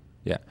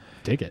 Yeah.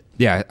 Dig it.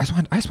 Yeah, I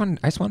just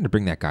wanted to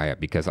bring that guy up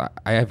because I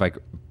have like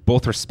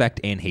both respect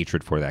and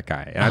hatred for that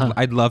guy, and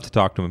I'd love to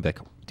talk to him and be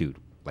like, dude,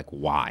 like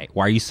why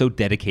are you so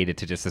dedicated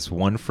to just this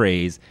one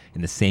phrase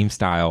in the same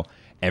style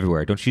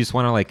everywhere? Don't you just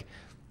want to like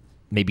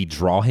maybe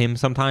draw him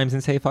sometimes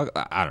and say fuck?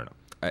 I don't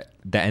know.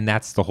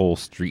 That's the whole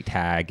street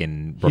tag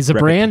and he's a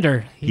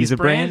brander. He's a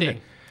branding.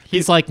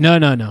 He's like,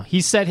 no.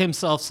 He set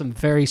himself some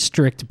very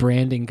strict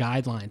branding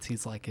guidelines.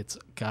 He's like, it's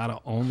gotta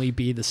only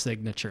be the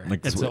signature.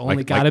 Like, it's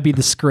only gotta be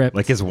the script.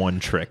 Like his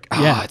one trick.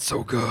 Yeah, it's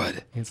so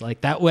good. He's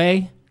like, that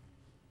way,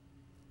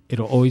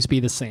 it'll always be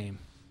the same.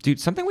 Dude,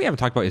 something we haven't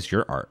talked about is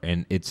your art,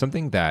 and it's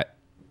something that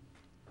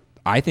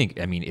I think.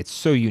 I mean, it's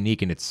so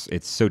unique and it's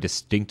so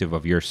distinctive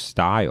of your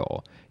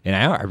style. And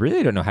I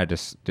really don't know how to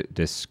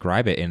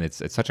describe it. And it's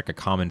such like a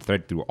common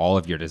thread through all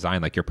of your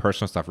design. Like your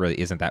personal stuff really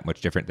isn't that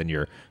much different than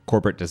your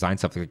corporate design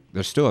stuff. Like,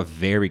 there's still a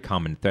very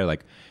common thread.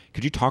 Like,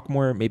 could you talk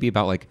more maybe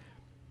about like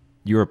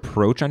your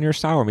approach on your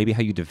style, or maybe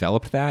how you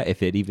developed that,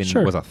 if it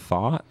even was a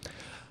thought?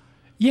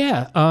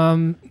 Yeah.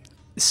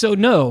 So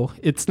no,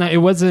 it's not. It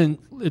wasn't.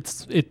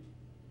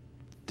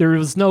 There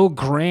was no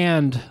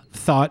grand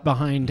thought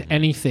behind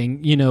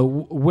anything, you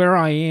know, where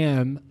I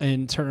am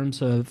in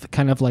terms of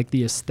kind of like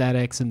the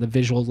aesthetics and the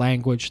visual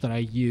language that I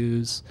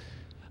use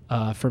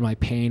for my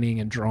painting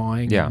and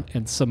drawing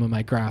and some of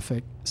my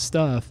graphic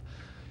stuff,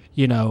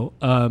 you know,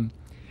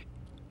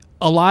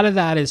 a lot of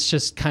that is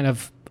just kind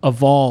of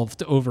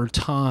evolved over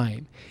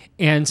time.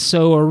 And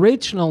so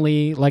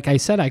originally, like I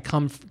said, I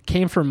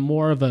came from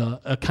more of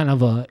a kind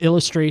of a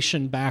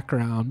illustration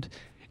background.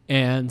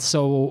 And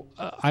so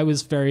I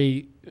was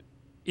very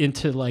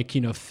into like,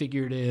 you know,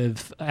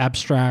 figurative,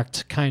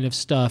 abstract kind of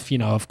stuff. You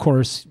know, of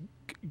course,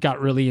 got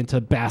really into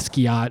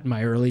Basquiat in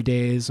my early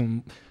days,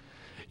 and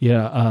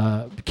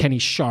Kenny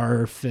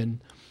Scharf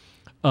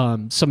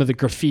and some of the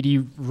graffiti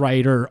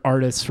writer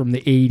artists from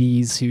the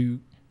 80s who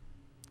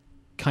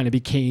kind of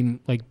became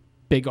like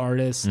big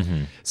artists.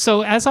 Mm-hmm.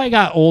 So as I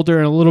got older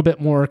and a little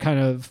bit more kind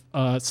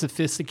of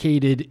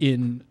sophisticated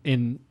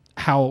in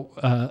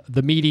how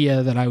the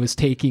media that I was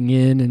taking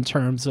in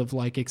terms of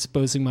like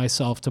exposing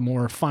myself to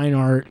more fine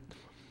art,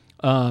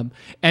 and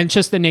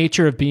just the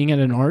nature of being at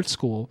an art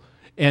school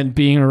and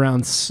being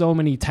around so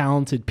many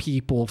talented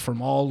people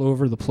from all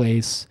over the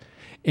place,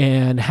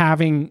 and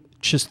having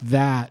just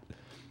that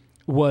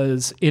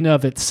was in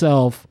of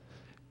itself,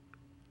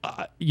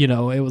 you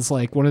know, it was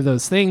like one of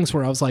those things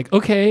where I was like,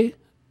 okay,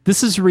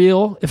 this is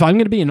real. If I'm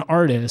going to be an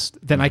artist,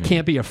 then I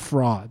can't be a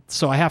fraud.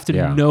 So I have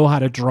to know how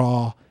to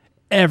draw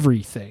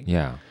everything.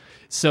 Yeah.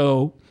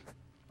 So,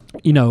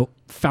 you know,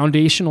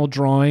 foundational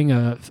drawing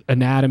of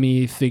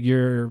anatomy,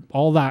 figure,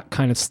 all that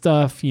kind of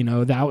stuff, you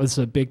know, that was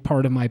a big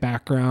part of my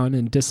background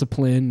and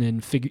discipline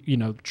and you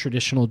know,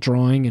 traditional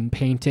drawing and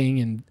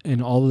painting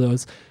and all of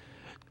those,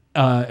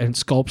 and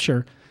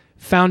sculpture,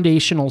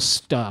 foundational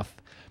stuff.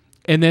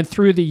 And then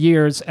through the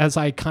years, as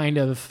I kind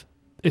of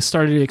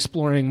started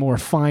exploring more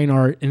fine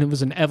art, and it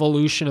was an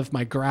evolution of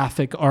my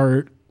graphic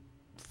art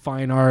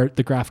fine art,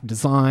 the graphic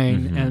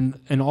design,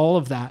 and all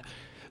of that.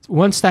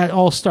 Once that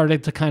all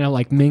started to kind of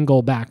like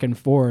mingle back and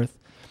forth,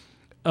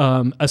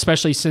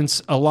 especially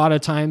since a lot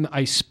of time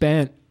I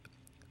spent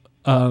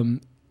in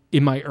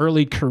my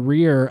early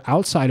career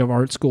outside of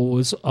art school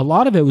was a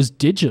lot of it was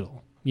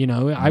digital. You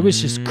know, I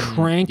was just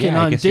cranking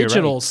on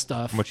digital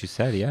stuff. From what you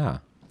said, yeah.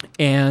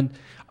 And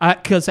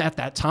because at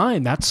that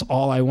time, that's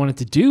all I wanted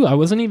to do. I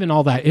wasn't even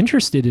all that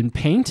interested in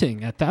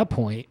painting at that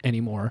point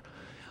anymore.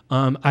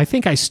 I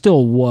think I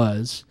still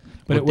was.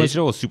 But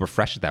digital was super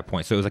fresh at that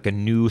point, so it was like a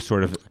new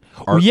sort of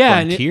art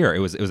frontier. It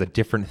was a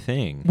different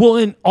thing. Well,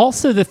 and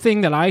also the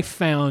thing that I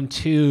found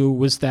too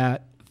was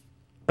that,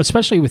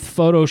 especially with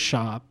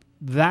Photoshop,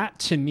 that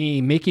to me,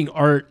 making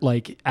art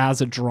like as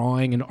a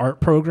drawing and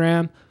art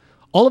program,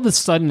 all of a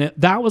sudden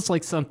that was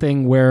like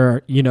something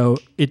where, you know,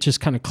 it just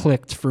kind of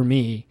clicked for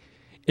me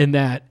in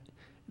that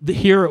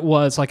here it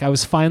was like I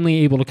was finally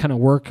able to kind of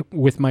work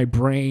with my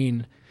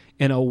brain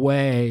in a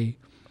way.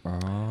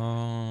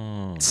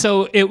 Oh.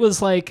 So it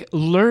was like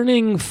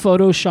learning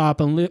Photoshop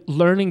and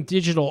learning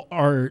digital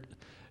art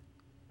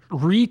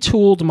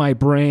retooled my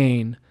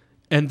brain,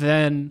 and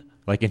then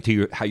like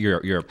into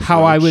your approach,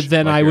 how I would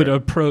then like I would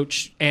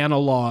approach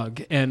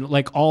analog and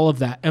like all of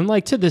that. And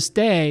like to this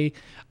day,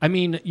 I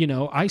mean, you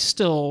know,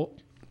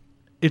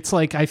 it's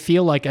like I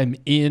feel like I'm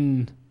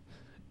in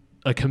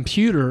a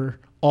computer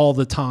all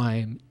the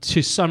time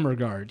to some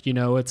regard. You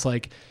know, it's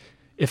like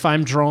if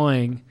I'm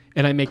drawing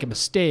and I make a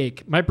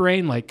mistake, my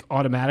brain like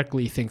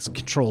automatically thinks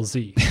Control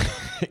Z.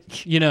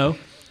 You know,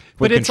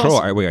 but it's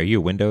Control. Wait, are you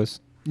Windows?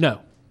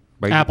 No,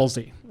 Apple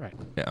Z. Right.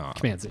 Oh,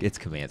 Command Z. It's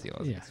Command Z.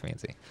 It's Command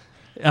Z.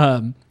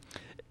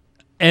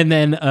 And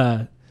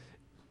then,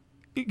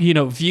 you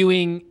know,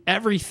 viewing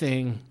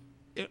everything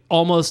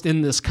almost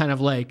in this kind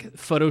of like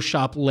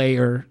Photoshop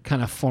layer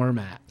kind of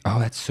format. Oh,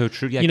 that's so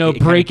true. Yeah, you know,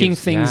 breaking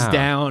things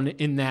down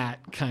in that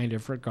kind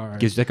of regard.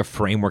 Gives like a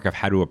framework of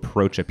how to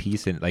approach a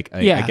piece, and like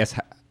I guess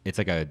it's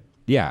like a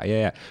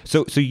yeah.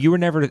 So you were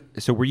never.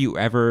 So were you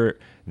ever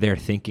there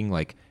thinking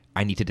like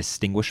I need to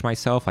distinguish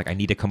myself? Like I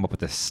need to come up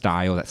with a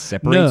style that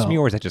separates me,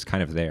 or is that just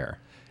kind of there?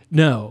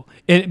 No,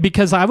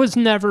 because I was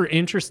never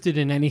interested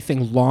in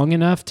anything long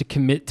enough to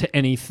commit to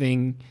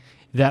anything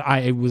that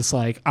I was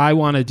like, I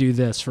want to do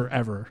this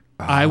forever.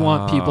 Oh. I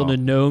want people to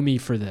know me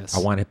for this. I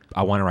want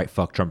to write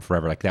Fuck Trump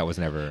forever. Like that was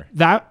never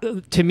that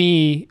to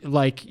me.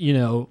 Like, you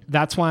know,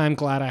 that's why I'm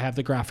glad I have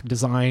the graphic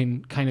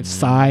design kind of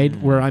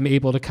side where I'm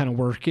able to kind of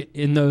work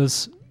in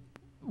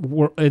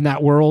in that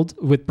world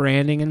with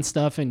branding and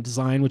stuff and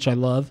design, which I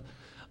love.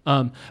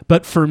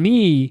 But for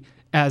me,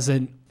 as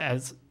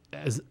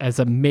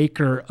a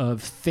maker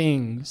of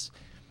things,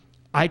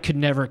 I could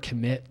never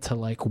commit to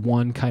like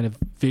one kind of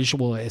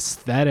visual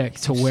aesthetic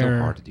to where.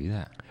 So hard to do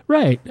that.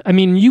 Right. I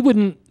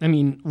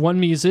mean, one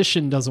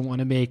musician doesn't want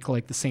to make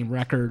like the same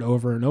record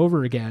over and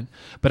over again,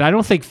 but I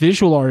don't think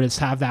visual artists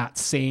have that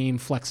same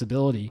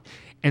flexibility.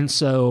 And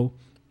so,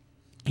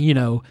 you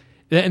know,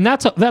 and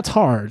that's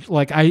hard.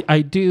 Like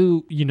I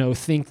do, you know,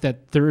 think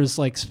that there is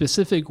like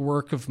specific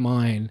work of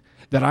mine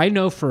that I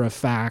know for a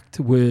fact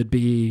would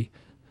be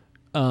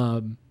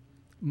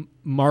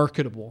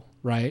marketable,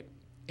 right?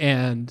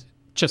 And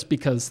just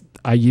because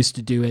I used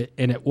to do it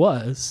and it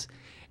was,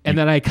 and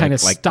then I kind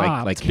of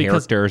stopped. Like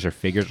characters or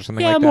figures or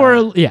something like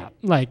that?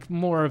 Like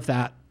more of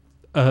that,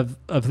 of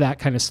that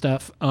kind of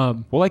stuff.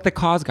 Well, like the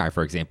Cause guy,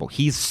 for example,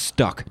 he's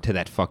stuck to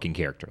that fucking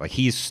character. Like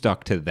he's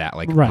stuck to that,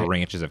 like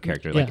branches of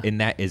character. Like in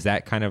that, is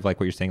that kind of like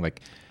what you're saying?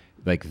 Like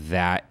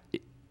that,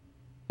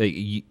 like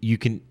you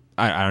can,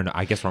 I don't know.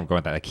 I guess where I'm going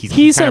with that. Like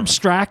he's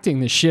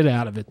abstracting the shit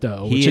out of it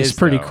though, which is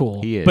pretty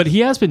cool. He is. But he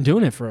has been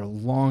doing it for a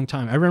long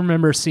time. I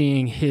remember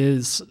seeing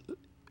his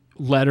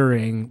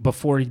lettering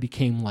before he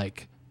became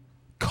like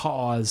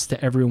Cause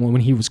to everyone,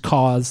 when he was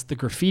Cause, the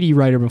graffiti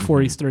writer,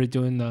 before he started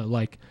doing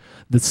the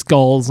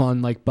skulls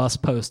on like bus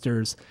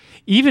posters.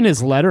 Even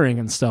his lettering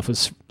and stuff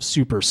was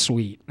super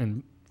sweet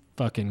and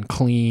fucking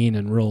clean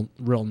and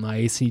real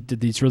nice. He did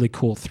these really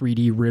cool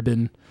 3D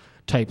ribbon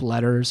type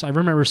letters. I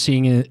remember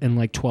seeing it in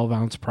like 12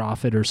 Ounce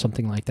Prophet or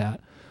something like that.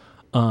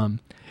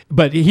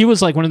 But he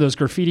was like one of those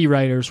graffiti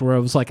writers where I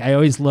was like, I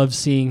always loved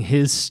seeing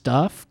his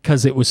stuff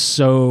because it was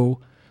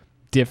so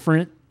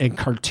different and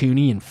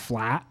cartoony and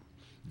flat.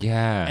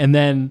 Yeah. And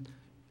then,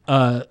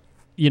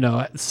 you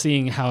know,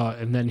 seeing how,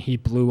 and then he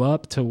blew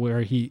up to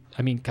where he's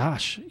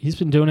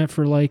been doing it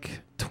for like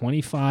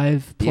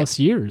 25 plus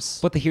years.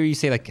 But to hear you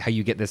say like how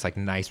you get this like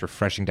nice,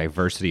 refreshing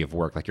diversity of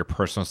work, like your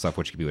personal stuff,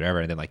 which could be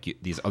whatever, and then like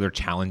these other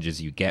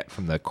challenges you get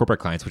from the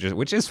corporate clients,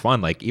 which is fun.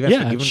 Like even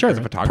as a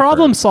photographer,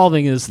 problem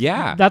solving is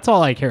that's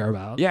all I care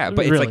about. Yeah,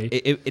 but really.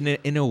 It's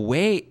like in a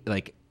way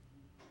like.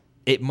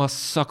 It must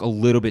suck a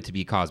little bit to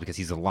be Cause because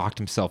he's locked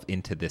himself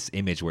into this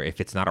image where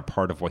if it's not a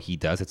part of what he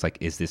does, it's like,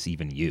 is this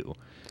even you?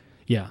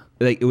 Yeah.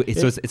 Like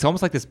it's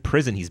almost like this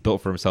prison he's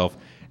built for himself.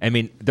 I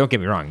mean, don't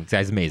get me wrong, this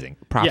guy's amazing.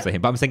 Props to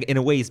him. But I'm saying in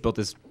a way he's built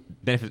this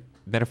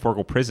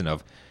metaphorical prison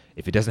of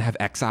if it doesn't have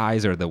X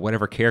eyes or the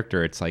whatever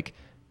character, it's like,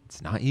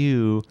 it's not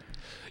you.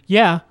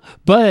 Yeah.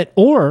 But,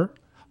 or,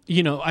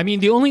 you know, I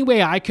mean, the only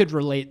way I could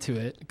relate to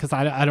it, because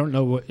I don't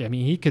know what, I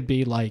mean, he could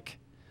be like,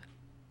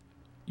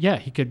 yeah,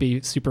 he could be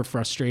super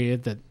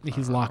frustrated that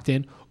he's locked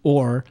in.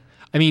 Or,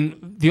 I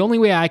mean, the only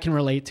way I can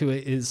relate to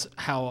it is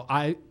how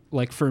I,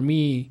 like for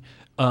me,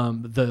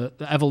 the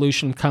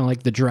evolution, kind of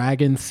like the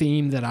dragon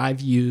theme that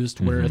I've used,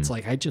 where it's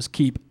like I just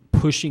keep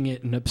pushing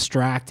it and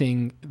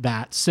abstracting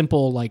that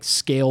simple like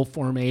scale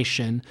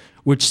formation,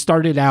 which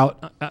started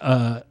out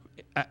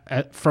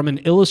from an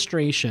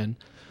illustration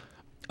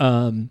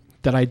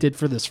that I did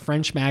for this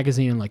French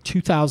magazine in like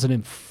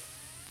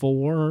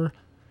 2004.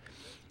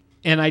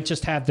 And I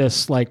just had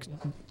this like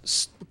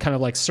kind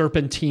of like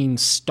serpentine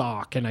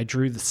stalk, and I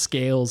drew the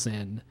scales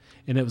in,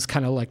 and it was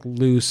kind of like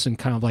loose and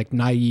kind of like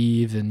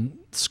naive and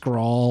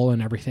scrawl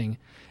and everything.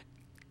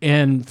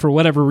 And for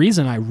whatever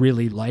reason, I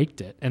really liked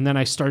it. And then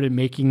I started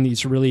making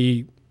these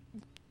really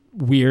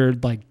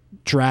weird like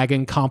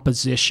dragon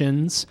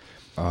compositions.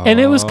 And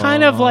it was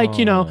kind of like,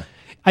 you know,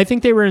 I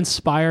think they were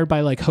inspired by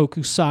like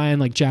Hokusai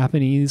and like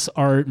Japanese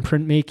art and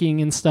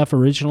printmaking and stuff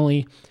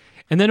originally.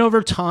 And then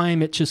over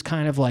time, it just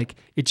kind of like,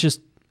 it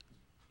just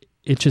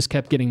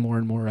kept getting more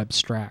and more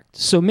abstract.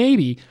 So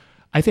maybe,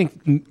 I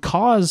think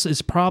Cause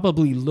is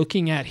probably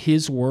looking at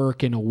his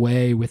work in a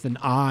way with an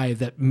eye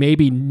that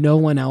maybe no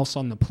one else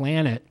on the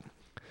planet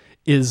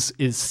is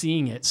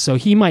seeing it. So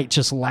he might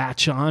just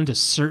latch on to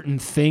certain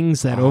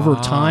things that over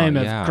time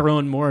have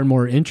grown more and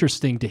more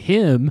interesting to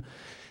him.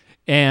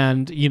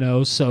 And, you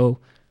know, so...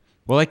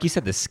 Well, like you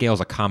said, the scale is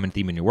a common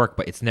theme in your work,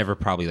 but it's never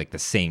probably like the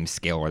same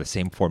scale or the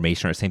same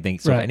formation or the same thing.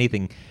 So if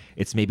anything,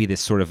 it's maybe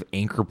this sort of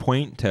anchor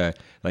point to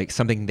like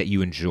something that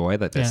you enjoy,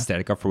 like the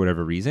aesthetic of for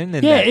whatever reason.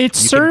 And it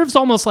serves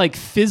almost like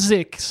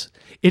physics.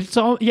 It's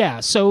all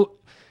so,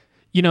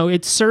 you know,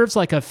 it serves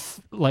like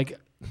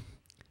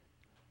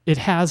it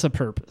has a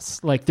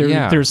purpose. Like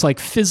there's like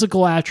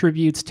physical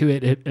attributes to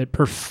it. It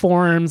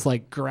performs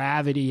like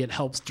gravity. It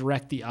helps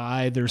direct the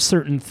eye. There's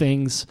certain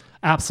things.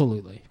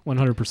 Absolutely.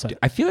 100%.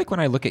 I feel like when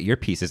I look at your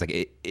pieces, like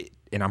it,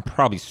 and I'm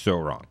probably so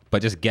wrong,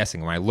 but just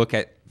guessing, when I look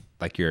at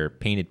like your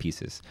painted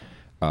pieces,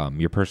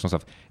 your personal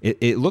stuff,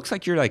 it looks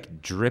like you're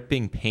like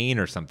dripping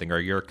paint or something, or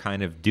you're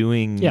kind of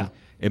doing. Yeah.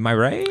 Am I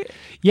right?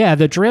 Yeah.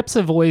 The drips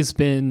have always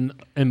been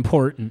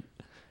important.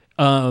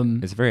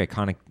 It's a very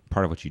iconic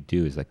part of what you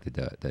do is like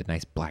the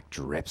nice black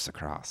drips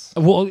across.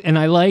 Well, and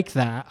I like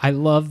that. I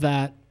love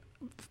that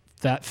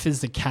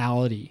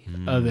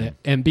physicality of it.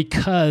 And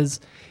because,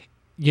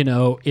 you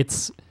know,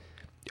 it's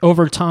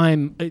over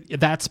time,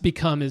 that's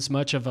become as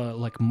much of a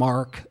like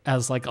mark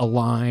as like a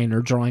line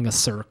or drawing a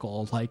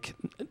circle, like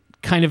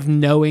kind of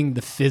knowing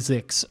the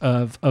physics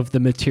of the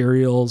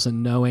materials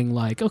and knowing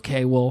like,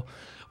 okay, well,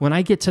 when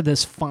I get to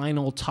this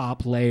final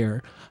top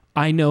layer,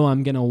 I know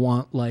I'm going to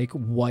want like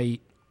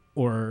white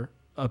or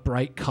a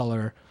bright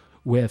color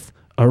with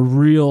a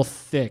real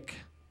thick,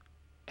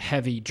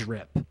 heavy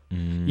drip,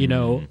 you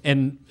know,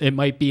 and it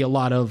might be a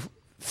lot of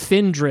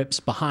thin drips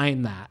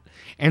behind that.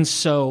 And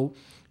so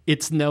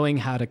it's knowing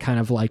how to kind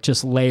of like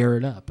just layer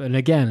it up. And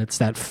again, it's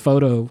that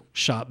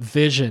Photoshop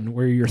vision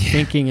where you're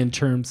thinking in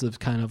terms of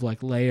kind of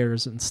like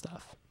layers and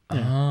stuff.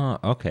 Yeah.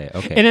 Oh, okay.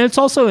 And it's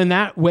also in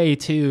that way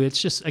too.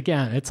 It's just,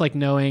 again, it's like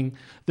knowing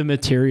the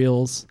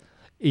materials,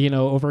 you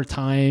know, over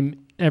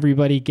time,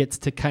 everybody gets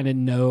to kind of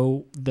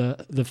know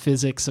the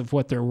physics of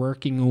what they're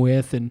working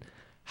with and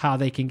how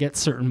they can get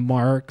certain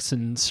marks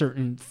and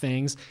certain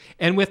things.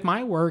 And with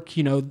my work,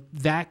 you know,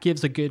 that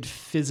gives a good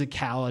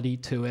physicality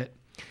to it.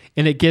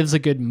 And it gives a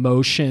good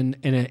motion,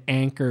 and it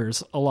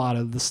anchors a lot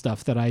of the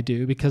stuff that I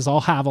do, because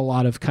I'll have a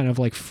lot of kind of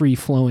like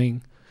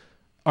free-flowing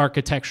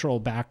architectural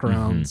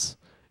backgrounds,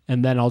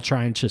 and then I'll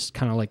try and just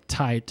kind of like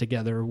tie it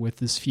together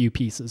with as few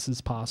pieces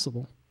as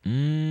possible.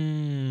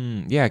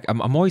 Yeah,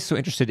 I'm always so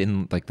interested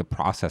in like the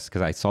process,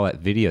 because I saw that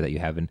video that you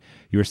have, and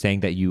you were saying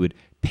that you would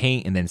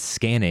paint and then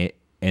scan it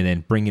and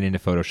then bring it into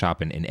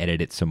Photoshop and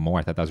edit it some more.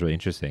 I thought that was really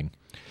interesting.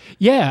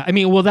 Yeah, I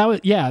mean, well, that was,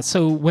 yeah.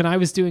 So when I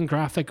was doing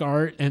graphic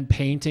art and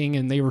painting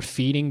and they were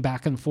feeding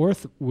back and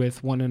forth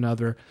with one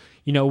another,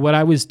 you know, what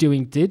I was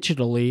doing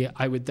digitally,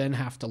 I would then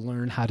have to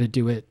learn how to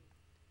do it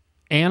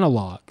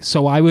analog.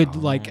 So I would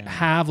like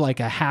have like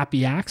a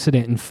happy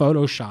accident in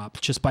Photoshop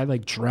just by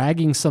like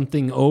dragging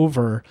something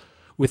over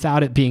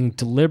without it being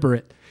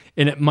deliberate.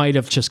 And it might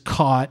have just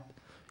caught,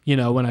 you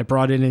know, when I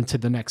brought it into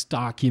the next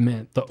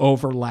document, the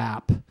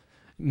overlap.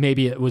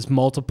 Maybe it was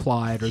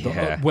multiplied or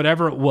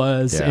whatever it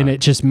was, and it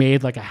just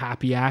made like a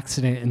happy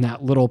accident in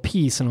that little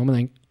piece. And I'm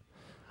like,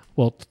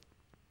 well,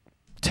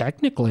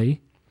 technically,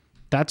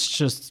 that's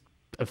just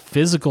a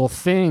physical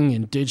thing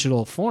in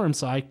digital form,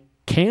 so I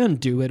can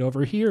do it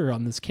over here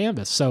on this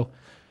canvas. So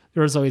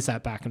there was always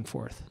that back and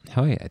forth.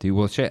 Hell yeah, dude.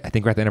 Well, shit, I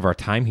think we're at the end of our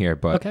time here,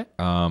 but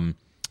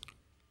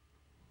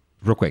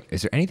real quick,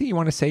 is there anything you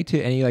want to say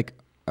to any like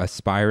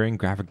aspiring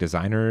graphic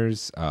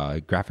designers,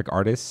 graphic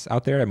artists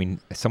out there? I mean,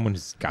 someone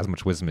who's got as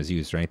much wisdom as you,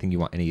 is there anything you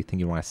want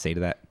to say to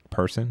that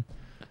person?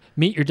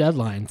 Meet your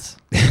deadlines.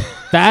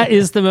 That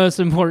is the most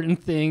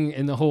important thing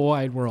in the whole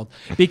wide world.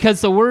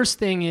 Because the worst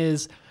thing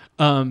is,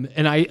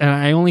 and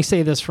I only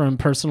say this from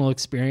personal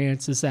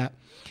experience, is that,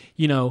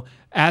 you know,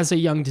 as a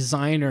young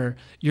designer,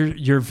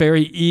 you're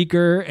very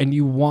eager and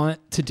you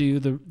want to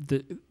do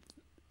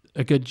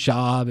a good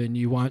job, and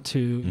you want to,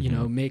 you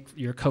know, make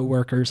your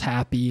coworkers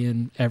happy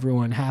and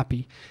everyone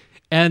happy.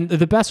 And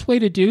the best way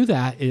to do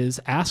that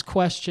is ask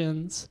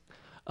questions,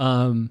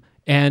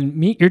 and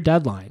meet your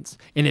deadlines.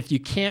 And if you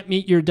can't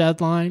meet your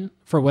deadline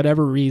for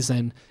whatever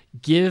reason,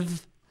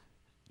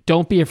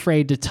 don't be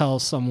afraid to tell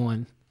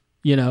someone.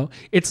 You know,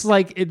 it's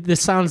like,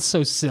 this sounds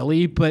so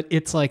silly, but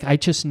it's like, I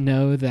just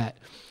know that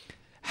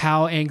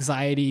how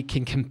anxiety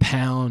can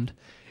compound.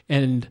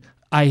 And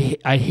I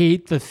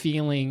hate the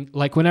feeling,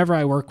 like whenever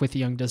I work with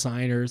young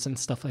designers and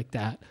stuff like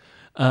that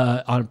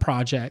on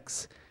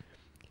projects,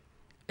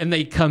 and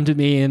they come to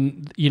me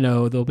and, you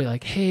know, they'll be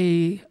like,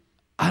 hey,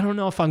 I don't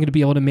know if I'm going to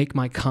be able to make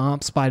my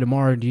comps by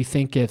tomorrow. Do you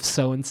think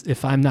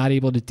if I'm not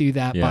able to do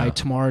that by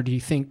tomorrow, do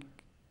you think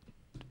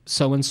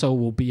so-and-so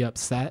will be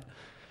upset?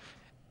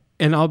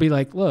 And I'll be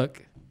like,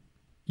 look,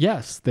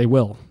 yes, they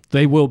will.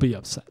 They will be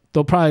upset.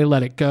 They'll probably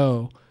let it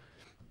go.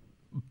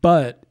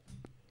 But,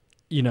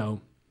 you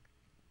know,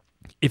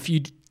 if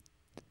you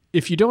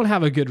don't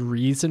have a good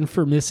reason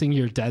for missing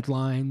your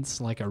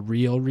deadlines, like a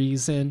real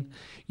reason,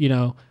 you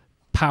know,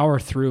 power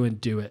through and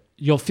do it.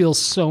 You'll feel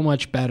so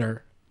much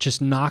better just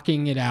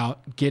knocking it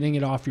out, getting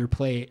it off your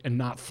plate and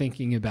not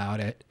thinking about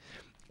it.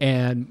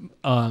 And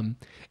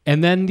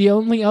then the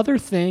only other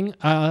thing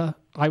I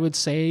would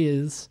say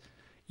is,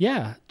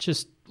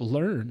 just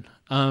learn.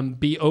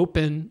 Be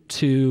open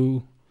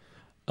to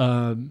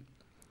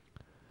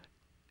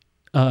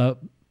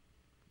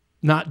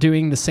not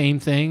doing the same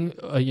thing.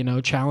 You know,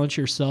 challenge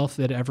yourself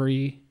at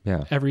every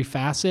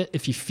facet.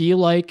 If you feel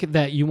like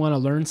that you want to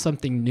learn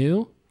something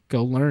new,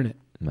 go learn it.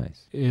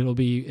 Nice. It'll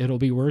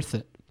be worth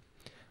it.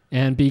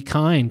 And be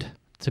kind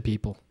to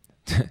people.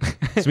 So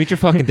meet your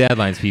fucking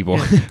deadlines, people.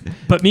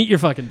 But meet your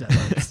fucking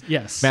deadlines.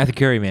 Yes. Matthew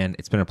Curry, man,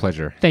 it's been a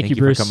pleasure. Thank you,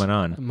 Bruce, for coming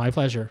on. My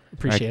pleasure.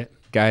 Appreciate it.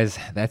 Guys,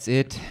 that's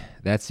it.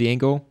 That's the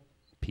angle.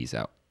 Peace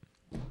out.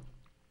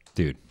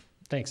 Dude.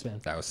 Thanks,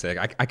 man. That was sick.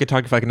 I could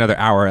talk for like another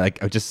hour.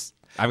 Like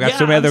I've got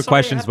so many other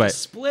questions, but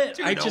split.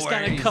 Dude, I just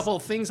got a couple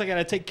of things I got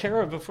to take care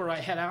of before I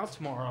head out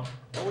tomorrow.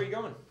 Oh, where are you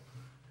going?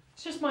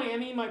 It's just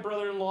Miami. My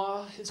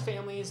brother-in-law, his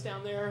family is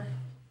down there.